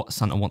question of what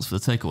Santa wants for the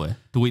takeaway?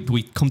 Do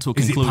we come to a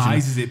Is it conclusion?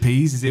 pies? Is it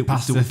peas? Is it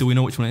pasta? Do we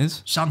know which one it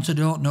is? Santa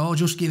don't know,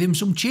 just give him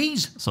some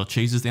cheese. So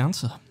cheese is the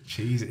answer.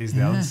 Cheese is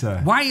the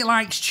answer. Why he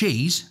likes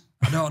cheese,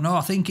 I don't know.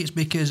 I think it's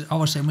because,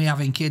 obviously, me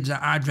having kids,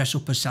 I dress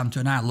up as Santa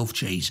and I love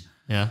cheese.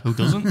 Yeah, who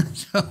doesn't?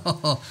 What's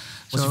your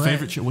So,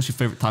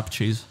 favourite type of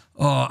cheese?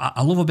 Oh,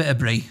 I love a bit of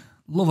brie.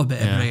 Love a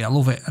bit of brie. I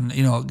love it. And,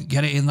 you know,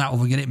 get it in that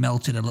oven, get it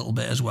melted a little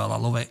bit as well. I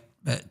love it.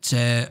 But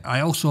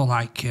I also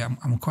like,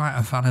 I'm quite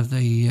a fan of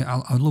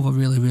I love a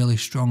really, really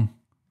strong,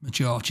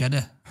 mature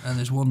cheddar. And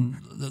there's one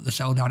that they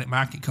sell down at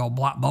market called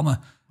Black Bomber.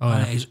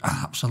 And it is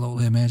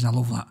absolutely amazing. I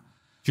love that.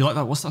 Do you like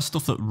that? What's that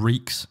stuff that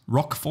reeks?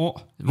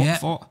 Roquefort?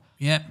 Roquefort?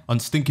 Yep.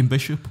 And Stinking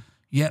Bishop?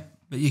 Yep.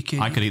 But you can...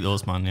 I could eat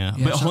those, man, yeah.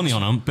 Yeah, A bit of so- honey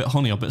on them, bit of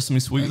honey, a bit of something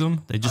sweet with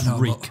them. They just I know,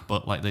 reek,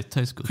 but like they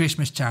taste good.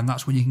 Christmas time,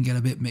 that's when you can get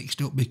a bit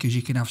mixed up because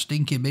you can have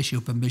Stinky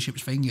Bishop and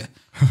Bishop's Finger.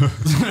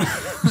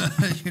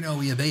 You know,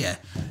 with your beer.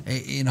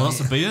 You know, Well,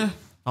 that's a beer?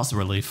 That's a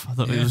relief. I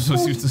thought it was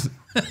Was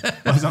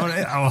that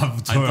it? I'll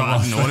have to I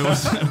didn't know what it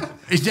was.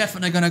 he's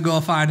definitely going to go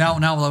find out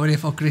now though, ready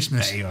for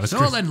Christmas. There you go. So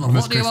then, love,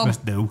 what do you Christmas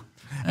want? do.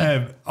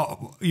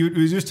 You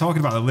were just talking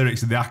about the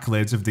lyrics and the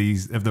accolades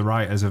of the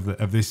writers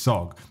of this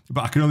song,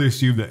 but I can only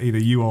assume that either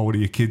you or one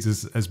of your kids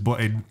has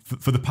butt in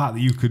for the part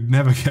that you could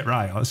never get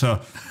right.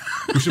 So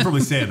we should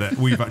probably say that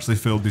we've actually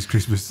filmed this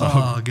Christmas song.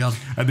 Oh, God.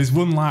 And there's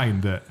one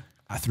line that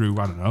I threw,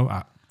 I don't know,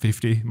 at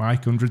 50,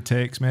 Mike, 100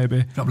 takes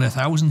maybe. Probably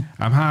 1,000.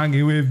 I'm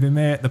hanging with me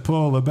mate, the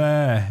polar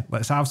bear.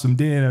 Let's have some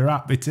dinner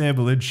at my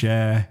table and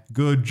share.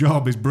 Good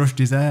job, he's brushed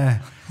his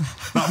hair.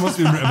 That must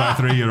have been written by a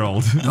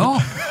 3-year-old. No.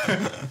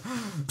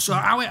 So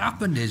how it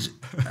happened is,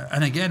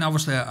 and again,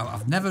 obviously,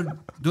 I've never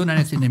done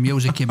anything in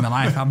music in my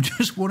life. I'm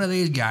just one of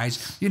these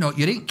guys. You know,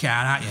 you're in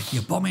car, aren't you?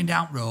 You're bombing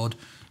down road.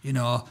 You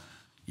know,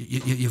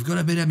 You've got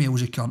a bit of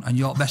music on and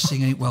you're best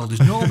singing it well.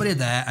 There's nobody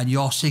there and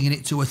you're singing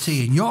it to a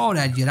T. In your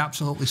head, you're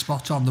absolutely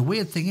spot on. The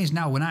weird thing is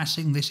now when I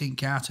sing this in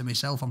car to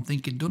myself, I'm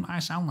thinking, don't I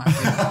sound like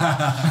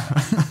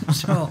it?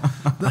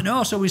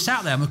 So we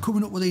sat there and we're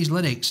coming up with these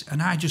lyrics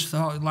and I just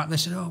thought, like they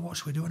said, oh, what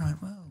should we do? And I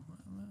went, well,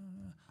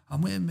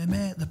 I'm with my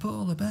mate, the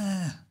polar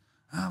bear.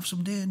 Have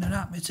some dinner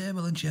at my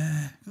table and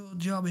chair. Good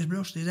job, he's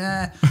brushed his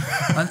hair.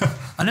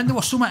 and then there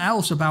was something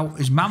else about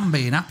his man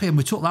being happy, and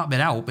we took that bit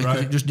out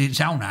because it just didn't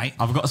sound right.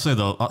 I've got to say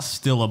though, that's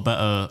still a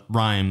better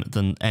rhyme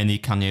than any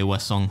Kanye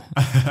West song,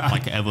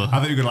 like ever. I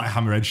think you're gonna like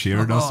hammer Ed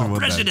Sheeran or something.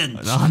 President.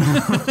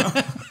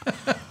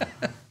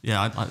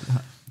 Yeah, I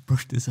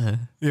brushed his hair.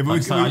 Yeah, but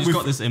I just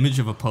got this image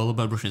of a polar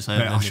bear brushing his hair.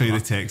 Mate, I'll show you the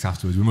takes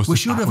afterwards. We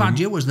should have had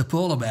you as the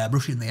polar bear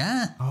brushing the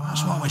hair.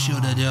 That's what we should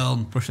have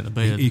done. Brushing the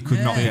beard. He could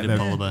not get the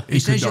polar bear. He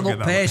says you look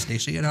pasty,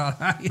 so you're all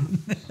right.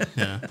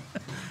 Yeah.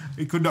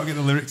 He could not get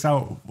the lyrics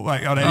out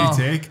like on any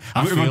take.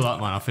 I feel that,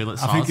 man. I feel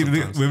it's hard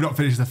sometimes. We've not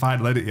finished the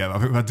final edit yet. But I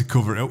think we had to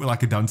cover it up with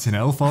like a dancing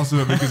elf or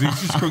something because he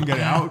just couldn't get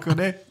it out, could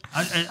he?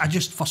 I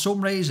just, for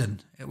some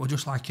reason, it was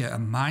just like a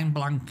mind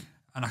blank,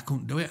 and I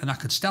couldn't do it. And I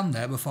could stand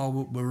there before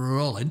we were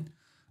rolling,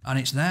 and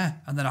it's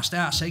there. And then I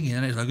start singing,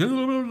 and it's like,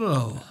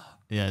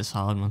 yeah, it's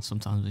hard, man.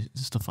 Sometimes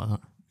stuff like that.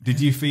 Did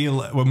you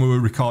feel when we were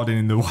recording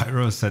in the White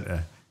Rose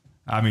Centre?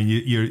 I mean,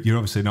 you're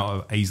obviously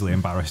not an easily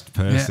embarrassed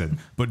person,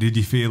 but did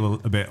you feel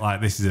a bit like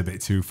this is a bit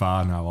too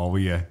far now, or were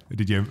you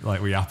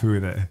happy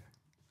with it?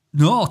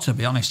 No, to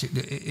be honest,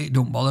 it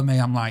don't bother me.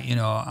 I'm like,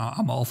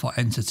 I'm all for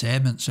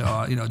entertainment.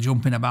 So,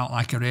 jumping about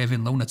like a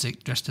raving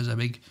lunatic dressed as a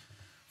big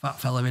fat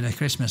fella in a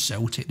Christmas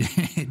suit,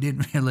 it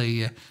didn't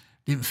really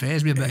didn't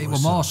faze me. But it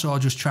was more so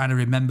just trying to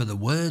remember the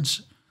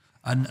words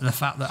and the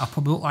fact that I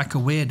probably looked like a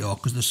weirdo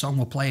because the song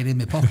was playing in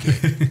my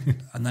pocket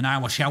and then I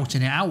was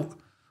shouting it out,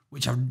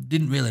 which I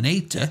didn't really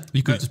need to.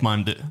 You could have just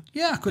mimed it.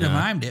 Yeah, I could have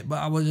mimed it, but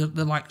I was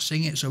like,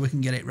 sing it so we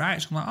can get it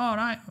right. So I'm like, all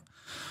right.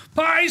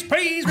 Pies,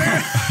 please,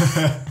 man.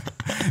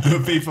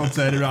 The people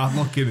turn around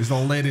looking, there's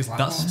old ladies like,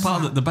 that's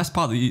part of the best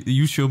part that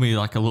you showed me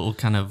like a little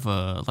kind of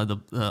like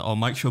or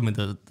Mike showed me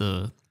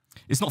the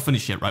it's not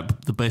finished yet, right?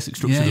 But the basic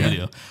structure of the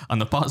video.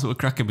 And the parts that were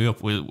cracking me up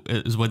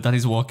is when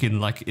Danny's walking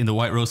like in the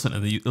White Rose Centre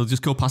and they'll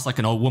just go past like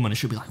an old woman and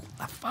she'll be like, what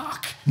the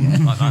fuck?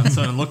 Like that, and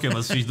turn and look at him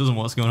as she doesn't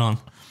know what's going on.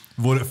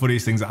 One of the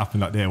funniest things that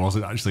happened that day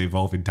wasn't actually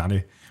involving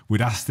Danny.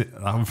 We'd asked it,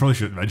 I probably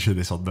shouldn't mention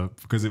this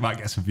because it might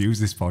get some views,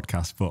 this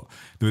podcast, but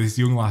there was this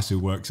young lass who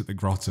works at the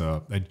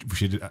grotto.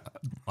 She'd,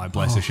 like,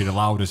 bless her, she'd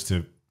allowed us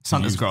to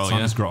Santa's Grotto,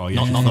 Santa's Grotto,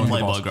 yeah. Not the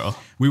Playboy Grotto.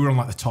 We were on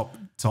like the top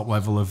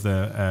level of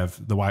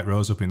the White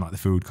Rose up in like the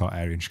food court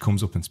area, and she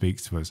comes up and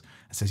speaks to us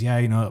and says,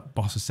 yeah,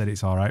 boss has said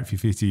it's all right for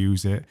you to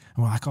use it.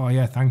 And we're like, oh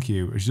yeah, thank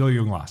you. And she's a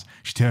young lass.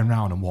 She turned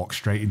around and walked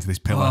straight into this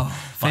pillar.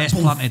 Face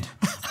planted.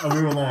 And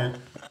we were like,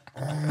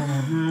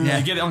 yeah.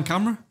 You get it on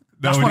camera?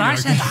 That's what I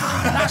said.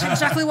 That's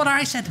exactly what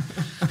I said.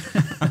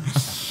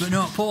 But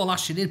no, poor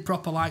lass, she did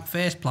proper like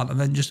face plant and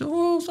then just,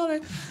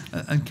 sorry,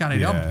 and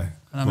carried on. And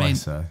I mean,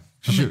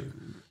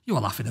 you were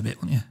laughing a bit,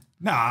 weren't you?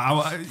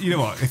 Nah, you know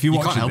what? If you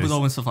can't help it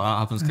all when stuff like that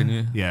happens, can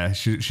you? Yeah,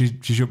 she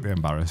shouldn't be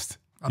embarrassed.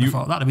 I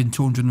thought that'd have been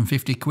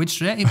 250 quid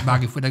straight in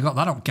bag if we'd have got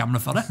that on camera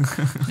for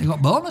her. You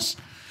got bonus.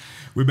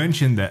 We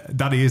mentioned that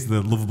Daddy is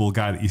the lovable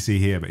guy that you see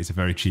here, but he's a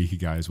very cheeky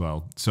guy as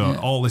well. So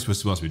all this was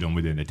supposed to be done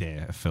within a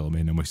day of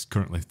filming, and we're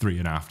currently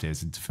 3.5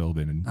 days into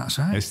filming, and that's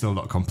right. It's still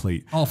not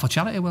complete. All for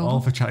charity, all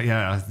for charity.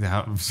 Yeah.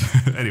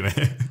 Anyway,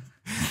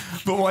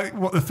 but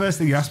what the first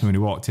thing he asked me when he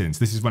walked in, so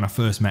this is when I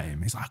first met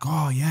him. He's like,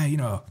 "Oh yeah,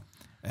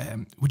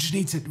 we just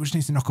need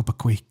to knock up a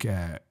quick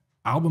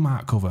album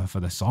art cover for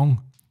the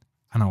song,"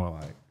 and I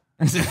was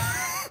like,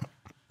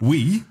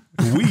 "We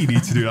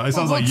need to do that." It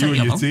sounds like you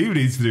and your team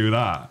need to do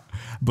that.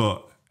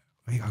 But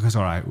he goes,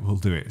 all right, we'll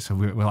do it. So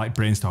we're like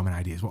brainstorming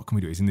ideas. What can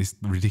we do? He's in this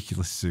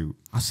ridiculous suit.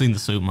 I've seen the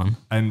suit, man.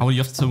 And how will you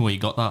have to tell me where you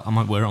got that? I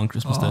might wear it on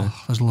Christmas Day.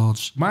 There's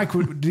loads. Mike,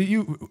 who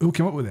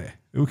came up with it?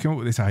 Who came up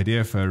with this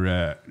idea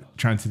for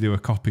trying to do a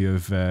copy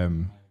of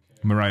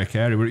Mariah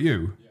Carey? Were it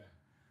you? Yeah.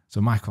 So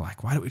Mike was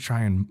like, why don't we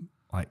try and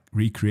like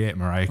recreate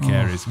Mariah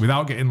Carey's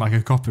without getting like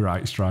a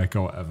copyright strike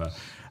or whatever?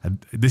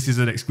 And this is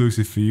an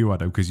exclusive for you,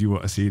 Adam, because you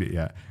won't have seen it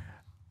yet.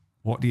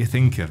 What do you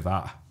think of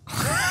that?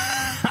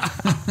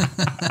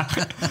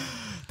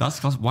 That's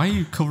class. Why are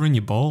you covering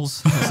your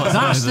balls?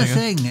 That's the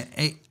thing.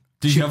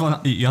 Did you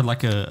have you had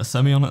like a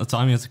semi on at the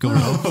time you had to cover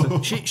it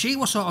up? She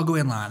was sort of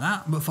going like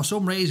that, but for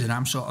some reason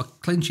I'm sort of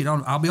clinching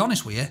on. I'll be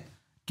honest with you,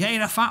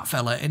 getting a fat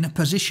fella in a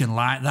position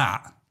like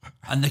that,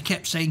 and they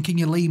kept saying, "Can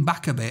you lean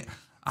back a bit?"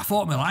 I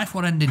thought my life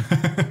were ending.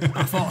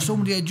 I thought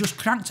somebody had just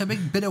cranked a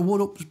big bit of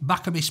wood up the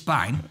back of my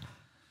spine.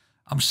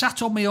 I'm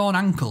sat on my own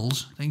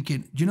ankles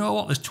thinking, do you know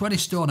what? There's 20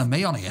 stone of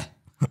me on here.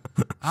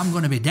 I'm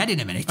going to be dead in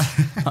a minute.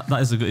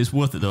 That is it's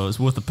worth it though. It's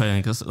worth the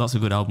pain because that's a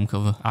good album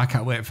cover. I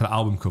can't wait for the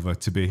album cover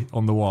to be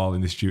on the wall in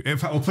the studio. In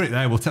fact, we'll put it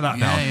there. We'll take that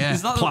down. Yeah.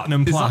 Is that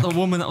platinum plaque? Is that the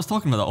woman that I was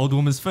talking about? That old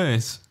woman's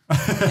face?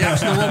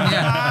 That's the one.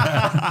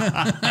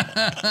 Yeah.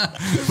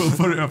 We'll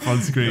put it up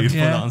on screen. Put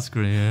that on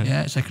screen. Yeah.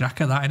 Yeah, it's a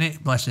cracker, that,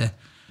 innit? Bless her.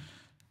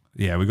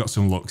 Yeah, we got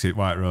some looks at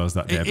White Rose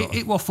that day.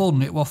 It was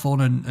fun. It was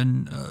fun,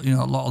 and you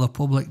know, a lot of the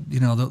public, you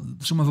know,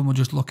 some of them were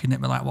just looking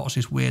at me like, "What's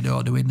this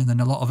weirdo doing?" And then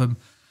a lot of them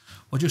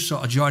were just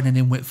sort of joining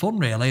in with fun,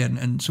 really.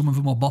 And some of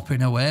them were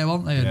bopping away,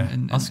 weren't they? Yeah.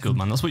 That's good,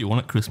 man. That's what you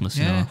want at Christmas.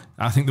 Yeah. You know?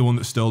 I think the one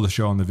that stole the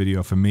show on the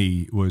video for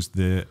me was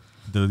the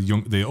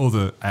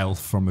other elf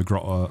from the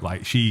grotto.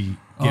 Like, she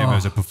gave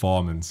us a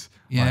performance.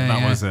 Yeah,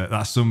 like, yeah.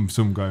 That's some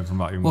going from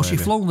that young Well, lady.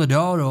 she flung the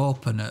door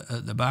open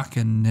at the back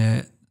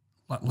and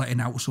like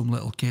letting out some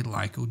little kid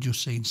like who'd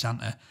just seen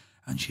Santa,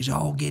 and she's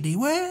all giddy,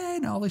 way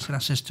and all this. And I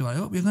says to her, "I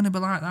hope you're going to be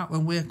like that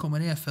when we're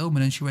coming here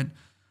filming." And she went,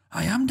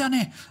 "I am,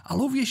 Danny. I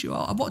love you.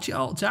 I watch it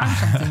all the time."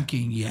 So I'm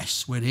thinking,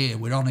 yes, we're here,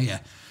 we're on here.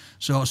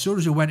 So as soon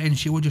as we went in,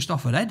 she was just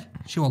off her head.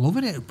 She was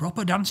loving it,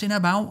 proper dancing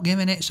about,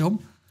 giving it some.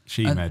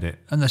 She made it.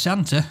 And the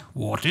Santa,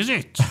 "What is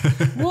it?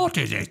 What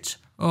is it?"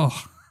 Oh,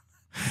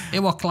 it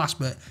was class,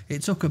 but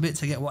it took a bit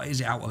to get "what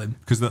is it" out of him.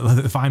 Because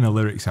the final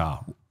lyrics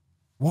are,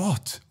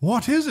 "What?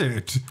 What is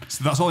it?"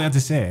 So that's all he had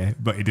to say,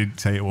 but he didn't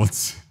say it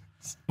once.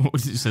 What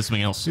did you say?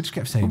 Something else? He just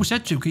kept saying, We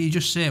said to him, "Can you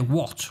just say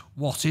what?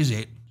 What is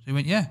it?" So he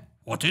went, "Yeah.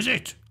 What is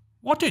it?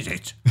 What is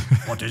it?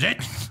 What is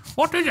it?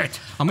 What is it?"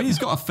 I mean, he's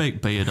got a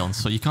fake beard on,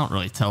 so you can't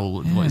really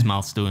tell what his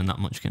mouth's doing that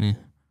much, can you?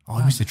 "Oh,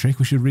 I missed the trick.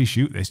 We should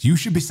reshoot this. You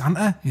should be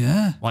Santa."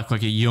 Yeah. Like a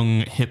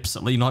young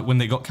hipster, you know, like when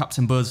they got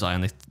Captain Birdseye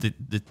and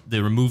they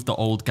removed the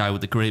old guy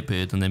with the grey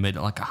beard and they made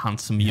it like a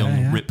handsome,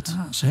 young, ripped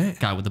That's it.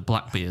 guy with a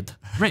black beard.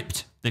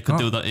 Ripped. They could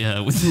do that, yeah,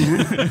 with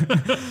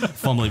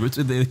formerly ripped.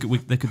 They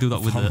could do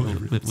that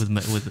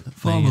with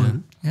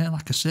Forward. Yeah,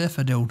 like a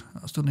surfer dude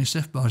that's done his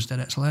surfboards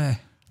dead at Slay.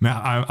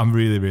 Man, I'm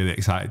really, really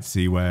excited to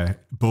see where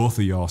both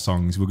of your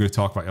songs, we're going to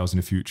talk about yours in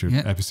a future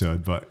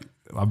episode, but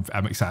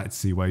I'm excited to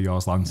see where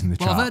yours lands in the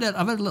Well, chart.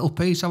 I've heard a little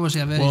piece,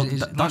 obviously. I've heard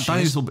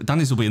Well,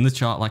 Danny's will be in the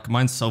chart. Like,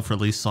 mine's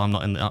self-released, so I'm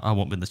not in. I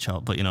won't be in the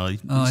chart. But you know, you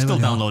here still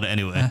we go. download it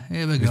anyway.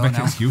 Here we He's go making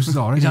now. excuses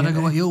already. He's had a ain't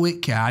go he? at you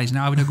with car. He's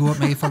now having a go at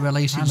me for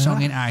releasing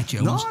song in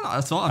iTunes. No,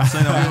 that's what I'm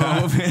saying. I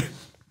won't be,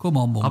 Come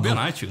on, Bumble. I'll be on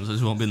iTunes. I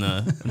just won't be in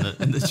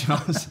the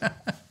charts.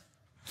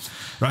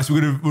 Right, so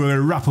we're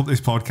gonna wrap up this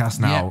podcast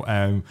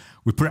now.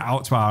 We put it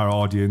out to our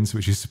audience,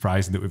 which is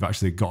surprising that we've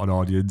actually got an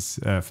audience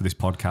for this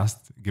podcast.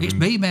 It's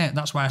me, mate.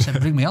 That's why I said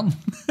bring me on.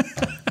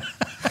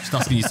 Just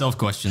asking yourself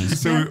questions.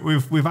 So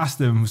we've asked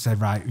them. We said,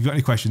 right, if you've got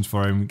any questions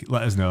for him,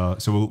 let us know.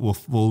 So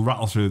we'll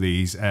rattle through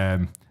these.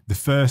 The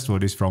first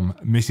one is from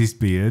Mrs.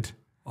 Beard.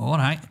 All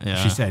right.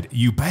 Yeah. She said,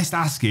 "You best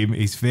ask him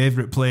his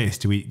favourite place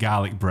to eat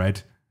garlic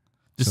bread."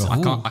 Just,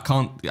 I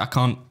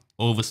can't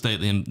overstate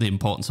the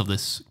importance of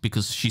this,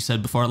 because she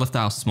said before I left the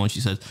house this morning,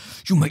 she said,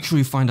 "You make sure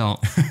you find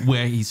out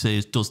where he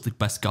says does the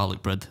best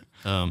garlic bread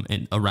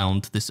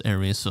around this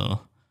area."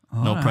 So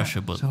no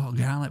pressure, but So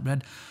garlic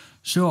bread.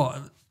 So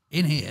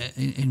in here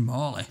in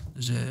Morley,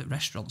 there's a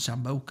restaurant,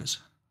 Sambuca's.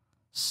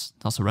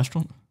 that's a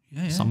restaurant.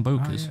 Yeah, yeah.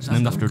 Sambuca's. It's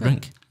named after a Sambuca.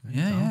 drink.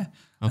 Yeah, yeah.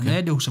 And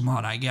they do some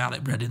all right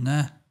garlic bread in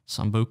there.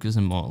 Sambuca's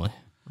in Morley.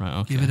 Right.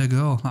 Okay. Give it a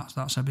go.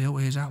 That's a bit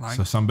is that like.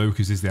 So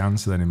Sambuca's is the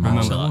answer then in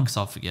Remember Marlow. that, because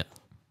I'll forget.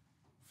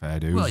 Fair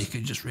dues. Well, you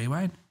can just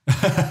rewind.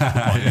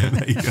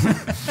 There you go.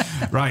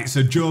 Right,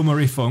 so Joe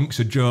Murray Funk.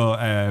 So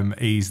Joe,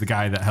 he's the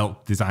guy that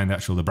helped design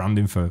the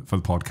branding for the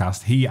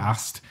podcast. He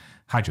asked,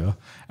 hi Joe,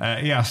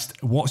 he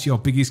asked, "What's your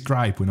biggest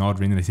gripe when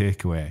ordering a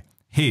takeaway?"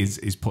 His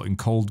is putting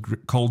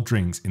cold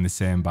drinks in the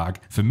same bag.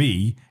 For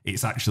me,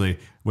 it's actually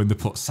when they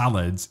put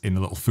salads in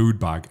a little food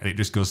bag and it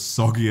just goes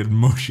soggy and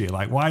mushy.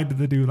 Like, why did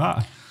they do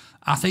that?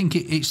 I think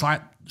it's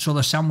like, so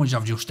the sandwich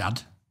I've just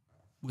had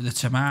with the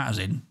tomatoes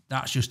in,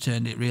 that's just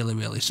turned it really,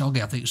 really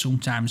soggy. I think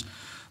sometimes,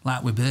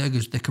 like with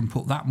burgers, they can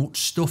put that much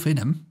stuff in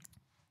them.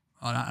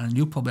 And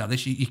you'll probably have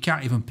this, you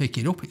can't even pick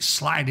it up. It's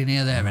sliding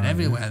here, there, and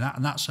everywhere.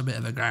 And that's a bit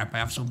of a gripe I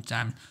have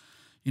sometimes.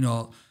 You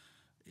know,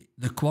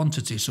 the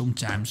quantity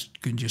sometimes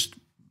can just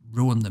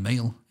ruin the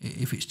meal.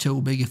 If it's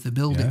too big, if they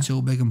build it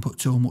too big and put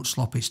too much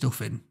sloppy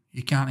stuff in,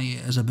 you can't eat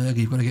it as a burger.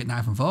 You've got to get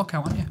knife and fork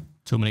out, haven't you?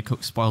 Too many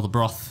cooks spoil the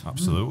broth,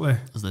 Absolutely.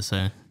 as they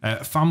say.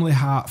 Family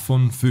Heart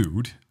Fun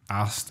Food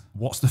asked,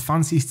 "What's the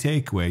fanciest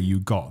takeaway you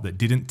got that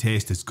didn't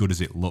taste as good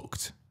as it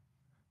looked?"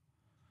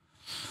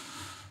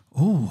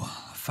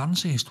 Oh,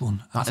 fanciest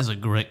one. That is a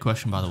great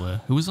question, by the way.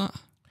 Who was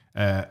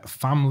that?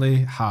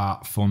 Family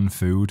Heart Fun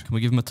Food. Can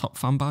we give him a top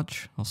fan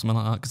badge or something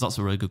like that? Because that's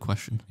a really good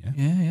question.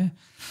 Yeah.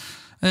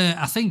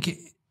 I think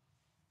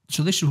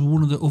so. This was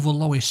one of the other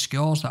lowest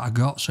scores that I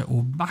got. So it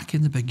was back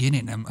in the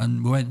beginning,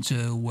 and we went to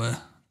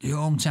the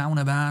hometown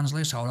of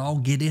Barnsley. So I was all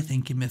giddy,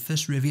 thinking my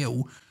first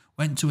review.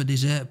 Went to a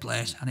dessert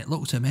place, and it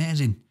looked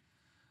amazing.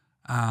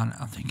 And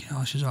I'm thinking, oh,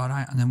 this is all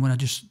right. And then when I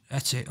just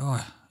ate it,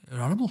 oh, it was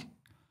horrible.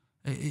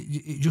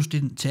 It just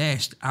didn't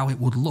taste how it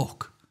would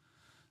look.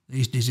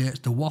 These desserts,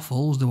 the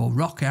waffles, they were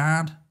rock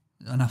hard.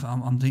 And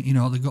I'm thinking, you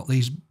know, they've got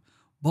these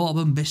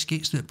bourbon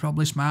biscuits that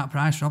probably smart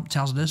price from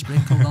Tasda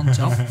sprinkled on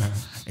top.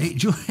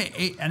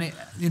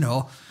 You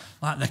know,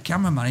 like the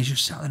cameraman, he's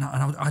just sat there,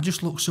 and I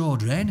just looked so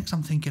drained because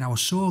I'm thinking I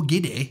was so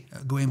giddy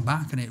at going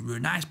back, and it was a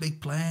nice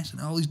big place and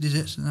all these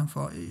desserts, and I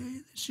thought,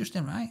 it's just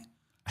ain't right.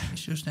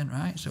 It's just ain't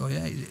right. So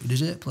yeah,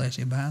 dessert place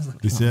in Barnsley.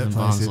 Dessert in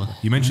place. Barnsley.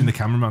 You mentioned the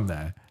cameraman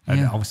there, and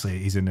Yeah. obviously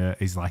he's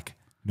like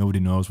nobody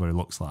knows what he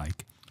looks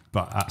like,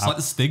 but It's like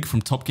the Stig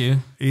from Top Gear.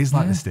 he's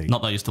like the Sting.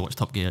 Not that I used to watch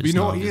Top Gear. But you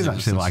know what he is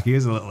actually like? He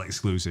is a little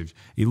exclusive.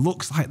 He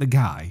looks like the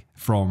guy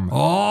from.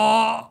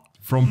 Oh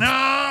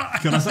no!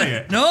 Can I say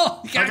it? No,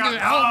 you can't do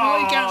it. Oh no,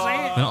 you can't say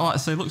it. I don't like to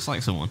say looks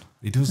like someone.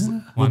 He does.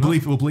 We'll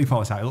bleep all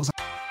the time. It looks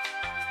like.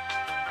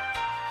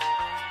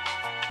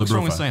 What's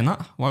wrong with saying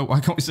that? Why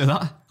can't we say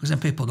that? Because then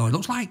people know what he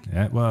looks like.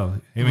 Yeah, well,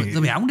 I mean,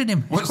 They'll be hounding him.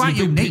 It's What's quite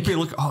the unique.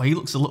 people look? Oh, he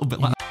looks a little bit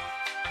like.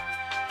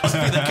 Must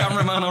be the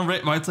cameraman on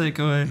Rate My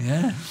Takeaway.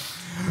 Yeah.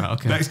 Right,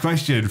 okay. next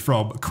question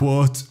from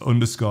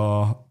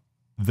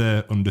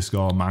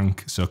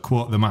 _the_mank. So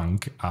quote the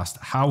mank asked,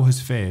 "How has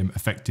fame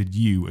affected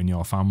you and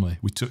your family?"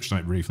 We touched on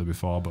it briefly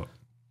before, but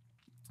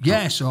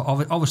Yeah, so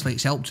obviously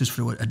it's helped us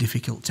through a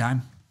difficult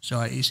time. So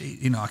I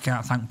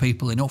can't thank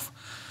people enough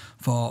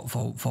for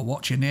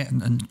watching it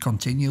and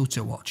continue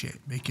to watch it,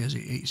 because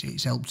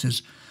it's helped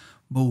us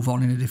move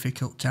on in a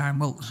difficult time.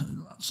 Well,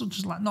 so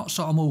just like not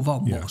sort of move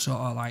on, Yeah. but sort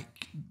of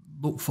like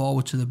look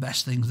forward to the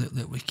best things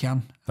that we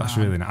can. that's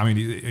really nice. I mean,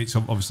 it's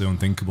obviously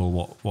unthinkable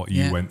what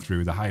you Yeah. went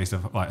through, the highest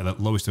of like the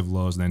lowest of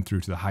lows, and then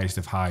through to the highest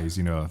of highs.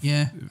 You know,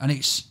 Yeah, and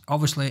it's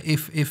obviously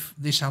if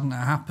this hadn't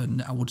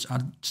happened,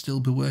 I'd still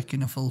be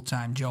working a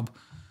full-time job,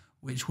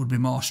 which would be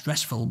more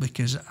stressful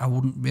because I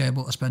wouldn't be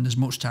able to spend as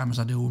much time as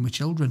I do with my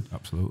children.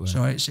 Absolutely.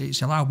 So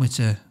it's allowed me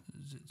to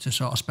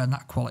sort of spend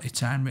that quality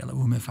time really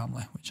with my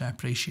family, which I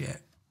appreciate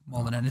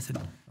more than anything.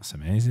 That's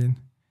amazing.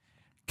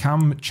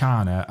 Cam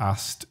Chana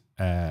asked,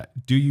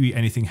 "Do you eat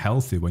anything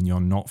healthy when you're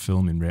not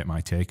filming Rate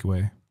My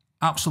Takeaway?"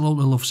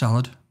 Absolutely love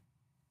salad.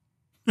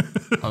 I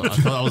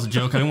thought that was a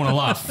joke. I didn't want to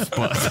laugh,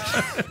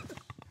 but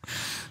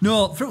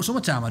No, through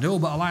summertime I do,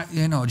 but I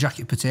like,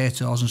 jacket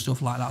potatoes and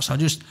stuff like that. So I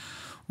just,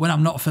 when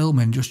I'm not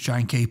filming, just try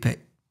and keep it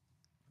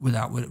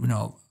without,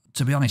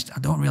 to be honest, I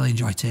don't really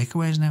enjoy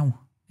takeaways now,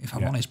 if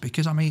I'm honest,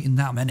 because I'm eating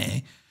that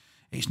many.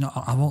 It's not,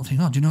 I won't think,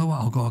 do you know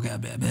what, I'll go get a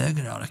bit of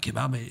burger or a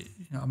kebab,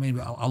 you know what I mean?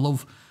 But I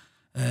love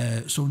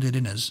Sunday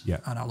dinners,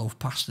 and I love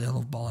pasta, I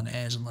love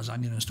bolognese and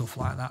lasagna and stuff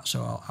like that.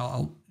 So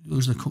I'll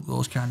usually cook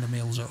those kind of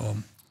meals at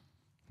home.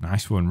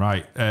 Nice one.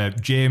 Right.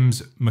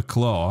 James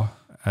McClaw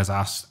has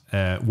asked,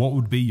 "What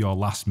would be your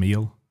last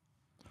meal?"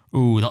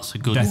 ooh, that's a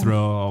good Death one.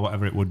 row or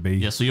whatever it would be.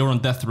 Yeah, so you're on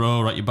death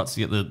row, right? You're about to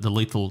get the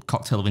lethal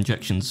cocktail of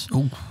injections.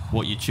 Ooh.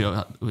 What you choose?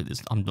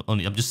 I'm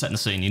just setting the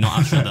scene. You're not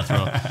actually on death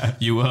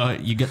row.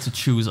 You get to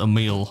choose a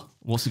meal.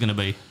 What's it going to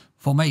be?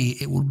 For me,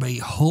 it would be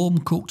home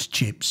cooked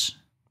chips.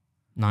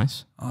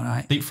 Nice. All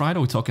right. Deep fried?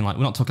 Or we're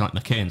not talking like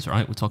McCain's,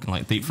 right? We're talking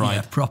like deep fried.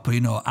 Yeah, proper,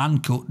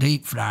 hand cut,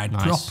 deep fried,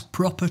 Nice.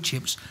 proper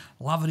chips,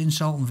 lathered in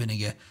salt and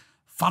vinegar.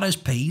 Fat as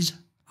peas,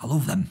 I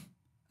love them.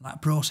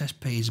 Like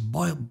processed peas,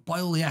 boil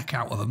the heck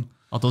out of them.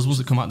 Are those ones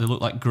that come out, they look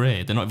like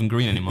grey? They're not even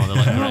green anymore, they're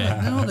like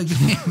grey. No,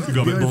 they're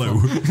got a bit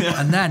beautiful. blue.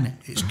 And then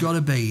it's got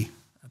to be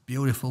a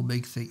beautiful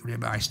big thick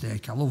ribeye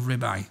steak. I love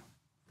ribeye,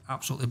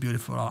 absolutely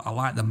beautiful. I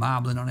like the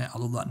marbling on it. I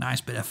love that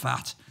nice bit of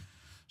fat.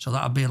 So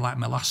that'd be like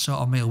my last sort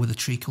of meal with a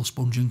treacle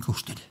sponge and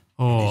custard.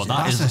 Oh,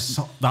 That's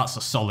that's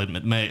a solid,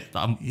 mate.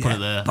 I'm put Yeah, it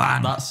there.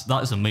 bang. That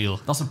is a meal.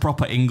 That's a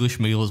proper English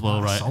meal as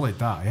well, right? Solid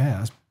that.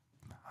 Yeah.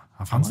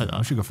 I fancy like that. that.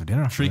 I should go for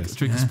dinner after this.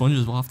 Treacle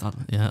sponges, we'll have that.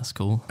 Yeah, that's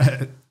cool.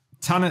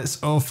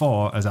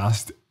 Tanets04 has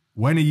asked,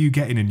 "When are you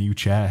getting a new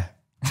chair?"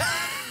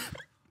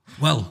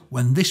 Well,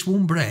 when this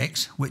one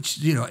breaks, which,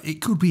 it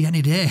could be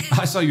any day.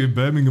 I saw you in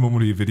Birmingham on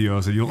one of your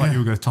videos, and you looked like you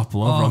were going to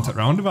topple over onto the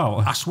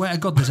roundabout. I swear to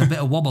God, there's a bit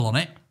of wobble on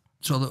it.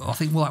 So that I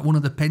think like one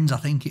of the pins, I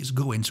think it's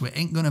going, so it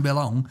ain't going to be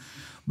long.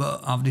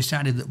 But I've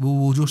decided that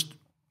we'll just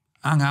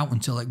hang out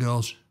until it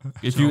goes.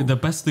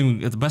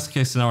 The best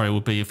case scenario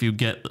would be if you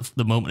get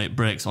the moment it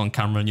breaks on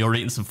camera and you're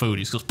eating some food,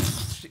 you just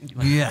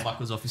goes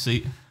backwards off your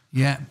seat.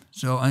 Yeah.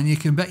 So, and you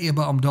can bet your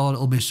bottom dollar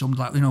it'll be something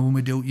like, when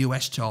we do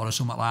US tour or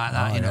something like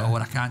that,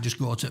 where I can't just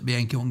go to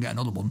Bianco and get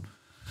another one.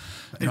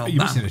 You're bam.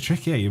 missing a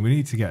trick here. We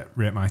need to get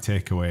Rate My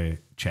Takeaway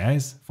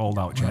chairs, fold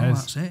out Well, chairs.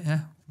 that's it, yeah.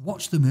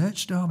 Watch the merch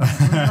store, mate.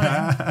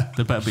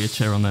 There better be a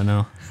chair on there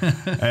now.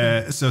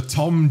 So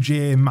Tom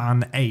J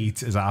Man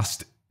 8 has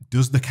asked,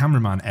 "Does the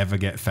cameraman ever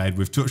get fed?"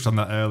 We've touched on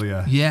that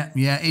earlier. Yeah,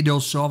 he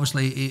does. So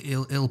obviously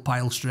he'll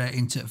pile straight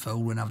into food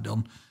when I've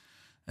done.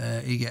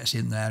 He gets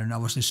in there, and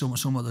obviously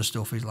some other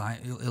stuff is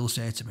like he'll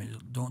say to me,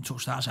 "Don't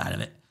touch that side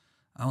of it.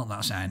 I want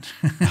that side."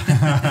 You know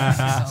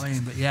what I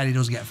mean? But yeah, he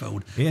does get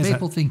food.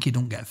 People think he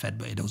don't get fed,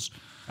 but he does.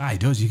 He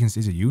does. You can see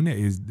he's a unit.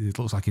 It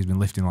looks like he's been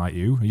lifting like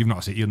you. You'll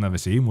never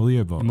see him, will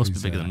you? But He must be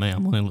bigger than me.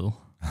 I'm only a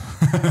little.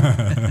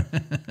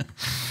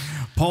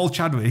 Paul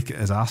Chadwick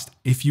has asked,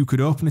 "If you could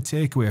open a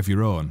takeaway of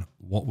your own,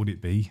 what would it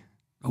be?"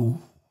 Oh,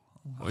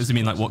 What does it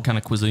mean? Like what kind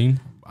of cuisine?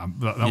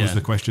 That was Yeah.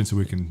 the question, so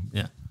we can.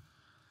 Yeah.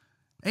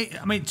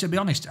 I mean, to be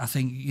honest, I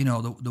think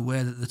the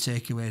way that the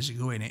takeaways are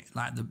going,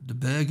 like the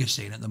burger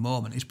scene at the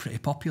moment is pretty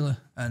popular,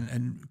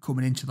 and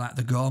coming into like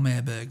the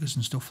gourmet burgers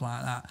and stuff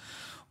like that.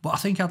 But I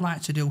think I'd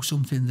like to do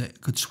something that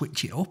could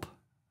switch it up.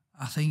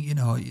 I think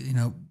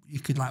you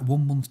could like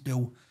 1 month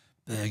do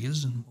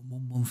burgers and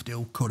 1 month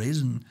do curries,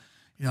 and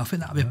You know, I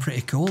think that'd be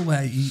pretty cool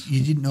where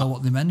you didn't know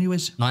what the menu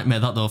is. Nightmare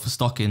that though for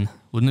stocking,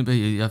 wouldn't it be?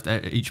 You have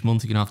to, each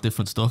month you can have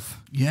different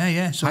stuff.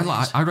 Yeah. So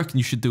I reckon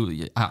you should do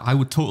it. I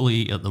would totally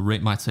eat at the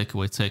Rate My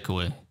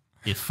Takeaway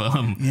if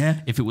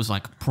it was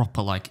like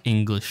proper like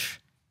English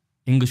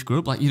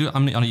group. Like you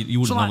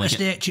wouldn't so like normally the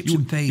steak, get, chips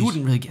and peas. You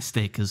wouldn't really get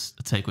steak as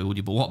a takeaway, would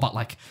you? But what about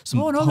like some?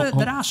 Oh no,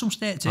 there are some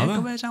steak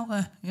takeaways out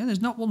there. Yeah,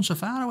 there's not one so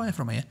far away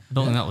from here. I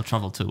don't think that would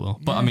travel too well.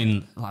 But I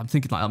mean, I'm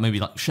thinking like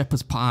maybe like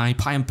shepherd's pie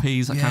and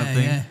peas, that kind of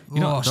thing. Yeah. You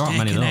know, there aren't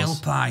many of steak and those.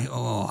 ale pie.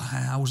 Oh,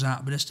 how's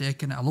that? Bit of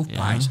steak and I love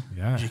pies,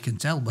 as you can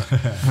tell. But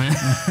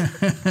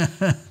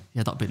Yeah,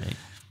 that'd be neat.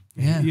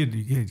 yeah,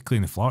 You'd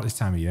clean the floor at this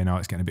time of year. Now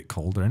it's getting a bit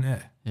colder, isn't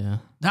it? Yeah.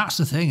 that's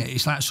the thing.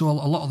 It's like, so a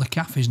lot of the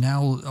cafes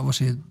now,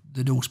 obviously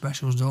they do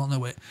specials, don't they,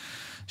 with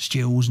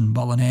stews and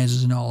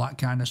bologneses and all that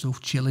kind of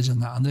stuff, chilies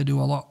and that, and they do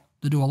a lot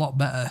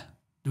better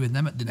doing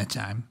them at dinner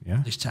time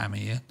this time of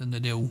year than they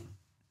do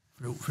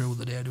through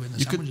the day doing the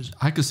sandwiches.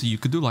 I could see you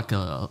could do like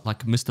a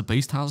Mr.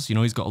 Beast has. You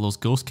know, he's got all those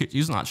ghost kitchens. He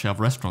doesn't actually have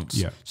restaurants.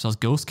 Yeah. He has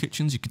ghost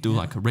kitchens. You could do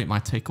like a Rate My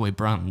Takeaway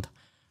brand,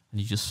 and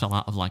you just sell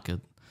out of like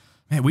a.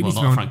 Mate, we Well,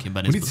 need not to Frankie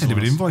Benny's, we need but to send him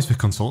an someone invoice for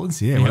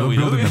consultancy. Yeah, Yeah, we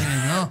do, yeah. There you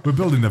go. we're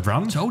building the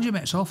brand. Told you,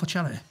 mate, it's all for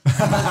charity.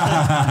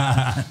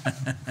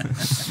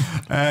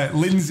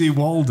 Lindsay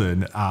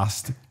Walden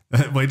asked.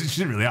 Well,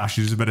 she didn't really ask.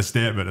 She just made a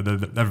statement, and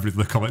then everybody in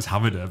the comments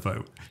hammered her.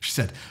 But she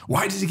said,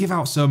 "Why does he give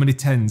out so many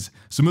tens?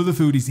 Some of the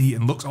food he's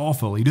eating looks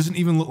awful. He doesn't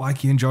even look like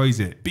he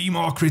enjoys it. Be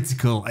more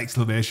critical!" !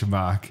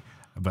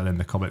 But then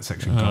the comment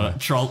section got it.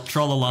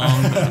 Troll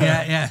along.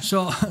 yeah.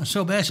 So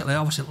basically,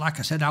 obviously, like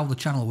I said, how the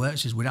channel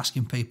works is we're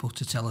asking people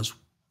to tell us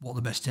what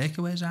the best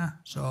takeaways are.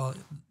 So,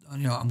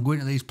 you know, I'm going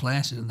to these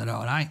places and they're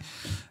all right.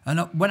 And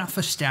when I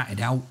first started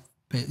out,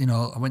 you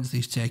know, I went to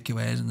these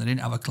takeaways and they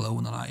didn't have a clue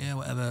and they're like, yeah,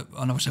 whatever.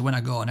 And obviously when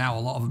I go now,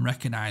 a lot of them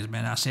recognise me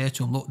and I say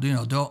to them, look, you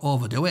know, don't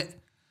overdo it.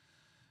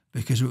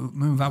 Because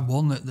we've had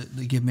one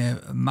that gave me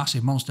a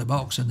massive monster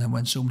box, and then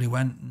when somebody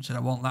went and said, I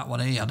want that one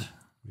he had,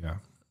 Yeah.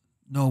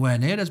 nowhere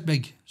near as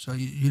big. So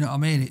you know what I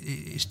mean?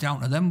 It's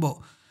down to them. But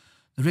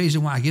the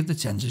reason why I give the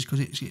tens is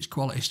because it's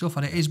quality stuff,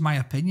 and it is my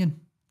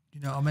opinion. You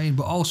know what I mean?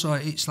 But also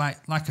it's like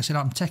I said,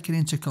 I'm taking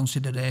into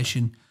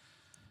consideration,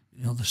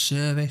 you know, the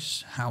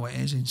service, how it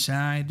is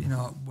inside. You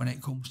know, when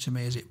it comes to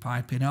me, is it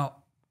piping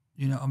up?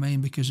 You know what I mean?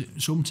 Because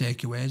some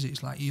takeaways,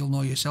 it's like you'll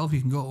know yourself.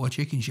 You can go to a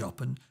chicken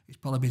shop and it's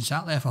probably been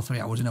sat there for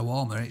 3 hours in a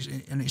warmer,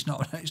 and it's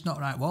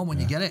not right warm when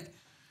you get it.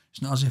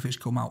 It's not as if it's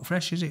come out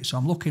fresh, is it? So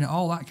I'm looking at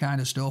all that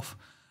kind of stuff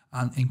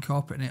and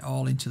incorporating it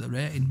all into the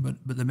rating.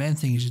 But the main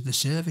thing is the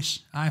service.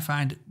 I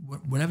find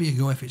wherever you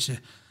go, if it's a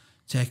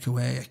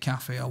takeaway, a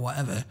cafe or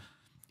whatever,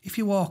 if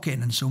you walk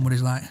in and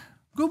somebody's like,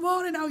 "Good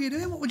morning, how you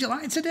doing? What would you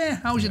like today?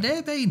 How's your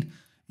day been?"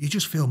 You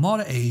just feel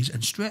more at ease,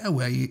 and straight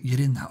away you're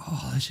in that,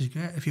 oh, this is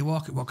great. If you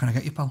walk it, what can I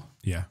get you, pal?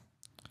 Yeah.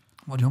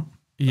 What do you want?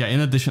 Yeah,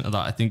 in addition to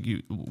that, I think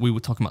we were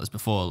talking about this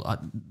before.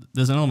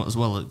 There's an element as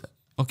well.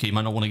 Okay, you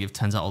might not want to give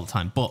 10s out all the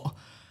time, but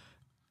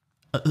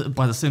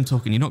by the same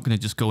token, you're not going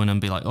to just go in and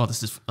be like, oh,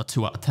 this is a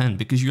 2 out of 10,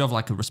 because you have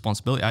like a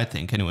responsibility, I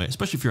think, anyway,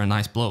 especially if you're a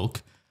nice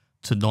bloke,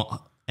 to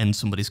not end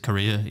somebody's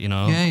career, you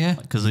know? Yeah.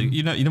 Because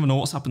you never know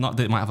what's happened that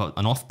day. They might have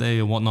an off day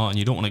or whatnot, and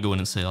you don't want to go in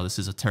and say, oh, this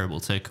is a terrible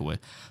takeaway.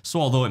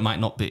 So although it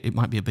might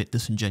be a bit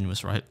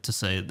disingenuous, right, to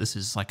say this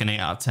is like an 8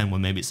 out of 10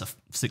 when maybe it's a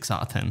 6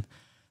 out of 10.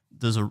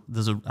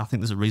 I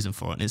think there's a reason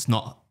for it. And it's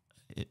not,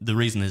 the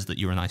reason is that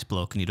you're a nice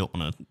bloke and you don't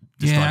want to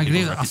destroy I agree.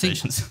 people's I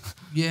think,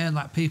 reputations.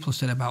 like people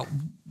said about,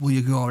 will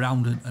you go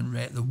around and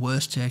rate the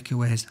worst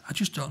takeaways? I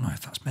just don't know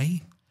if that's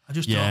me. I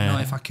just don't know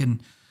if I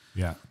can.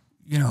 Yeah.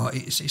 You know,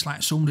 it's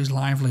like somebody's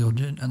livelihood,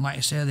 and like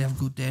you say, they have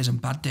good days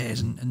and bad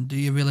days, and do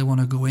you really want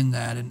to go in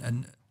there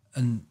and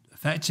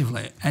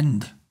effectively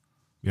end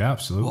Yeah,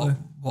 absolutely.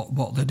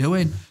 what they're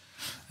doing?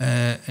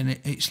 And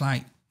it's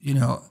like, you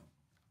know,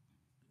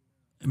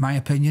 in my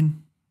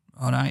opinion,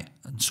 all right,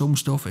 and some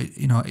stuff,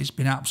 it's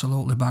been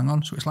absolutely bang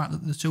on. So it's like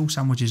the 2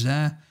 sandwiches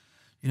there,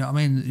 you know what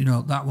I mean? You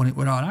know, that one, it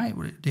were all right,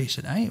 were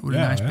decent, eh? It were a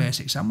nice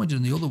basic sandwich,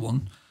 and the other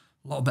one,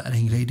 a lot better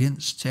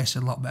ingredients,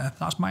 tasted a lot better.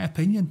 That's my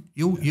opinion.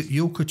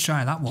 You could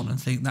try that one and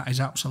think that is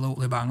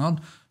absolutely bang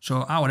on.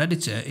 So our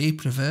editor, he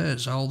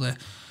prefers all the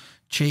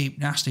cheap,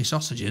 nasty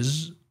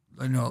sausages.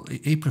 You know,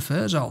 he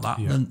prefers all that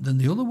than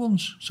the other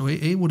ones. So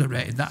he would have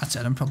rated that a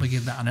 10 and probably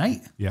give that an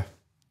 8. Yeah.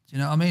 Do you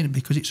know what I mean?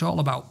 Because it's all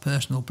about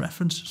personal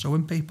preference. So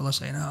when people are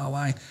saying, "Oh,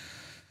 why?"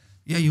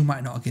 Yeah, you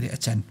might not get it a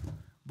 10.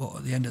 But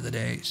at the end of the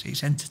day,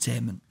 it's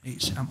entertainment.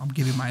 I'm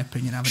giving my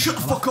opinion. Shut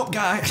the fuck up,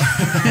 guy.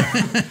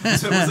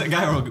 So was it a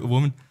guy or a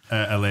woman?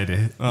 A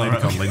lady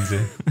called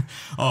Lindsay.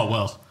 Oh,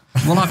 well.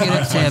 We'll have you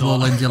at the table,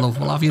 Lindsay, love.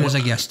 We'll have you as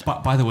a guest.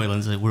 By the way,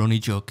 Lindsay, we're only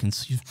joking.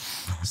 So you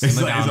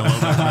simmer down a little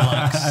bit,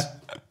 relax.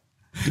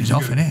 He's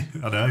off,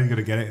 innit? I know, you're going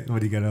to get it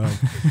when you get home.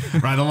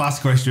 Right, the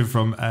last question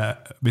from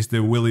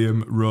Mr.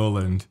 William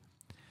Rowland.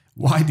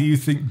 Why do you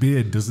think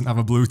Beard doesn't have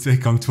a blue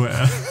tick on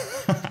Twitter?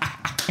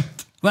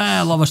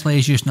 Well, obviously,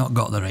 he's just not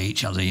got the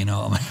reach, has he? You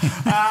know what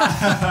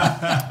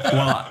I mean?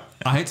 Well,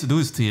 I hate to do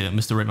this to you,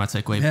 Mr. Rate My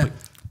Takeaway, but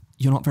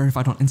you're not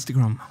verified on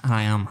Instagram, and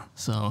I am,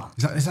 so...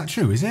 Is that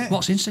true, is it?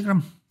 What's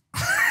Instagram?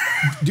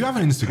 Do you have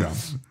an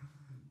Instagram?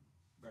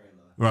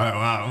 Right,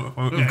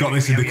 wow. We've got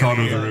this in the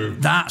corner of the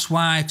room. That's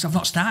why, because I've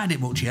not started it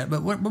much yet,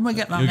 but when we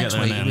get that next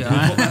week, there, it'll be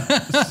all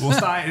right. We'll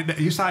start it,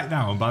 you start it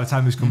now, and by the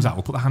time this comes out,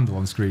 we'll put the handle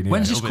on screen.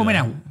 When's this coming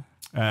out?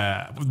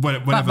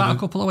 Whenever About a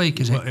couple of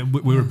weeks, is it?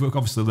 We're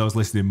obviously those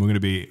listening. We're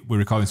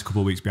recording this a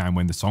couple of weeks behind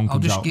when the song I'll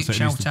comes just out. give So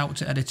shout out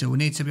to editor. We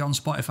need to be on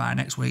Spotify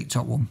next week,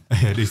 top one.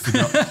 it needs to be.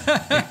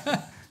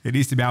 It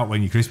needs to be out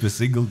when your Christmas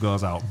single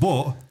goes out.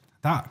 But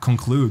that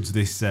concludes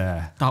this.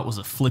 That was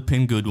a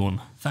flipping good one.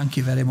 Thank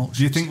you very much.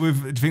 Do you think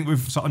we've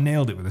sort of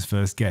nailed it with this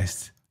first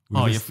guest?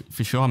 Yeah,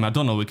 for sure. I mean, I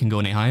don't know if we can go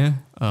any higher.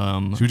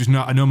 Should we just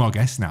no more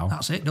guests now?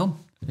 That's it, done.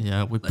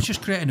 Yeah, Let's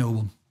just create a new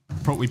one.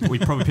 we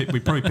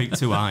probably picked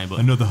too high, but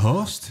Another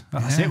host?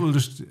 That's Yeah. it. We'll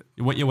just.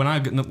 when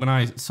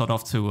I sort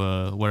off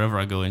to wherever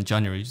I go in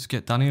January, just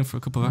get Danny in for a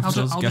couple of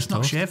episodes. I'll guest just not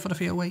host. shave for a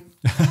few weeks.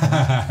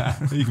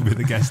 You can be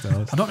the guest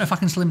host. I don't know if I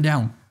can slim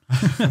down.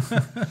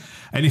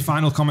 Any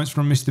final comments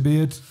from Mr.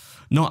 Beard?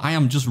 No, I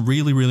am just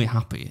really, really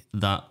happy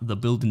that the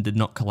building did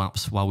not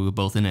collapse while we were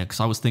both in it. Because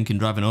I was thinking,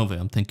 driving over,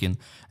 I'm thinking,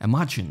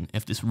 imagine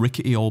if this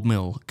rickety old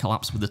mill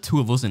collapsed with the two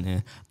of us in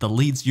here, the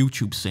Leeds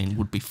YouTube scene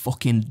would be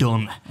fucking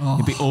done.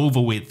 It'd be over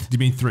with. Do you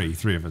mean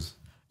three of us?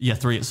 Yeah,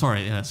 three.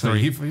 Sorry, yeah,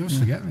 sorry. You always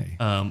forget me.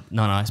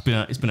 No, it's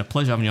been a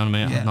pleasure having you on,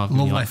 mate. Yeah, I know I've been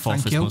here lovely, like 4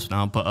 thank 5 you. months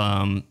now, but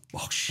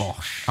Bosh.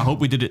 I hope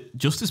we did it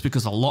justice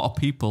because a lot of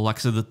people, like I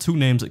said, the two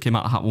names that came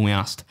out of the hat when we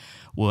asked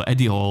were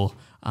Eddie Hall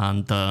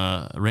and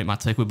Rate My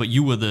Takeaway. But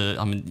you were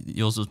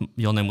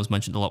your name was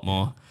mentioned a lot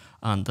more,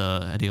 and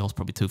Eddie Hall's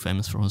probably too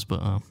famous for us. But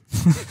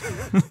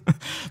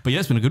but yeah,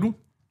 it's been a good one.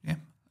 Yeah.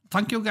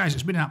 Thank you, guys.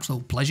 It's been an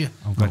absolute pleasure.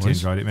 I'm glad you worries.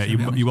 enjoyed it, mate. To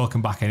be honest. You're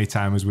welcome back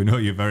anytime, as we know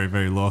you're very,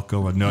 very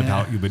local, and no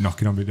doubt you'll be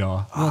knocking on my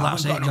door. Well,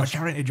 that's I've it, got a Josh.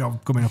 charity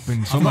job coming up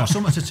in I've summer. got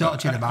something to talk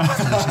to you about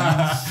after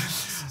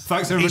this.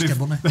 Thanks everybody. Easter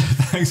bunny.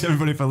 Thanks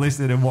everybody for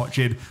listening and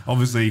watching.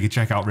 Obviously, you can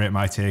check out Rate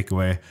My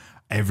Takeaway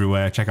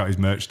everywhere. Check out his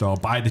merch store.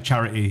 Buy the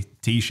charity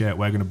T-shirt.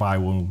 We're going to buy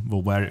one.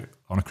 We'll wear it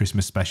on a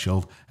Christmas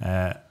special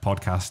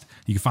podcast.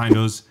 You can find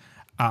us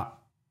at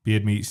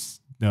Beard Meets.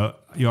 No,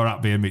 you're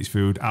at Beard Meets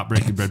Food at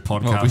Breaking Bread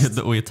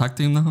Podcast. We attacked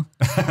him now.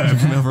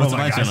 Well,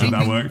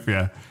 that worked for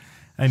you.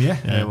 And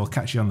yeah, we'll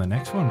catch you on the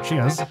next one.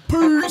 Cheers.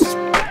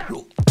 Peace.